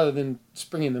know, rather than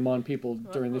springing them on people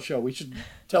during the show. We should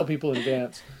tell people in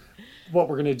advance what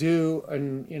we're going to do,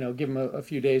 and you know, give them a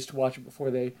few days to watch it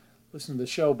before they listen to the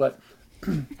show. But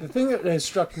the thing that has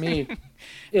struck me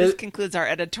this is concludes our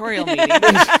editorial meeting.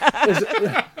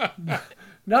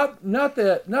 not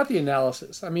the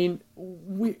analysis. I mean,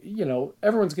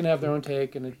 everyone's going to have their own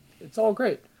take, and it's all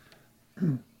great.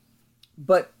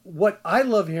 But what I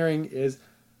love hearing is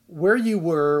where you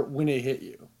were when it hit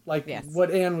you, like Yes.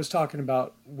 what Anne was talking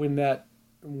about when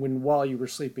while you were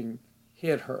sleeping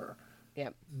hit her.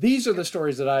 Yep. These are the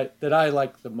stories that I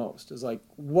like the most. Is like,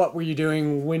 what were you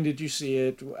doing? When did you see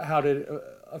it? How did it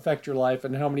affect your life?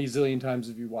 And how many zillion times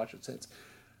have you watched it since?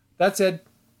 That said,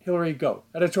 Hillary, go.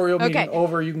 Editorial meeting Okay.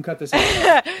 over. You can cut this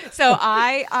out. So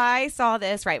I saw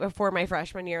this right before my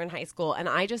freshman year in high school, and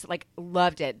I just like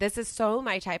loved it. This is so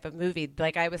my type of movie.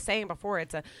 Like I was saying before,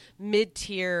 it's a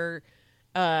mid-tier,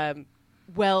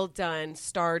 well done,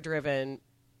 star-driven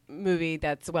movie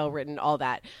that's well written, all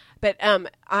that. But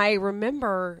I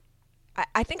remember,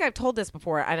 I think I've told this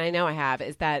before, and I know I have,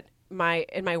 is that in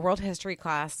my world history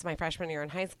class, my freshman year in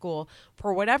high school,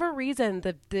 for whatever reason,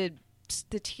 the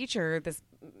teacher,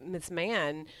 this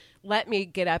man, let me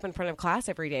get up in front of class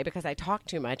every day because I talked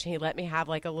too much, and he let me have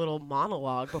like a little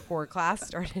monologue before class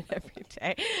started every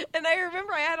day. And I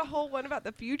remember I had a whole one about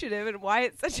The Fugitive and why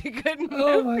it's such a good movie.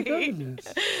 Oh my goodness.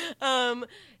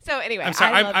 So anyway, I'm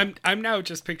sorry. I love- I'm now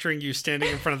just picturing you standing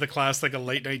in front of the class like a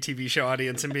late night TV show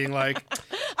audience and being like,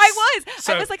 I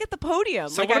So- was like at the podium.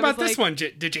 "So like, what I about was this like- one?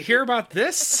 Did you hear about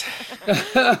this?"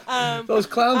 Those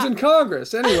clowns in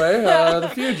Congress. Anyway, The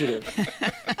Fugitive.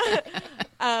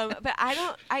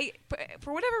 But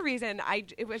for whatever reason, I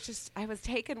was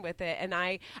taken with it, and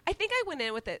I think I went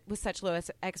in with it with such low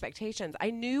expectations. I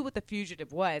knew what The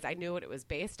Fugitive was. I knew what it was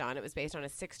based on. It was based on a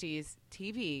 60s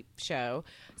TV show.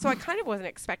 So I kind of wasn't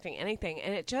expecting anything,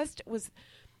 and it just was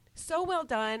so well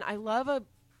done. I love a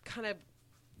kind of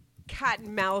cat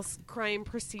and mouse crime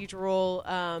procedural,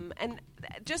 and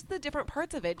just the different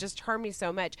parts of it just charm me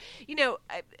so much. You know,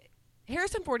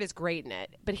 Harrison Ford is great in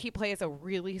it, but he plays a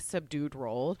really subdued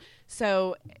role.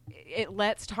 So it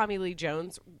lets Tommy Lee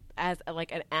Jones as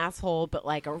like an asshole, but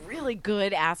like a really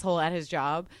good asshole at his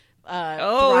job.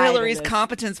 Oh, thrive in Hillary's this.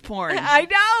 competence porn. I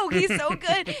know, he's so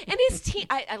good, and his team.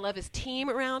 I love his team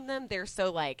around them. They're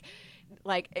so like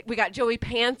we got Joey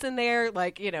Pants in there,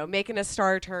 like, you know, making a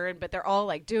star turn, but they're all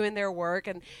like doing their work,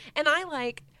 and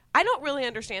I don't really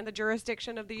understand the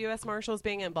jurisdiction of the U.S. Marshals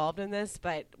being involved in this,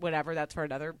 but whatever, that's for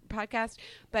another podcast.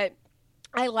 But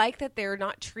I like that they're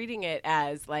not treating it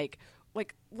as like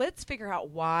let's figure out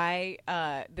why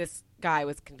this guy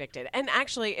was convicted. And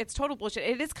actually, it's total bullshit.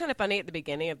 It is kind of funny at the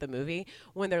beginning of the movie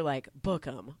when they're like, book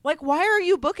him. Like, why are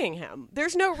you booking him?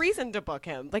 There's no reason to book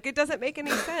him. Like, it doesn't make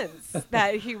any sense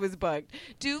that he was booked.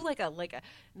 Do like a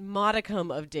modicum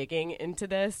of digging into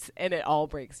this, and it all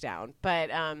breaks down. But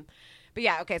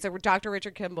yeah, okay, so Dr.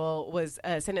 Richard Kimball was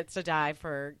sentenced to die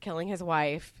for killing his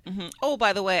wife. Mhm. Oh,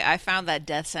 by the way, I found that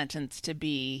death sentence to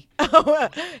be a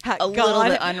a little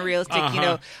bit unrealistic. You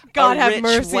know, God a have rich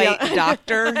mercy white on-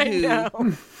 doctor I who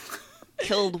know.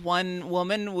 killed one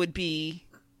woman would be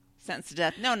sentenced to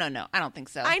death. No, I don't think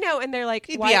so. I know, and they're like,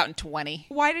 He'd why, be out in 20.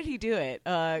 why did he do it?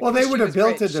 Well, they would have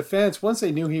built a defense. Once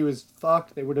they knew he was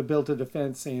fucked, they would have built a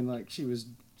defense saying, like, she was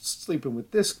sleeping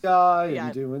with this guy Yeah.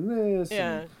 and doing this.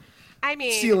 Yeah. And I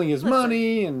mean, stealing his listen,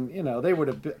 money, and you know they would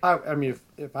have. I mean,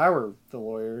 if I were the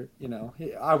lawyer, you know,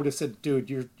 I would have said, "Dude,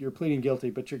 you're pleading guilty,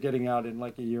 but you're getting out in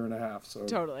like a year and a half." So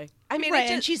Totally. I mean, Right,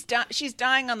 it and just, she's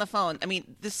dying on the phone. I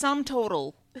mean, the sum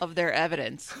total of their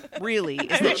evidence really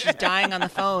is that she's dying on the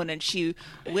phone, and she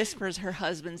whispers her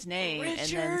husband's name and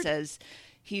then Richard. says,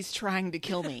 "He's trying to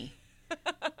kill me."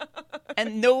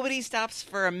 And nobody stops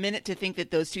for a minute to think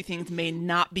that those two things may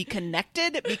not be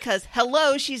connected because,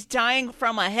 hello, she's dying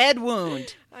from a head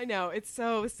wound. I know, it's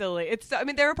so silly. I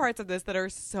mean, there are parts of this that are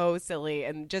so silly,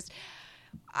 and just,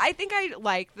 I think I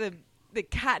like the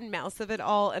cat and mouse of it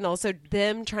all, and also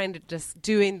them trying to just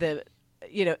doing the,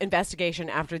 you know, investigation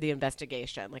after the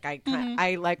investigation. Like,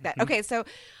 I like that. Okay, so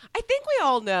I think we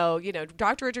all know, you know,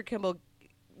 Dr. Richard Kimball,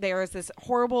 there is this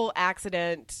horrible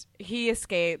accident. He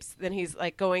escapes. Then he's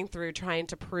like going through trying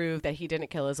to prove that he didn't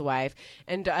kill his wife.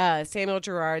 And Samuel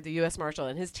Gerard, the U.S. Marshal,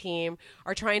 and his team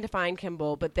are trying to find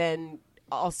Kimball, but then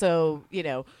also, you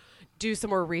know, do some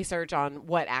more research on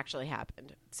what actually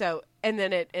happened. So, and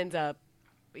then it ends up,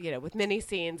 you know, with many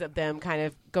scenes of them kind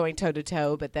of going toe to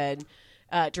toe, but then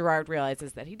Gerard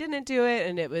realizes that he didn't do it,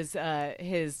 and it was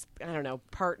his, I don't know,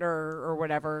 partner or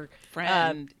whatever.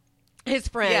 Friend. His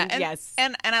friend, Yeah, and, yes.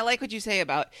 and I like what you say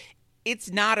about it's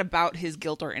not about his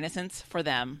guilt or innocence for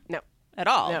them. No. At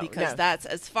all, No, because no. that's,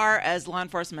 as far as law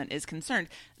enforcement is concerned,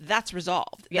 that's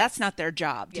resolved. Yes. That's not their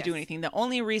job to do Yes. anything. The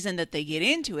only reason that they get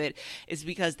into it is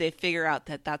because they figure out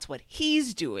that that's what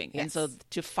he's doing. And Yes. so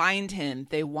to find him,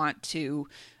 they want to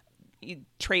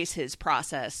trace his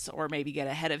process or maybe get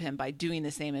ahead of him by doing the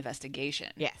same investigation.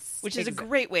 Yes. Which is a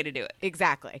great way to do it.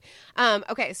 Exactly.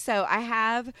 Okay, so I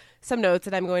have some notes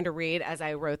that I'm going to read as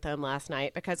I wrote them last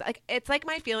night because it's like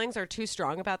my feelings are too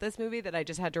strong about this movie that I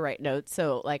just had to write notes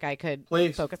so like I could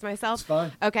Please. focus myself. It's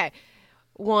fine. Okay.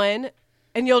 One,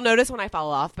 And you'll notice when I fall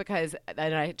off because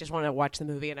then I just want to watch the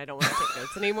movie and I don't want to take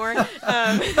notes anymore.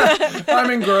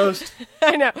 I'm engrossed.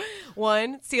 I know.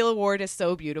 One, Celia Ward is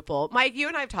so beautiful. Mike, you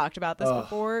and I have talked about this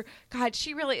before. God,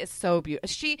 she really is so beautiful.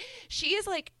 She is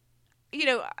like, you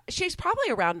know, she's probably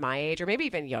around my age or maybe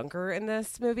even younger in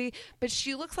this movie, but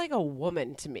she looks like a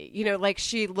woman to me. You know, like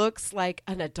she looks like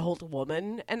an adult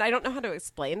woman. And I don't know how to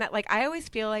explain that. Like I always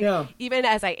feel like even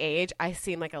as I age, I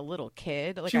seem like a little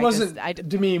kid. Like She wasn't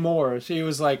Demi Moore. She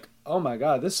was like, oh my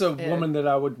God, this is a woman that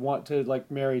I would want to like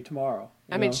marry tomorrow.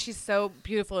 I mean, she's so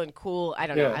beautiful and cool. I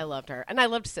don't know. I loved her. And I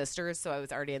loved Sisters, so I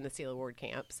was already in the Celia Ward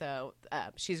camp. So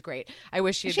she's great. I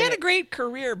wish she had a great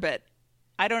career, but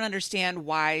I don't understand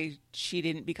why she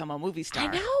didn't become a movie star.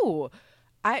 I know.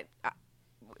 I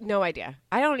no idea.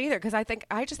 I don't either because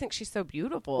I just think she's so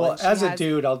beautiful. Well, as a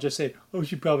dude, I'll just say, oh,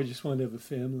 she probably just wanted to have a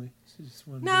family. She just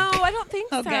wanted I don't think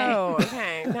so.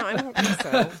 Okay. No, I don't think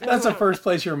so. That's the first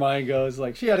place your mind goes.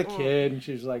 Like she had a kid, and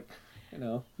she's like, you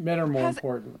know, men are more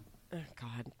important. Oh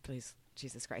God, please.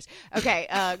 Jesus Christ.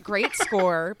 Okay, great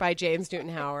score by James Newton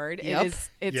Howard. It's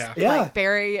like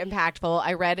very impactful.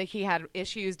 I read he had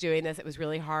issues doing this. It was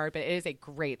really hard, but it is a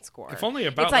great score. If only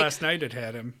About Last Night it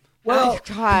had him. Well,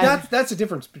 that's the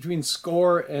difference between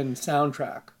score and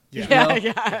soundtrack.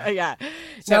 Yeah.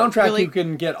 Soundtrack really, you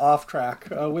can get off track.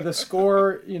 With a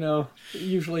score, you know,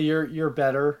 usually you're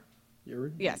better.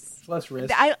 It's less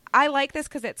risk. I like this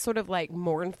because it's sort of like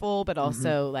mournful, but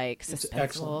also like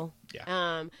suspenseful.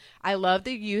 Yeah. I love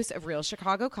the use of real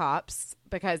Chicago cops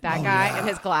because that guy and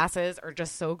his glasses are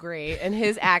just so great, and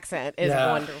his accent is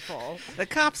wonderful. The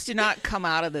cops do not come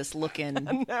out of this looking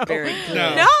very good.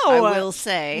 No, I will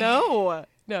say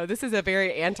No, this is a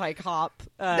very anti-cop.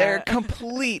 They're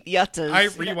complete yuttas. I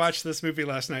rewatched this movie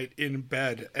last night in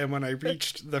bed, and when I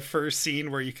reached the first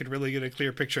scene where you could really get a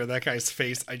clear picture of that guy's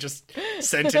face, I just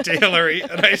sent it to Hillary,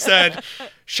 and I said,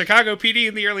 Chicago PD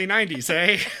in the early 90s,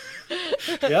 eh?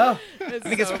 Yeah. I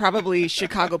think it's probably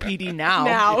Chicago PD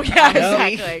now.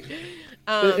 Exactly.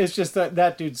 It's just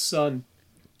that dude's son.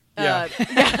 Yeah.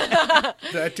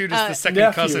 That dude is the second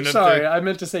nephew. cousin of Sorry, I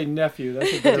meant to say nephew.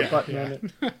 That's a better button on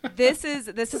it. This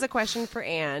is a question for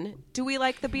Anne. Do we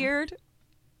like the beard?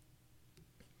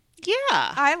 Yeah.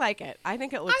 I like it. I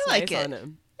think it looks nice on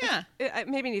him. Yeah. It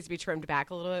maybe needs to be trimmed back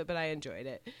a little bit, but I enjoyed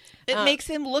it. It makes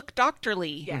him look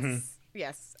doctorly. Yes.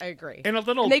 Yes, I agree. And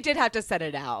they did have to set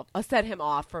him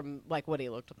off from like what he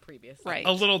looked previously. Right.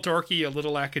 A little dorky, a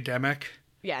little academic.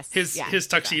 Yes. His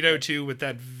tuxedo too, with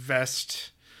that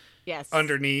vest. Yes.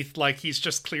 Underneath, like he's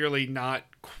just clearly not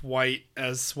quite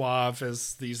as suave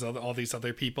as all these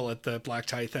other people at the black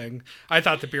tie thing. I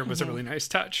thought the beard was a really nice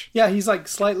touch. Yeah, he's like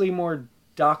slightly more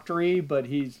doctory, but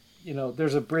he's, you know,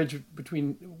 there's a bridge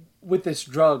with this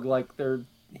drug, like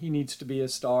he needs to be a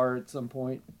star at some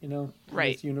point, you know, in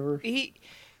this universe.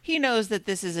 He knows that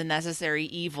this is a necessary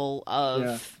evil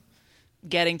of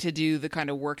getting to do the kind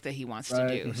of work that he wants to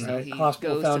do. So he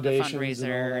Hospital goes to the foundations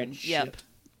fundraiser and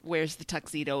wears the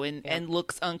tuxedo and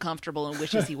looks uncomfortable and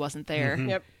wishes he wasn't there.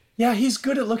 Yep. Yeah, he's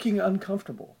good at looking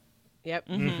uncomfortable. Yep.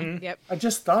 Mm-hmm. Yep. I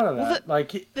just thought of that. Well,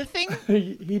 the thing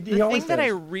always that does. I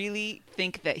really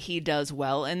think that he does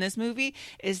well in this movie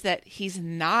is that he's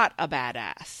not a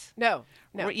badass. No.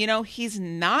 You know, he's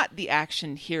not the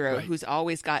action hero who's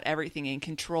always got everything in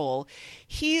control.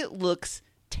 He looks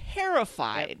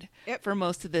terrified for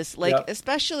most of this,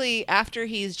 especially after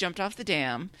he's jumped off the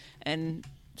dam and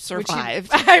survived.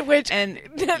 And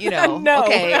you know,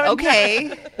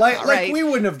 okay. Like we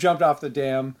wouldn't have jumped off the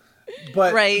dam,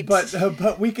 but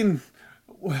but we can.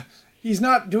 He's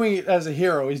not doing it as a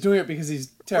hero. He's doing it because he's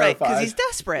terrified. Right, because he's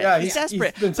desperate. Yeah, he's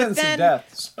desperate. He's been sentenced to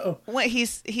death. So. When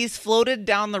he's floated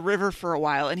down the river for a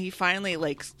while, and he finally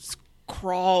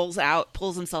crawls out,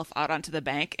 pulls himself out onto the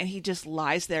bank, and he just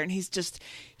lies there, and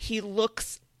he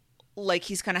looks like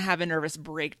he's going to have a nervous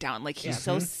breakdown. Like he's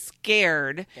so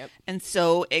scared and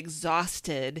so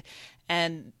exhausted.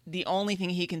 And the only thing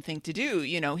he can think to do,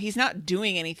 you know, he's not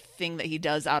doing anything that he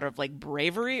does out of like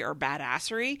bravery or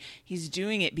badassery. He's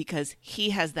doing it because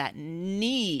he has that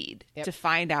need to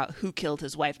find out who killed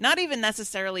his wife. Not even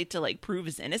necessarily to like prove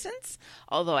his innocence,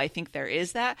 although I think there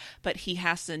is that, but he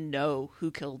has to know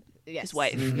who killed his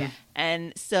wife.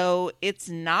 And so it's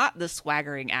not the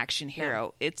swaggering action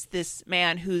hero. It's this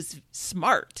man who's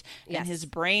smart and his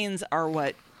brains are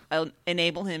what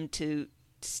enable him to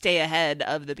stay ahead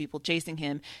of the people chasing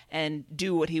him and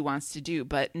do what he wants to do,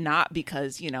 but not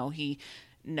because, you know, he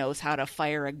knows how to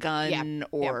fire a gun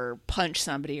or punch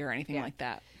somebody or anything like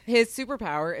that. His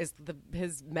superpower is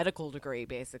his medical degree,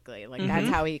 basically. Like that's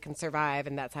how he can survive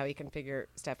and that's how he can figure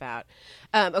stuff out.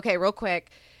 Okay, real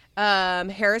quick.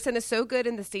 Harrison is so good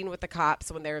in the scene with the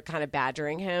cops when they're kind of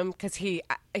badgering him because he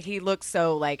looks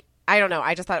so like, I don't know.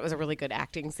 I just thought it was a really good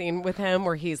acting scene with him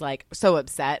where he's like so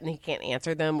upset and he can't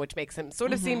answer them, which makes him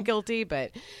sort of seem guilty.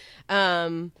 But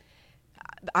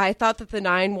I thought that the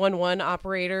 911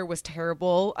 operator was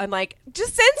terrible. I'm like,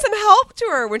 just send some help to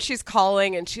her when she's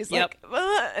calling and she's like,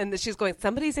 ugh, and she's going,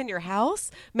 somebody's in your house,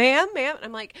 ma'am. And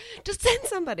I'm like, just send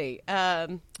somebody.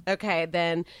 Okay,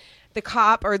 then the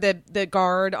cop or the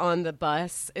guard on the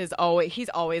bus he's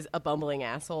always a bumbling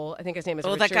asshole. I think his name is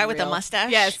Oh, Richard that guy with the Reel.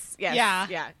 mustache? Yes.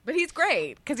 Yeah. But he's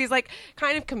great because he's like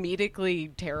kind of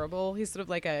comedically terrible. He's sort of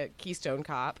like a Keystone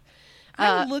Cop.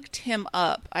 I looked him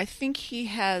up. I think he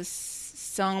has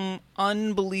some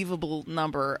unbelievable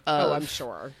number of I'm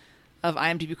sure. of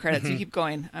IMDb credits. You keep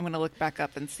going. I'm going to look back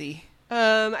up and see.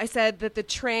 I said that the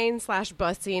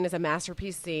train/bus scene is a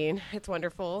masterpiece scene. It's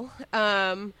wonderful.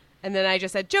 And then I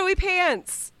just said, Joey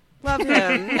Pants. Love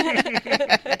him.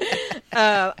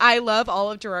 I love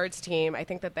all of Gerard's team. I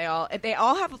think that they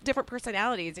all have different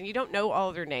personalities, and you don't know all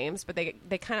of their names, but they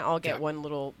kind of all get one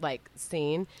little like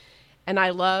scene. And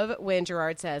I love when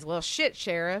Gerard says, "Well, shit,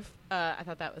 Sheriff." I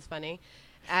thought that was funny.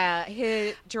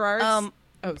 Gerard's.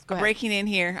 Go ahead. Breaking in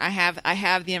here, I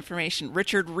have the information.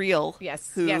 Richard Reel,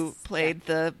 who played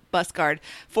the bus guard,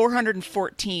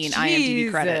 414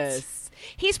 IMDb credits. Jesus.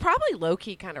 He's probably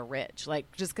low-key kind of rich,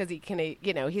 like just because he can,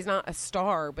 he's not a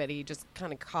star, but he just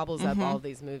kind of cobbles up all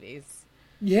these movies.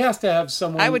 He has to have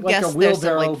someone I would like guess a there's some,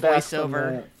 wheelbarrow like, back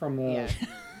voiceover. from the Yeah.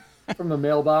 from the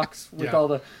mailbox with Yeah. all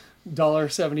the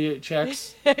 $1.78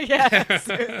 checks. Yes.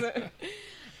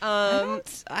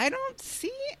 I don't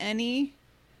see any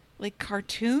like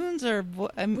cartoons or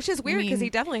Which is weird because he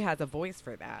definitely has a voice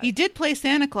for that. he did play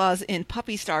Santa Claus in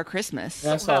Puppy Star Christmas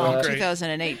Yeah, I saw in that. Great.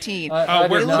 2018. I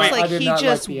where- did wait, not, looks I like did he not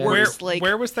just like the wore- ending. It's, like,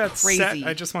 where was that set? crazy.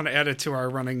 I just want to add it to our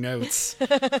running notes.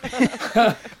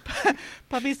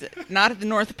 Puppies not at the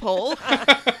North Pole.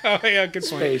 Oh yeah, good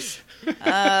point. Space. We've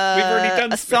already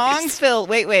done A space. song filled.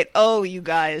 Wait. Oh, you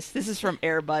guys, this is from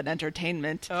Airbud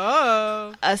Entertainment.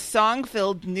 Oh. A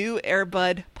song-filled new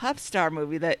Airbud Pup Star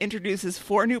movie that introduces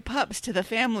 4 new pups to the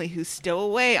family who stow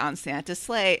away on Santa's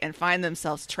sleigh and find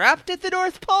themselves trapped at the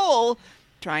North Pole,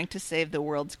 trying to save the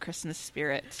world's Christmas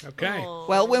spirit. Okay.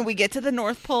 Well, when we get to the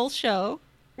North Pole show,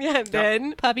 Yeah,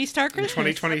 then. Puppy Star Christmas.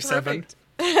 2027.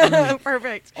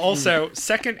 Perfect. Also,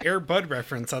 second Air Bud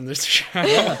reference on this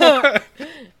show.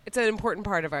 It's an important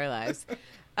part of our lives.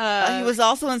 He was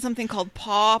also in something called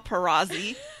Paw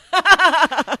Parazzi,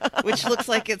 which looks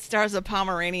like it stars a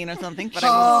Pomeranian or something, but I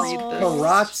won't read this.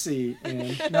 Parazzi,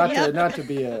 and not to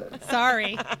be a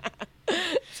Sorry.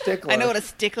 stickler. I know what a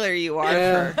stickler you are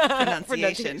Yeah. for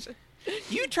pronunciation.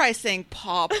 You try saying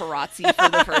Paw Parazzi for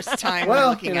the first time when Well,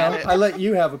 looking at it. I let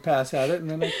you have a pass at it, and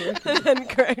then I corrected you.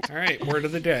 Correct. All right, word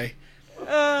of the day.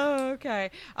 Oh, okay.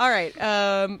 All right.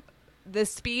 The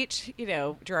speech,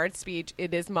 Gerard's speech,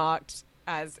 it is mocked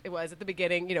as it was at the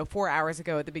beginning, 4 hours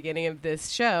ago at the beginning of this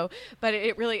show. But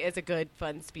it really is a good,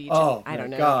 fun speech. Oh, and I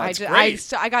don't my know. God, I it's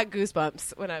just, I got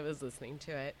goosebumps when I was listening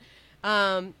to it.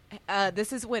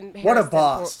 This is when What a Harrison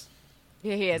boss.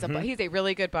 Yeah, he is. He's a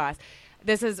really good boss.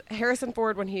 This is Harrison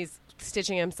Ford when he's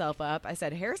stitching himself up. I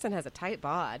said Harrison has a tight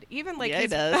bod. Even like Yeah, he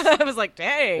his, does. I was like,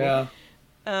 dang.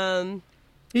 Yeah.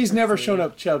 He's never shown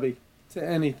up chubby to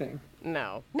anything.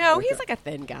 No, he's like a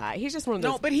thin guy. He's just one of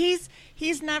those. No, but he's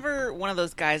never one of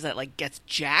those guys that like gets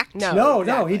jacked. No. No,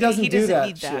 exactly. he doesn't He do doesn't that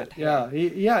need shit.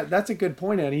 that. Yeah, that's a good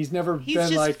point, Ann. He's never He's been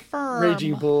just like firm.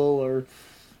 Raging Bull or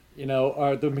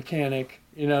the mechanic.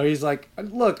 He's like,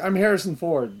 look, I'm Harrison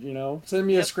Ford. Send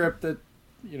me a script that,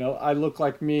 I look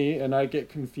like me and I get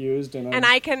confused and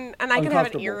I can have an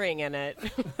uncomfortable. earring in it.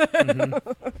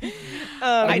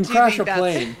 I I can do crash think a that's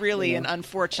plane. really an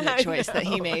unfortunate choice that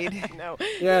he made. No,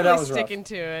 Yeah, that really was rough. sticking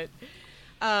to it.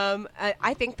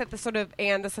 I think that the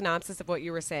synopsis of what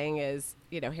you were saying is,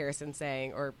 Harrison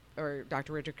saying or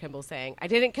Dr. Richard Kimball saying, "I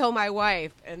didn't kill my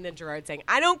wife," and then Gerard saying,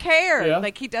 "I don't care." Yeah.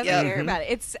 Like he doesn't Yeah. care about it.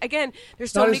 It's again,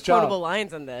 there's so Not many his job. quotable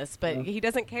lines in this, but he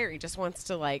doesn't care. He just wants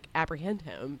to like apprehend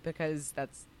him because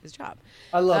that's his job.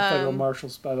 I love federal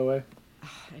marshals, by the way.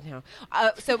 I know.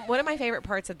 So one of my favorite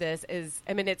parts of this is,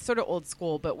 it's sort of old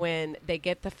school, but when they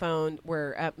get the phone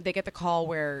where they get the call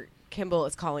where Kimball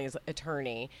is calling his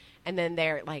attorney, and then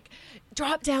they're like,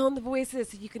 drop down the voices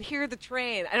so you can hear the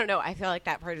train. I don't know. I feel like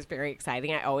that part is very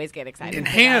exciting. I always get excited.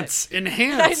 Enhance. It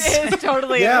is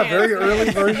totally Yeah, enhanced. very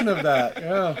early version of that.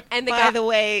 Yeah. And the By guy, the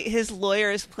way, his lawyer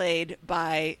is played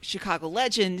by Chicago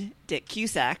legend Dick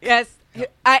Cusack. yes,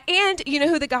 and you know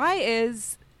who the guy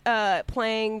is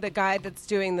playing the guy that's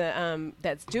doing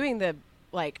the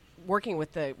like working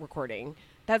with the recording.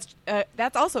 That's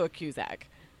also a Cusack.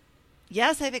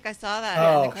 Yes, I think I saw that. in the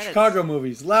Oh, credits. Chicago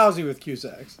movies, lousy with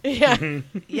Cusacks.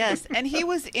 Yes, and he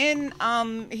was in.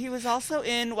 He was also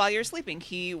in While You're Sleeping.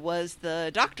 He was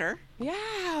the doctor Yeah.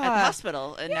 at the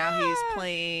hospital, and now he's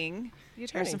playing The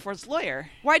attorney. Harrison Ford's lawyer.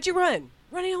 Why'd you run?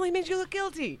 Running only makes you look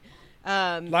guilty.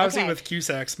 Lousy okay. with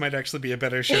Cusacks might actually be a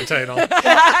better show title.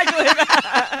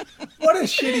 What a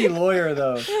shitty lawyer,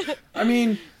 though. I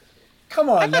mean, come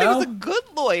on I thought now. he was a good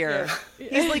lawyer.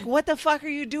 He's like, "What the fuck are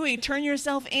you doing? Turn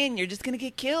yourself in. You're just gonna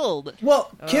get killed."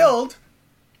 Well, killed.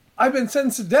 I've been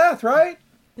sentenced to death, right?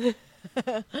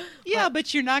 Yeah,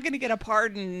 but you're not gonna get a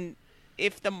pardon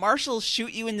if the marshals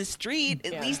shoot you in the street.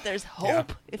 At least there's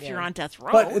hope if you're on death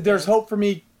row. But there's hope for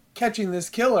me catching this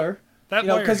killer. That You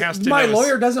know, lawyer because has to my know.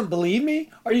 lawyer doesn't believe me.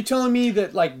 Are you telling me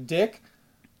that like Dick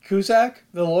Cusack,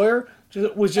 the lawyer,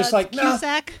 was just like, nah,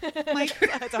 Cusack. Like,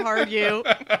 That's a hard you.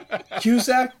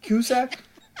 Cusack?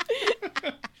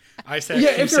 I said Yeah,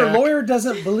 if your Cusack. lawyer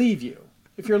doesn't believe you,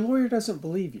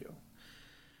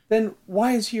 then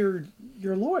why is he your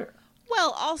lawyer?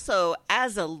 Well, also,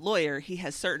 as a lawyer, he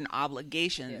has certain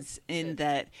obligations in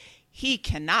that he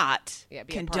cannot Yeah,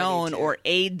 be a party condone to. or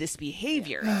aid this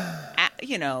behavior.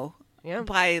 Yeah.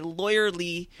 By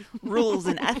lawyerly rules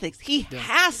and ethics, he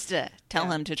has to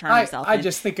tell him to turn I himself in.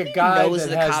 just think a He guy knows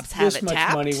that the has cops have this it much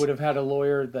tapped. money would have had a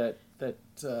lawyer that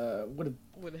would have,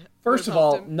 first of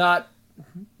helped all, him.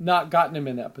 not gotten him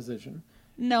in that position.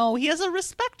 No, he is a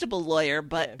respectable lawyer,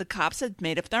 but the cops had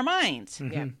made up their minds.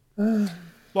 Yeah.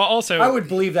 Well, also, I would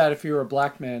believe that if you were a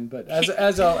black man, but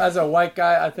as a white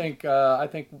guy, I think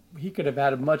he could have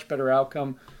had a much better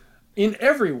outcome in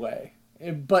every way.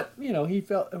 But he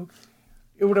felt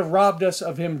it would have robbed us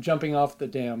of him jumping off the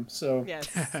dam. So Yes.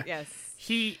 Yes.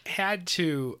 he had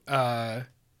to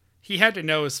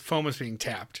know his phone was being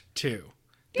tapped too.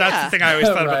 That's Yeah. the thing I always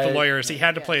thought about the Right. lawyers. He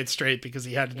had to play it straight because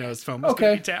he had to know his phone was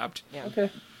going to be tapped.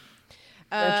 okay.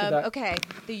 Answer that. Okay,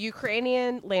 the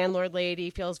Ukrainian landlord lady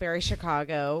feels very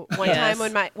Chicago. One Yes.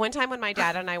 time when my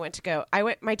dad and I went to go,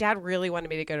 my dad really wanted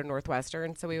me to go to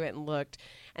Northwestern, so we went and looked.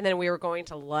 And then we were going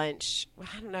to lunch.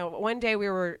 I don't know. One day we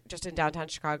were just in downtown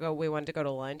Chicago. We wanted to go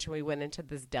to lunch, and we went into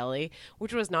this deli,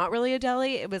 which was not really a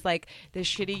deli. It was like this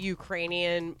shitty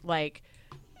Ukrainian, like,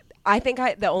 I think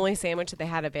the only sandwich that they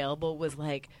had available was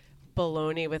like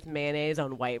bologna with mayonnaise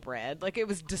on white bread. Like, it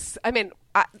was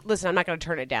listen, I'm not going to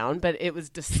turn it down, but it was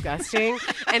disgusting.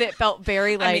 And it felt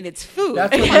very like, I mean, it's food.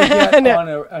 That's what you get on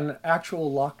an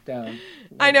actual lockdown.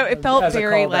 I know, it felt As a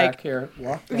very callback like, here,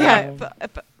 lockdown. yeah,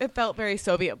 it felt very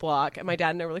Soviet bloc. And my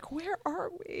dad and I were like, where are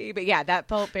we? But yeah, that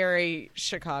felt very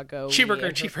Chicago.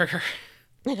 Cheeseburger.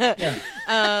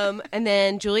 And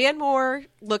then Julianne Moore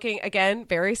looking again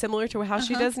very similar to how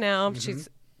she does now. She's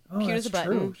cute as a That's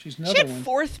button. true. She's She another had one.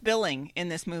 fourth billing in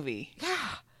this movie. Yeah.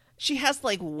 She has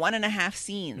like 1.5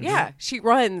 scenes. Yeah, she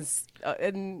runs,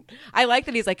 and I like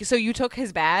that he's like, so you took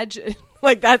his badge,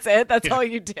 like that's it, that's all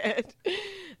you did.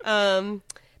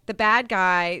 The bad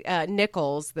guy,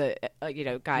 Nichols, the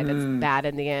guy that's bad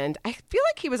in the end. I feel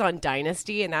like he was on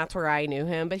Dynasty, and that's where I knew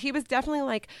him. But he was definitely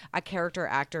like a character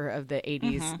actor of the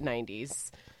 80s, 90s.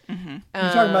 You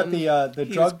talking about the He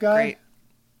was drug guy? great.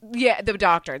 Yeah, the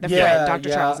doctor, the Yeah, friend, Dr.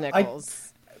 yeah. Charles Nichols.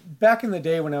 Back in the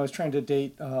day when I was trying to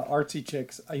date artsy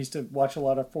chicks, I used to watch a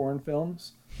lot of foreign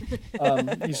films.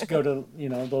 Used to go to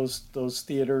those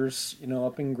theaters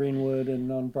up in Greenwood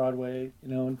and on Broadway,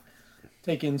 and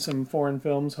take in some foreign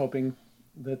films, hoping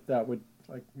that would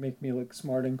like make me look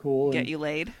smart and cool. Get and, you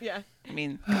laid. Yeah. I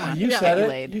mean, come on. You Get said you it.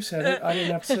 laid. You said it. I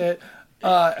didn't have to say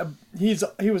it.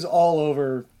 He was all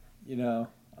over.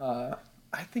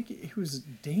 I think he was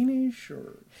Danish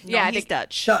or Yeah, I he's think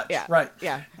Dutch. Dutch, Yeah, right?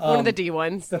 Yeah, one of the D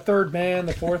ones. The Third Man,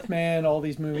 The Fourth Man, all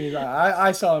these movies.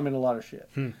 I saw him in a lot of shit.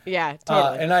 Yeah,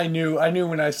 totally. And I knew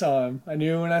when I saw him. Like,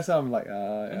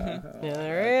 yeah. Yeah,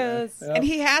 there he is. And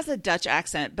he has a Dutch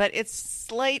accent, but it's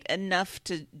slight enough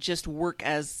to just work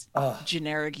as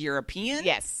generic European.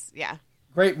 Yes, yeah.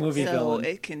 Great movie So villain.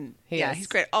 it can. He Yeah, is. he's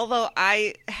great. Although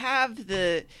I have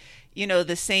the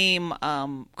same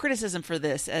criticism for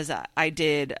this as I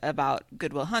did about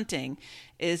Good Will Hunting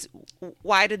is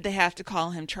why did they have to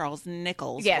call him Charles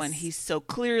Nichols Yes. when he's so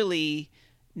clearly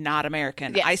not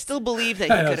American? Yes. I still believe that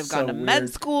he I know, could have gone so to med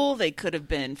weird. school. They could have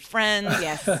been friends.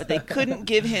 Yes. But they couldn't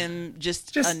give him just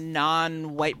a Just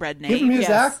non-white bread name. Give him his Yes.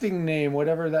 acting name,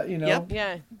 whatever that Yep.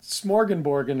 Yeah.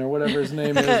 Smorgasborgen or whatever his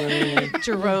name is. I mean,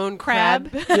 Jerome Crab.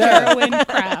 yeah, Heroin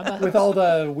crab. with all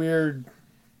the weird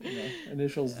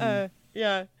initials. And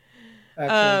Yeah.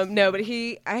 accents. No, but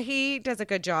he does a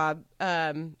good job.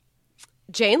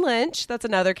 Jane Lynch, that's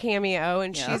another cameo,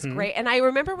 and Yeah. she's great. And I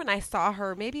remember when I saw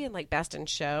her maybe in like Best in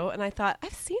Show, and I thought,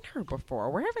 I've seen her before.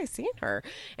 Where have I seen her?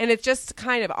 And it's just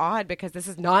kind of odd because this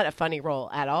is not a funny role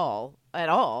at all.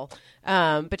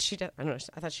 But she did. I don't know.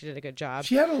 I thought she did a good job.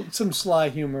 She had some sly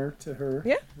humor to her.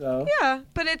 Yeah. Though. Yeah,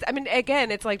 but it's. I mean,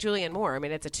 again, it's like Julianne Moore. I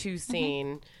mean, it's a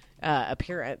 2-scene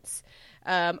appearance.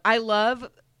 I love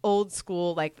old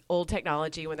school, like old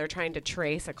technology when they're trying to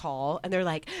trace a call and they're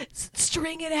like,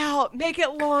 string it out, make it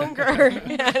longer.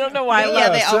 I don't know why I Yeah,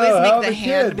 love they So always how make the the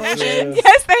hand kids, motion.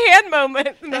 Yes, the hand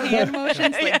moment. The hand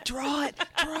motions, like draw it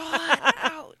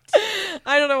out.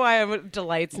 I don't know why it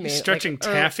delights me. Stretching Like,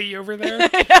 taffy over there.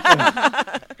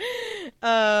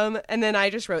 and then I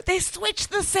just wrote, they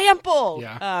switched the sample.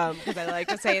 Yeah. Because I like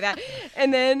to say that.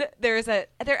 And then there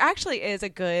actually is a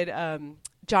good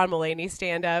John Mulaney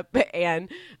stand up, and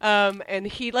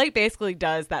he like basically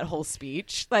does that whole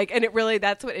speech, like, and it really,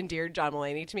 that's what endeared John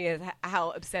Mulaney to me, is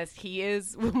how obsessed he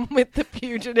is with The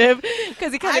Fugitive,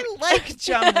 because he kind of I like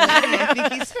John Mulaney. I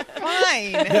think he's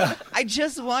fine. I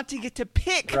just want to get to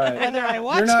pick Right. whether I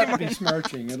watch You're not him or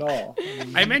besmirching at all. I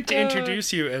mean, I meant to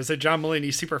introduce you as a John Mulaney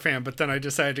superfan, but then I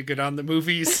decided to go down the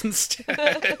movies instead.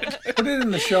 put it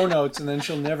in the show notes, and then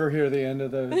she'll never hear the end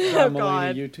of the John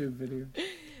God. Mulaney YouTube video.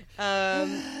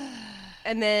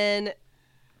 and then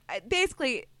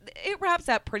basically it wraps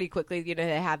up pretty quickly. You know,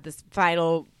 they have this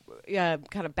final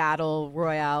kind of battle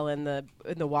royale in the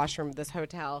washroom of this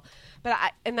hotel,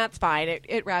 and that's fine.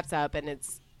 It wraps up, and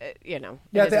it's you know.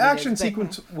 Yeah, it is the what it action is, but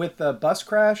sequence with the bus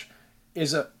crash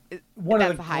is one of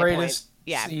That's the the high greatest point.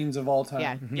 Yeah. scenes of all time.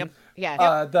 Yeah. Yep.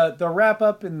 Yeah. The wrap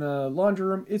up in the laundry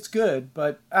room, it's good,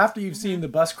 but after you've seen the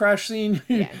bus crash scene,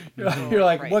 you're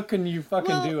like, Right. what can you fucking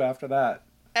Well, do after that?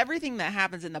 everything that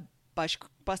happens in the bus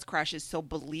crash is so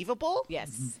believable.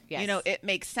 Yes. Yes. You know, it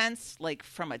makes sense, like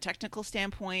from a technical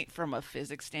standpoint, from a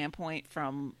physics standpoint,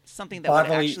 from something that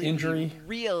Bodily would actually injury.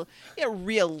 be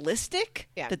realistic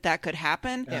Yeah. that could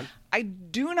happen. Yeah. I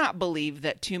do not believe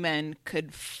that two men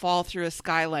could fall through a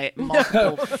skylight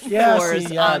multiple Yeah, floors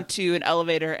see, yeah. onto an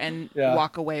elevator and Yeah.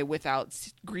 walk away without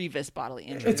grievous bodily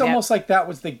injury. It's almost like that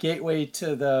was the gateway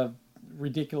to the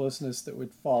ridiculousness that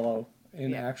would follow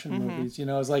in action movies. You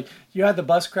know, it's like you had the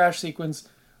bus crash sequence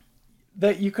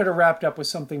that you could have wrapped up with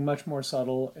something much more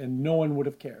subtle and no one would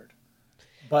have cared.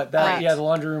 But that, Right. the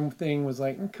laundry room thing was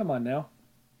like, come on now.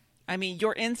 I mean,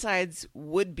 your insides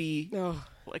would be Oh.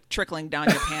 like trickling down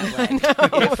your pant leg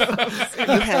if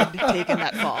you had taken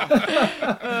that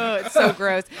fall. Oh, it's so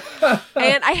gross.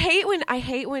 And I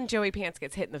hate when Joey Pants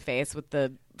gets hit in the face with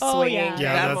the swinging. yeah.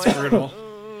 Yeah, bad that's boy.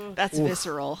 brutal. That's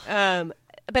visceral.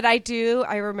 But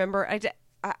I remember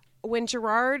when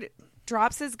Gerard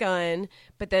drops his gun,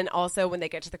 but then also when they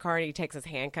get to the car and he takes his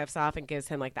handcuffs off and gives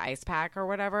him like the ice pack or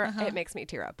whatever, it makes me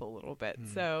tear up a little bit.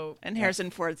 So And Harrison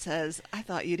Ford says, I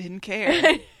thought you didn't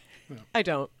care. I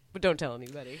don't, but don't tell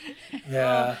anybody.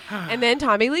 Yeah. And then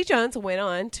Tommy Lee Jones went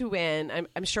on to win.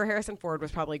 I'm sure Harrison Ford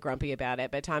was probably grumpy about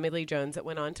it, but Tommy Lee Jones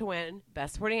went on to win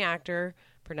Best Supporting Actor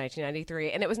for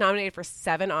 1993, and it was nominated for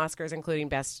 7 Oscars, including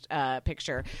Best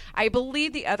Picture. I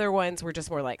believe the other ones were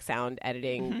just more like sound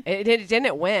editing. It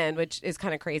didn't win, which is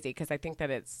kind of crazy because I think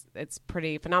that it's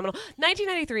pretty phenomenal.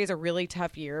 1993 is a really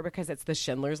tough year because it's the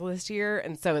Schindler's List year,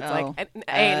 and so it's like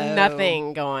ain't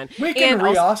nothing going. We can And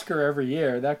also- re-Oscar every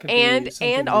year. That could And- be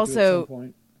something and to do at also- some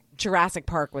point. Jurassic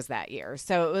Park was that year,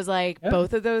 so it was like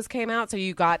both of those came out. So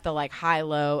you got the like high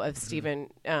low of Steven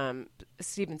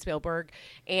Spielberg,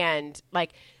 and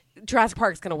like Jurassic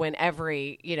Park's going to win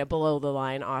every below the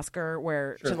line Oscar,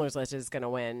 where Schindler's List is going to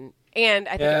win. And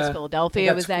I think it was Yeah. Philadelphia It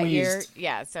got was that year. squeezed.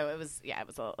 Yeah, so it was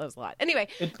a lot. Anyway,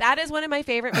 that is one of my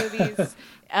favorite movies.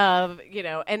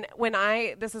 And when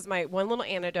this is my one little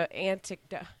anecdote.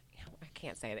 I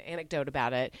can't say it. Anecdote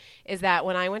about it is that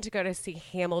when I went to go to see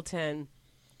Hamilton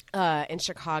in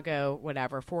Chicago,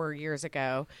 4 years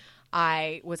ago,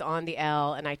 I was on the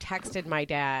L and I texted my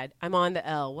dad, I'm on the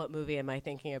L. What movie am I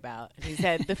thinking about? And he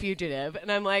said, The Fugitive.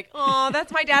 And I'm like, oh,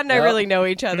 that's my dad and I really know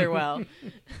each other well.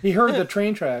 He heard the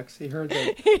train tracks. He heard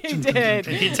the... He did.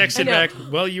 And he texted back,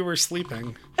 well, you were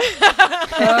sleeping.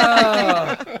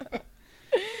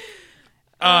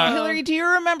 Hillary, do you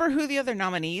remember who the other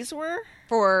nominees were?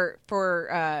 For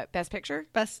Best Picture?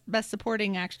 Best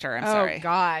Supporting Actor. I'm Oh, sorry.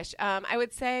 gosh. I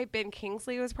would say Ben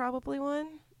Kingsley was probably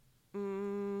one.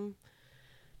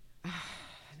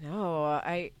 No,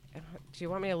 do you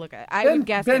want me to look at I would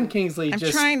guess Ben him. Kingsley I'm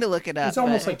just... trying to look it up. It's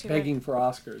almost but- like begging for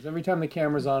Oscars. Every time the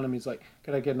camera's on him, he's like,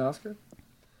 could I get an Oscar?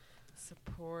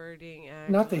 Supporting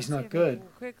actor. Not that he's Let's not see if I good. can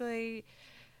Quickly.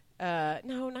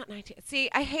 No, not 19. See,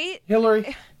 I hate...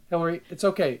 Hillary, it's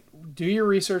okay. Do your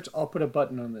research. I'll put a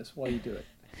button on this while you do it.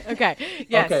 Okay.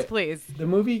 Yes, Okay. please. The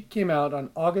movie came out on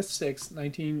August 6th,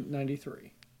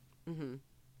 1993.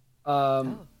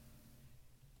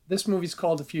 This movie's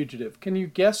called The Fugitive. Can you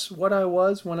guess what I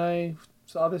was when I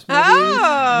saw this movie in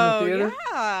the theater?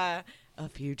 Yeah. A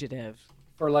Fugitive.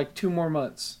 For like 2 more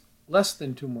months. Less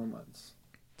than 2 more months.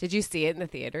 Did you see it in the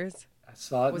theaters? I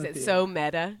saw it Was in the it theater. so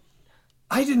meta?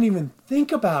 I didn't even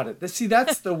think about it. See,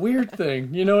 that's the weird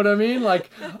thing. You know what I mean? Like,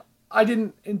 I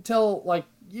didn't until like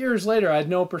years later. I had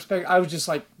no perspective. I was just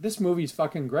like, this movie's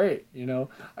fucking great. You know,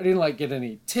 I didn't like get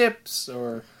any tips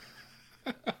or.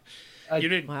 You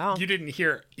didn't. Wow. You didn't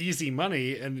hear "easy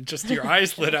money" and just your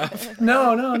eyes lit up.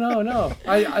 No.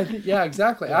 I think yeah,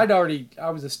 exactly. I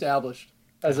was established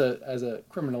as a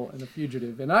criminal and a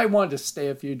fugitive, and I wanted to stay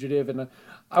a fugitive, and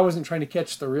I wasn't trying to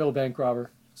catch the real bank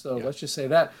robber. So let's just say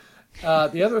that.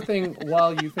 The other thing,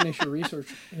 while you finish your research,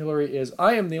 Hillary, is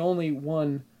I am the only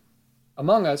one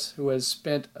among us who has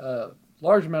spent a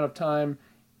large amount of time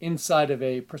inside of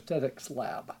a prosthetics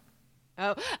lab.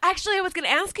 Oh, actually, I was going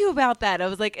to ask you about that. I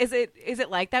was like, is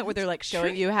it like that where they're like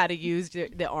showing you how to use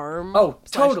the arm? Oh,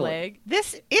 / totally. leg?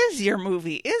 This is your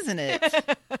movie, isn't it?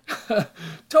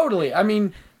 Totally. I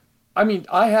mean,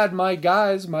 I had my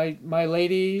guys, my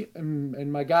lady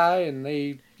and my guy, and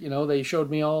they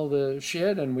showed me all the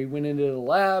shit, and we went into the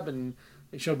lab, and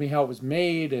they showed me how it was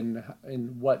made and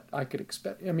what I could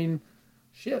expect. I mean,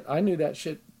 shit, I knew that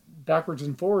shit backwards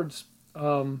and forwards,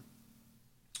 or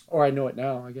I know it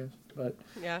now, I guess.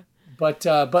 Yeah.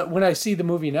 But when I see the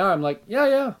movie now, I'm like,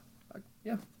 yeah,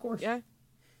 of course. Yeah.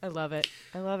 I love it.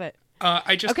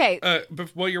 I just Okay.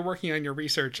 While you're working on your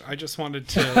research, I just wanted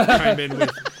to chime in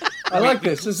with. I like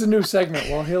this. This is a new segment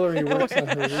while Hillary works on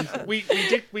her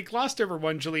research. We glossed over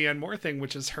one Julianne Moore thing,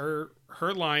 which is her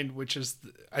line, which is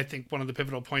I think one of the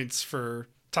pivotal points for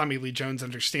Tommy Lee Jones'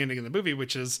 understanding in the movie,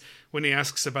 which is when he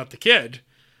asks about the kid.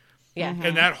 Yeah.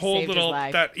 And that whole Saved his little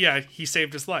life. he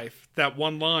saved his life. That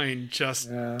one line just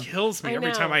kills me I every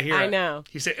know, time I hear it. I know.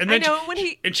 He said, and I then know when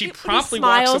she when promptly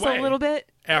smiles walks away a little bit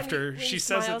after when she he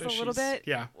says it. smiles that a little she's- bit.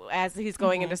 Yeah. As he's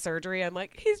going into surgery, I'm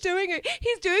like, he's doing it.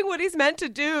 He's doing what he's meant to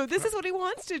do. This is what he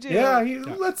wants to do. Yeah,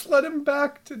 let's let him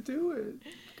back to do it.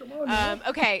 Come on. now.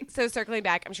 Okay, so circling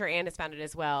back, I'm sure Anne has found it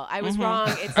as well. I was wrong.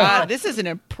 It's God, not. this is an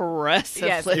impressive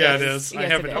Yes, list. Yeah, it is. I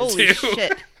Yes, have it it is. now Holy too.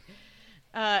 shit.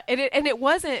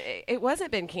 It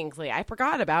wasn't Ben Kingsley. I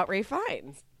forgot about Ray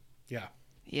Fiennes. Yeah.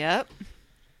 Yep.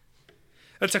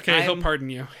 That's okay. He'll I'm- pardon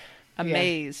you.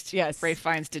 Amazed. Yes. Ray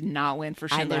Fiennes did not win for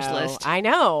Schindler's List. I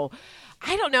know.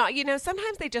 I don't know.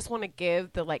 Sometimes they just want to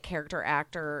give the character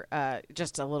actor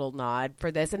just a little nod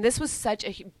for this, and this was such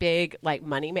a big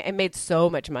money. It made so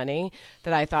much money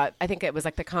that I think it was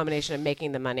the combination of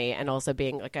making the money and also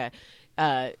being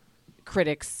a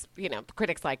critics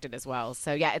liked it as well.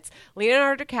 So yeah, it's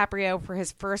Leonardo DiCaprio for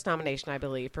his first nomination, I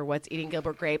believe, for What's Eating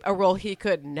Gilbert Grape, a role he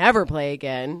could never play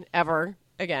again, ever.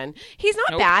 Again, he's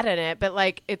not bad in it, but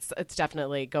it's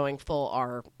definitely going full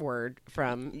R word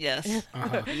from Yes.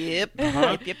 Uh-huh. Yep.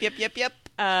 Yep.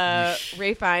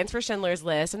 Ray Fiennes for Schindler's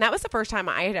List, and that was the first time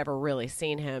I had ever really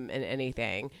seen him in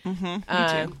anything.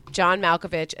 John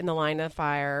Malkovich in The Line of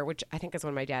Fire, which I think is one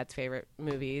of my dad's favorite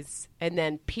movies, and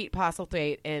then Pete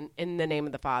Postlethwaite in The Name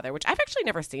of the Father, which I've actually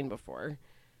never seen before.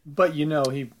 But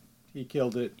he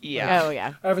killed it. Yeah. Oh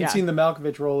yeah, I haven't yeah. seen the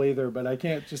Malkovich role either, but I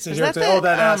can't just sit Is here and that say, the, "Oh,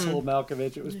 that asshole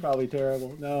Malkovich." It was probably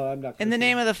terrible. No, I'm not. In the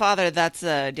Name of the Father, that's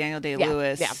Daniel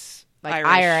Day-Lewis. Yeah. Irish.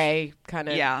 IRA kind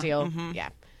of Yeah. deal. Mhm. Yeah.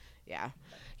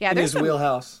 in There's his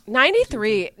wheelhouse. 90.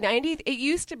 It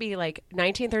used to be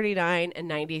 1939 and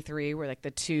 93 were the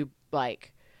two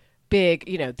big,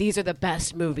 these are the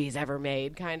best movies ever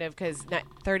made, kind of, because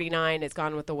 39 is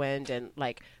Gone with the Wind and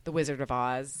The Wizard of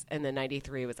Oz, and then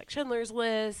 93 was Schindler's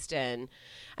List, and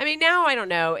I mean now I don't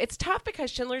know. It's tough because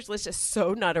Schindler's List is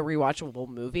so not a rewatchable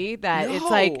movie that No.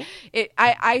 it's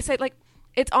I said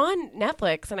it's on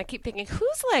Netflix, and I keep thinking,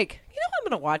 who's I'm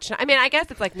going to watch now? I mean, I guess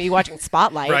it's me watching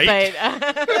Spotlight, Right.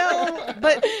 but No,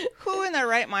 but who in their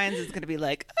right minds is going to be I'm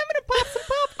going to pop some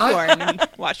popcorn and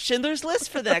watch Schindler's List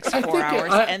for the next 4 think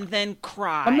hours I- and then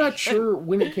cry? I'm not sure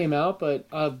when it came out, but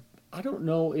I don't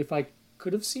know if I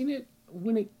could have seen it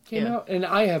when it came Yeah. out, and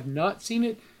I have not seen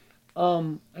it.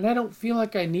 And I don't feel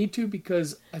like I need to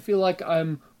because I feel like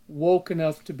I'm woke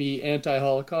enough to be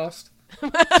anti-Holocaust.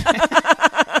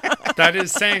 That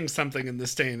is saying something in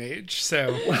this day and age. So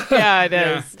yeah, it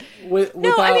Yeah. is.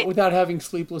 Without having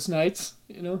sleepless nights,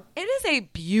 It is a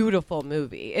beautiful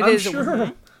movie. It I'm is,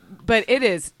 sure. but it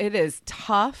is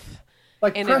tough,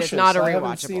 Like and Precious, it is not a I haven't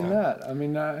rewatchable. seen that. I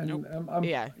mean,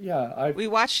 Yeah. We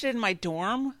watched it in my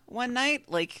dorm one night,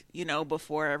 like,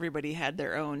 before everybody had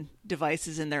their own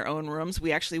devices in their own rooms.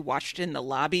 We actually watched it in the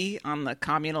lobby on the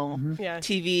communal Yeah.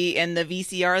 TV and the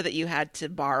VCR that you had to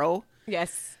borrow.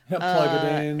 Yes. plug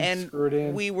it in, And screw it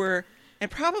in.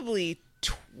 and probably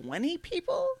 20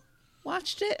 people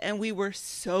watched it, and we were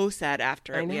so sad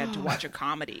after it. We had to watch a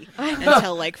comedy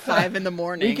until like 5 a.m.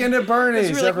 Weekend at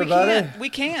Bernie's, Like, everybody. we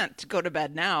can't go to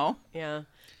bed now. Yeah.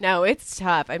 No, it's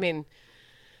tough. I mean,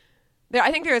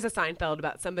 I think there is a Seinfeld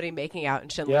about somebody making out in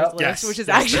Schindler's Yep. List, Yes. which is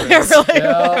Yes, actually there a is. really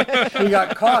Yeah, he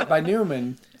got caught by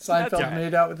Newman. Seinfeld Yeah.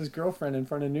 made out with his girlfriend in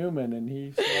front of Newman, and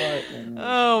he saw it. And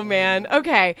Oh man.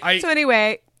 Okay. So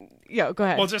anyway, go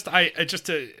ahead. Well,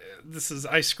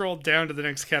 I scrolled down to the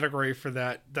next category for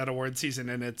that award season,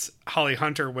 and it's Holly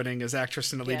Hunter winning as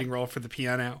actress in a leading role for The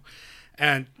Piano.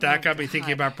 And that got me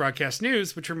thinking about broadcast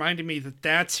news, which reminded me that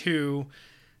that's who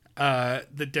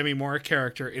the Demi Moore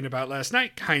character in About Last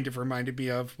Night kind of reminded me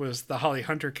of, was the Holly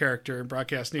Hunter character in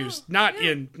broadcast news. Not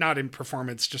in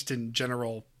performance, just in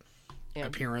general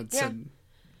appearance and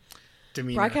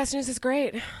demeanor. Broadcast news is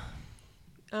great.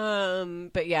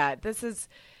 But yeah,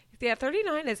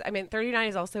 39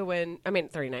 is also when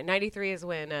 93 is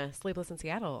when Sleepless in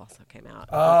Seattle also came out.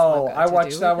 Oh, What's Logo I to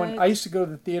watched do that with one. it? I used to go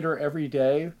to the theater every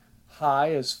day,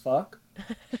 high as fuck.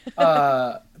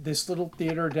 This little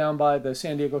theater down by the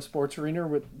San Diego Sports Arena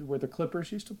where the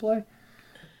Clippers used to play.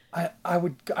 I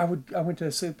went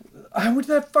to sleep. I went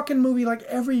to that fucking movie like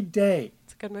every day.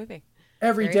 It's a good movie.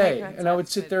 Every Very day, high and I would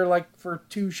concept, sit but- there like for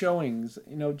 2 showings,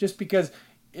 just because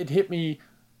it hit me,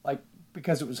 like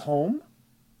because it was home,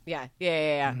 Yeah.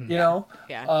 Yeah.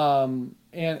 Yeah.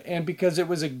 And because it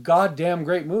was a goddamn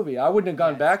great movie. I wouldn't have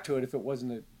gone back to it if it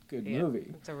wasn't a good movie.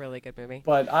 It's a really good movie.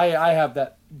 But I have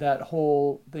that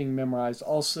whole thing memorized.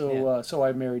 Also, So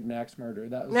I Married an Axe Murder.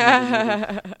 That was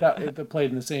another movie that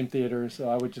played in the same theater, so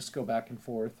I would just go back and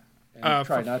forth and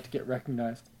try not to get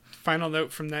recognized. Final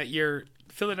note from that year: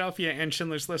 Philadelphia and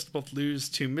Schindler's List both lose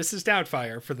to Mrs.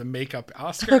 Doubtfire for the makeup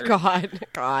Oscar. God.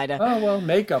 Oh, well,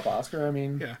 makeup Oscar. I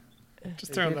mean, Yeah,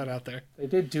 just throwing that out there. they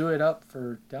did do it up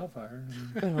for Doubtfire.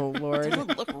 Oh Lord. It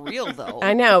doesn't look real though.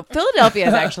 I know. Philadelphia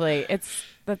is actually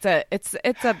that's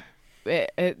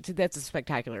a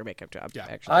spectacular makeup job. Yeah.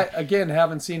 Actually. I, again,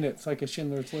 haven't seen it. It's like a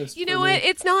Schindler's List. You for know me. what?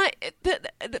 It's not.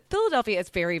 The Philadelphia is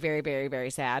very, very, very,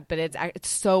 very sad, but it's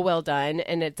so well done,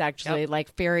 and it's actually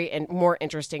like very and more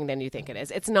interesting than you think it is.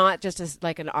 It's not just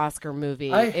like an Oscar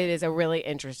movie. It is a really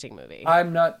interesting movie.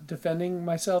 I'm not defending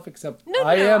myself, except No,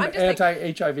 I am I'm just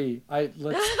anti-HIV.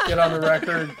 Let's get on the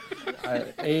record.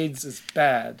 AIDS is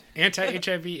bad.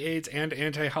 Anti-HIV, AIDS, and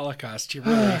anti-Holocaust. You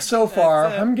really. So far,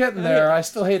 I'm getting there. I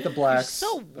still hate the blacks.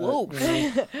 So woke.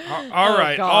 All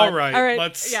right. All right.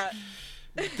 Let's. Yeah.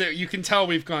 You can tell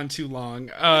we've gone too long.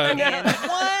 And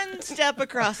one step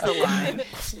across the line.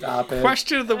 Stop it.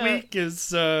 Question of the week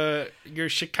is your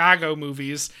Chicago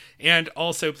movies, and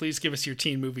also please give us your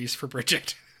teen movies for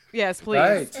Bridget. Yes, please.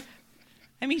 Right.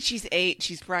 I mean, she's 8.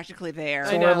 She's practically there.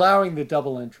 So know. we're allowing the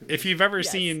double entry. If you've ever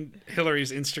seen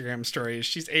Hillary's Instagram stories,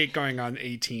 she's 8 going on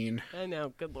 18. I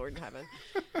know. Good Lord in heaven.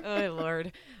 Oh,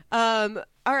 Lord. All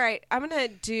right. I'm going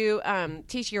to do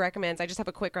Tisha Recommends. I just have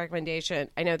a quick recommendation.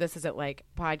 I know this isn't like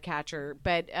Podcatcher,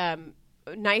 but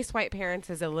Nice White Parents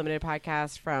is a limited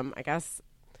podcast from, I guess,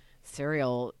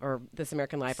 Serial or This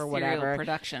American Life or Serial whatever.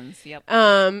 Productions. Yep.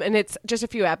 And it's just a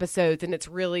few episodes, and it's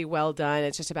really well done.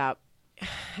 It's just about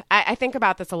I think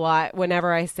about this a lot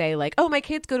whenever I say like, oh, my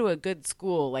kids go to a good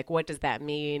school. Like, what does that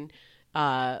mean?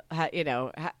 I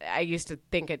used to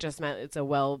think it just meant it's a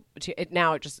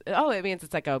now it just, it means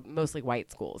it's like a mostly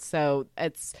white school. So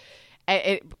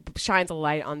it shines a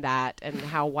light on that and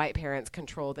how white parents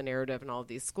control the narrative in all of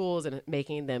these schools and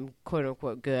making them quote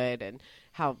unquote good, and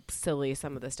how silly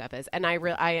some of the stuff is. And I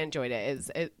enjoyed it.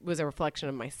 It was a reflection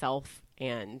of myself,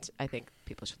 and I think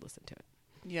people should listen to it.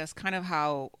 Yes, kind of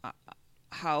how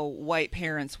white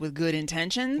parents with good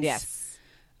intentions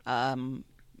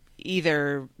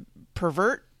either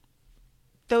pervert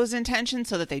those intentions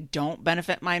so that they don't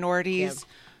benefit minorities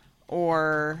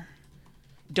or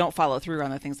don't follow through on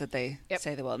the things that they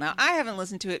say they will. Now, I haven't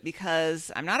listened to it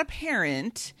because I'm not a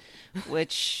parent,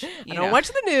 which I don't watch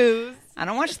the news. I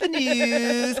don't watch the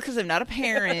news because I'm not a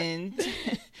parent.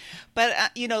 But,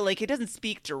 like, it doesn't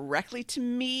speak directly to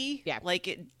me like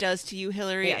it does to you,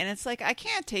 Hillary. Yeah. And it's like, I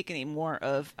can't take any more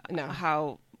of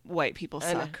how white people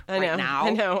suck I know, right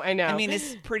now. I know. I mean,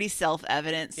 it's pretty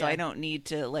self-evident, so Yeah. I don't need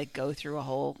to like go through a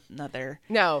whole another.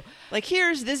 No. Like,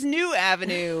 here's this new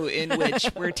avenue in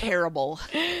which we're terrible.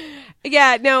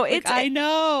 Yeah, no, it's I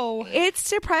know. it's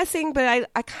depressing, but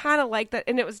I kind of like that,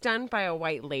 and it was done by a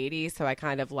white lady, so I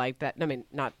kind of like that. I mean,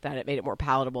 not that it made it more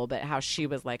palatable, but how she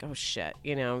was like, "Oh shit,"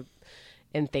 and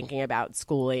thinking about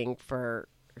schooling for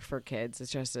kids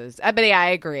is just as. But yeah, I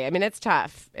agree. I mean, it's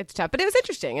tough. It's tough, but it was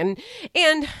interesting,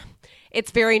 and it's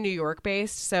very New York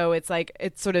based, so it's like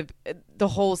it's sort of the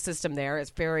whole system there is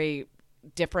very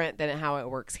different than how it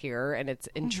works here, and it's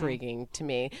intriguing to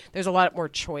me. There's a lot more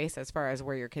choice as far as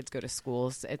where your kids go to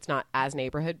schools. It's not as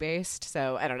neighborhood based,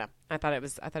 so I don't know. I thought it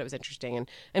was interesting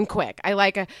and quick. I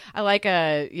like a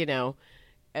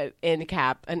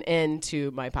an end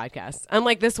to my podcast,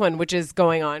 unlike this one, which is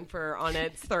going on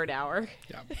its third hour.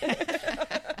 Yeah,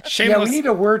 Shameless, we need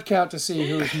a word count to see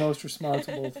who is most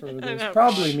responsible for this.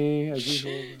 Probably me, as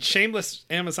usual. shameless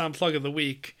Amazon plug of the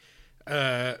week.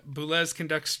 Boulez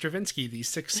conducts Stravinsky, the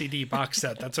 6 CD box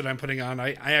set. That's what I'm putting on.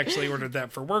 I actually ordered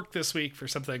that for work this week for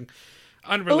something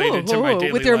unrelated to my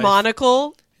daily with your life.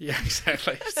 monocle. Yeah,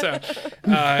 exactly. So,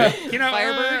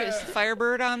 Firebird is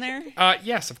Firebird on there?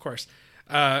 yes, of course.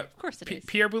 Of course it is.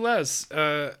 Pierre Boulez,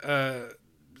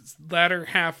 latter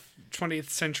half 20th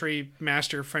century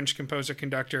master French composer,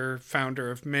 conductor, founder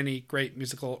of many great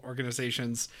musical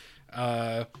organizations.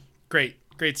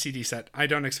 Great CD set. I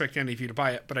don't expect any of you to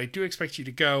buy it, but I do expect you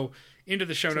to go into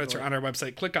the show notes or on our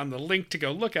website, click on the link to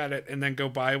go look at it, and then go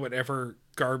buy whatever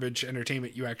garbage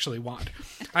entertainment you actually want.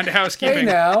 On to housekeeping.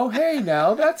 Hey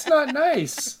now, that's not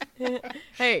nice.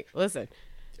 Hey, listen,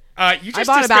 You just I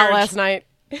bought About disparaged- last night.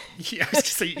 Yeah, I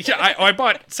was gonna say, I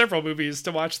bought several movies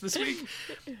to watch this week.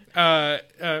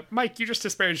 Mike, you just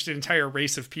disparaged an entire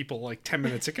race of people like 10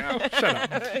 minutes ago.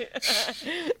 Shut up.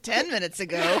 10 minutes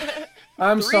ago.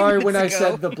 I'm sorry when I minutes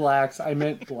ago. said the blacks. I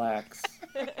meant blacks.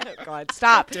 Oh, God,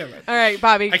 stop. Damn it. All right,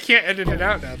 Bobby. I can't edit it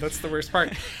out now. That's the worst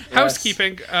part.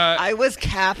 Housekeeping. I was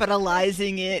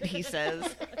capitalizing it, he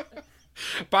says.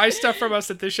 Buy stuff from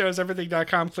us at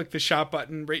thisshowseverything.com. Click the shop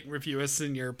button, rate and review us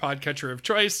in your podcatcher of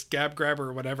choice, Gab Grabber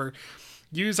or whatever.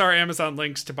 Use our Amazon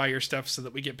links to buy your stuff so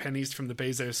that we get pennies from the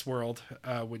Bezos world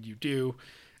when you do.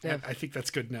 And I think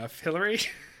that's good enough. Hillary?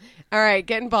 All right,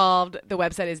 get involved. The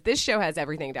website is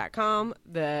thisshowhaseverything.com.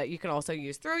 You can also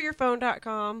use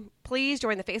throwyourphone.com. Please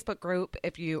join the Facebook group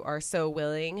if you are so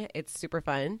willing. It's super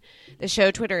fun. The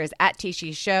show Twitter is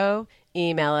 @TshiShow.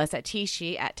 Email us at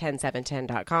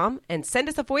tshi@10710.com and send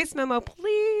us a voice memo,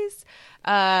 please.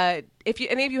 If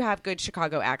any of you have good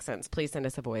Chicago accents, please send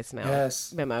us a voice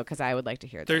memo because I would like to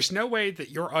hear them. There's no way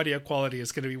that your audio quality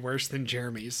is going to be worse than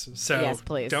Jeremy's. So Yes,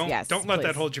 please. don't Yes, let that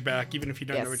please. hold you back. Even if you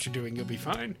don't Yes. know what you're doing, you'll be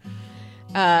fine.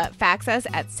 Fax us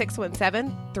at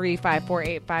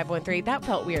 617-354-8513. That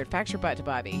felt weird. Fax your butt to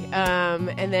Bobby.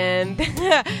 And then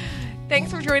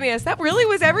thanks for joining us. That really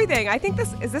was everything. I think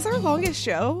is this our longest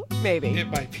show? Maybe. It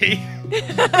might be.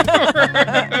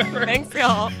 Thanks,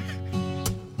 y'all.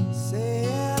 Say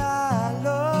I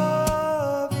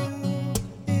love you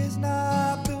is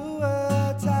not the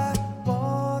words I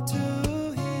want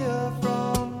to hear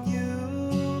from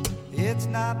you. It's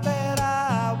not that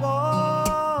I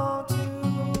want to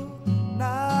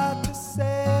not to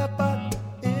say, but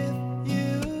if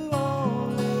you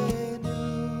only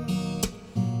knew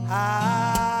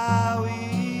how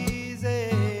easy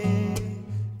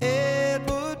it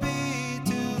would be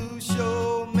to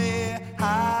show me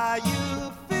how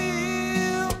you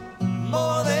feel.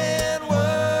 More than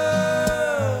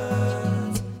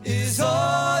words is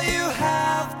all you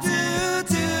have to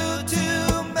do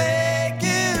to make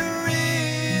it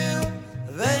real.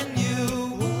 Then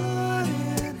you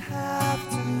wouldn't have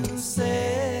to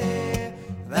say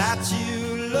that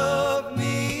you love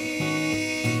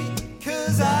me,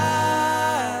 'cause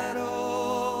I'd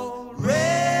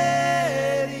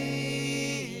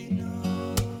already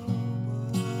know.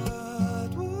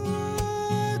 What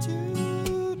would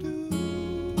you do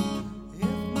if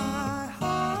my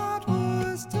heart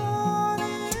was torn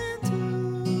in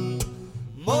two?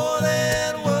 More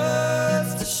than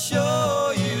words to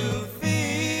show you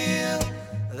feel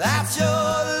that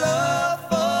your love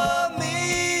for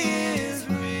me is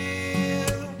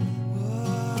real.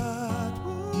 What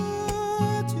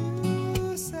would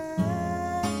you say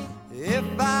if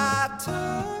I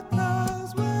took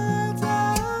those words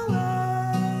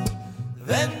away?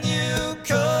 Then you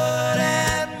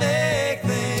couldn't make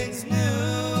things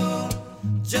new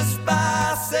just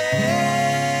by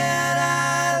saying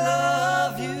I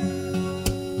love you.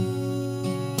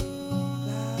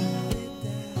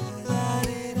 La-di-da,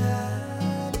 la-di-da.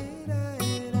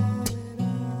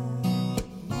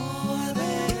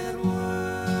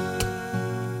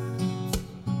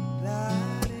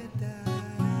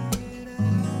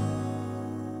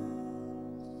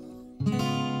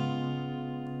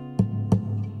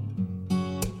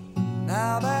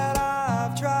 Now that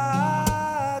I've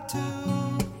tried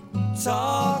to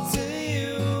talk to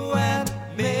you and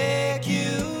make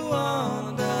you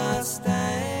understand,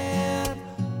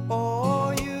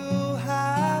 all you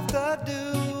have to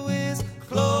do is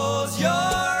close your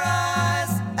eyes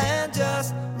and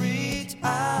just reach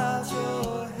out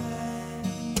your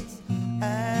hands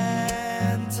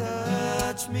and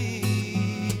touch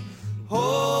me.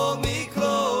 Hold me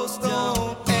close,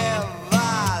 don't ever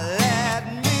let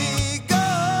me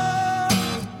go.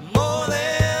 More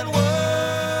than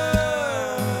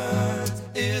words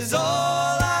is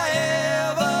all I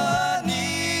ever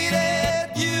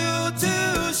needed you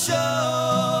to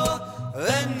show.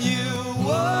 Then you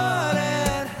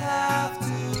wouldn't have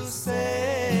to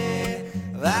say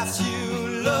that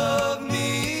you love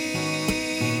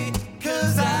me,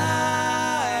 'cause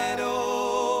I'd already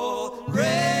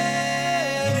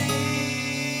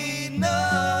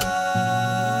know.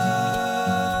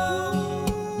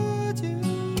 What would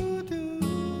you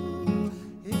do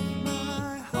if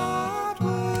my heart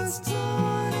was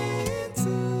torn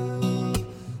into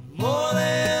more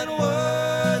than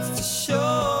words to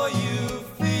show you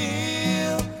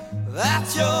feel that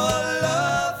your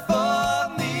love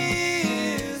for me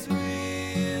is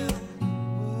real?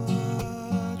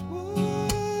 What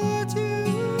would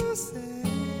you say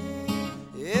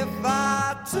if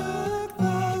I took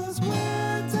those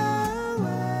words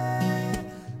away?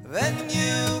 Then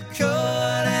you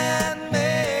couldn't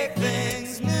make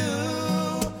things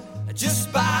new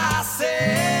just by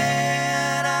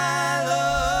saying I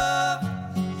love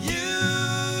you.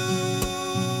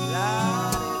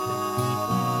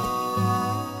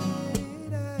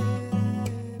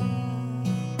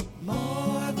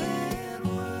 More than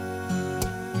words.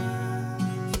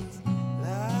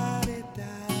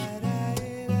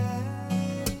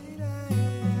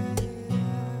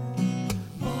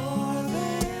 More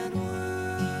than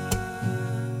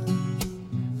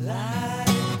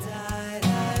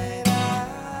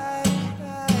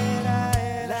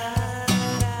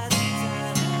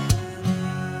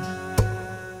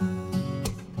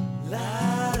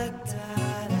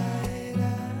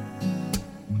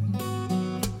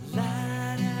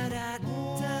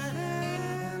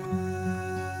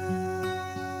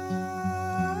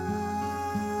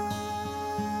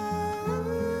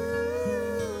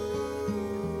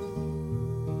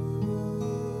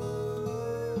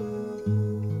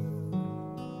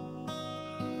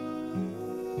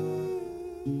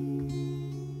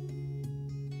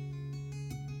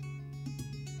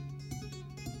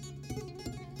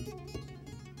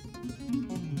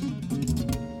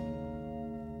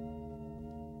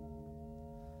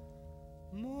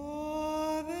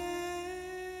More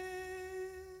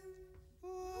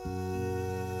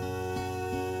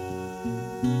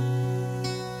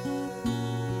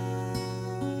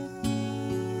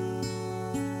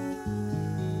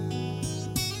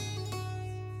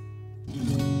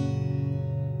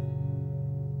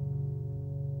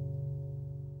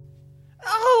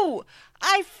Oh,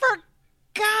 I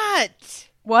forgot.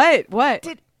 What?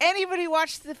 Did anybody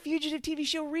watch the Fugitive TV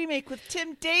show remake with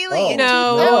Tim Daly Oh, in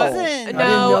No. 2000?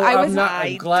 No, I was-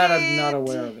 I'm glad I'm not did.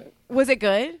 aware of it. Was it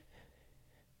good?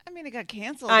 I mean, it got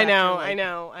canceled. I know, after,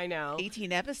 like, I know.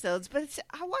 18 episodes, but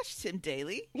I watched Tim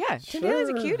Daly. Yeah, Tim Daly's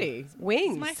a Sure. cutie.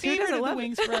 Wings. He's my Who favorite doesn't of the love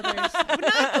Wings it? brothers. I would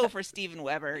not go for Steven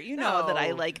Weber. You know that I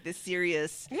No. like the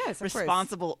serious, Yes, of course.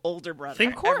 responsible older brother.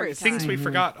 Think- every course. time. Things we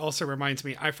forgot also reminds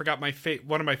me. I forgot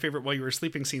one of my favorite while you were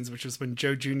sleeping scenes, which is when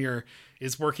Joe Jr.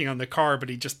 is working on the car, but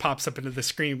he just pops up into the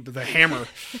screen with a hammer.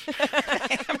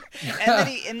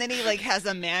 and then he like has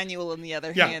a manual in the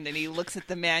other Yeah. hand, and he looks at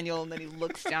the manual, and then he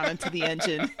looks down into the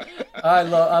engine. I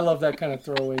love that kind of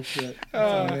throwaway shit. It's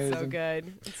So amazing.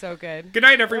 good. It's so good. Good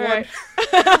night, everyone. All right.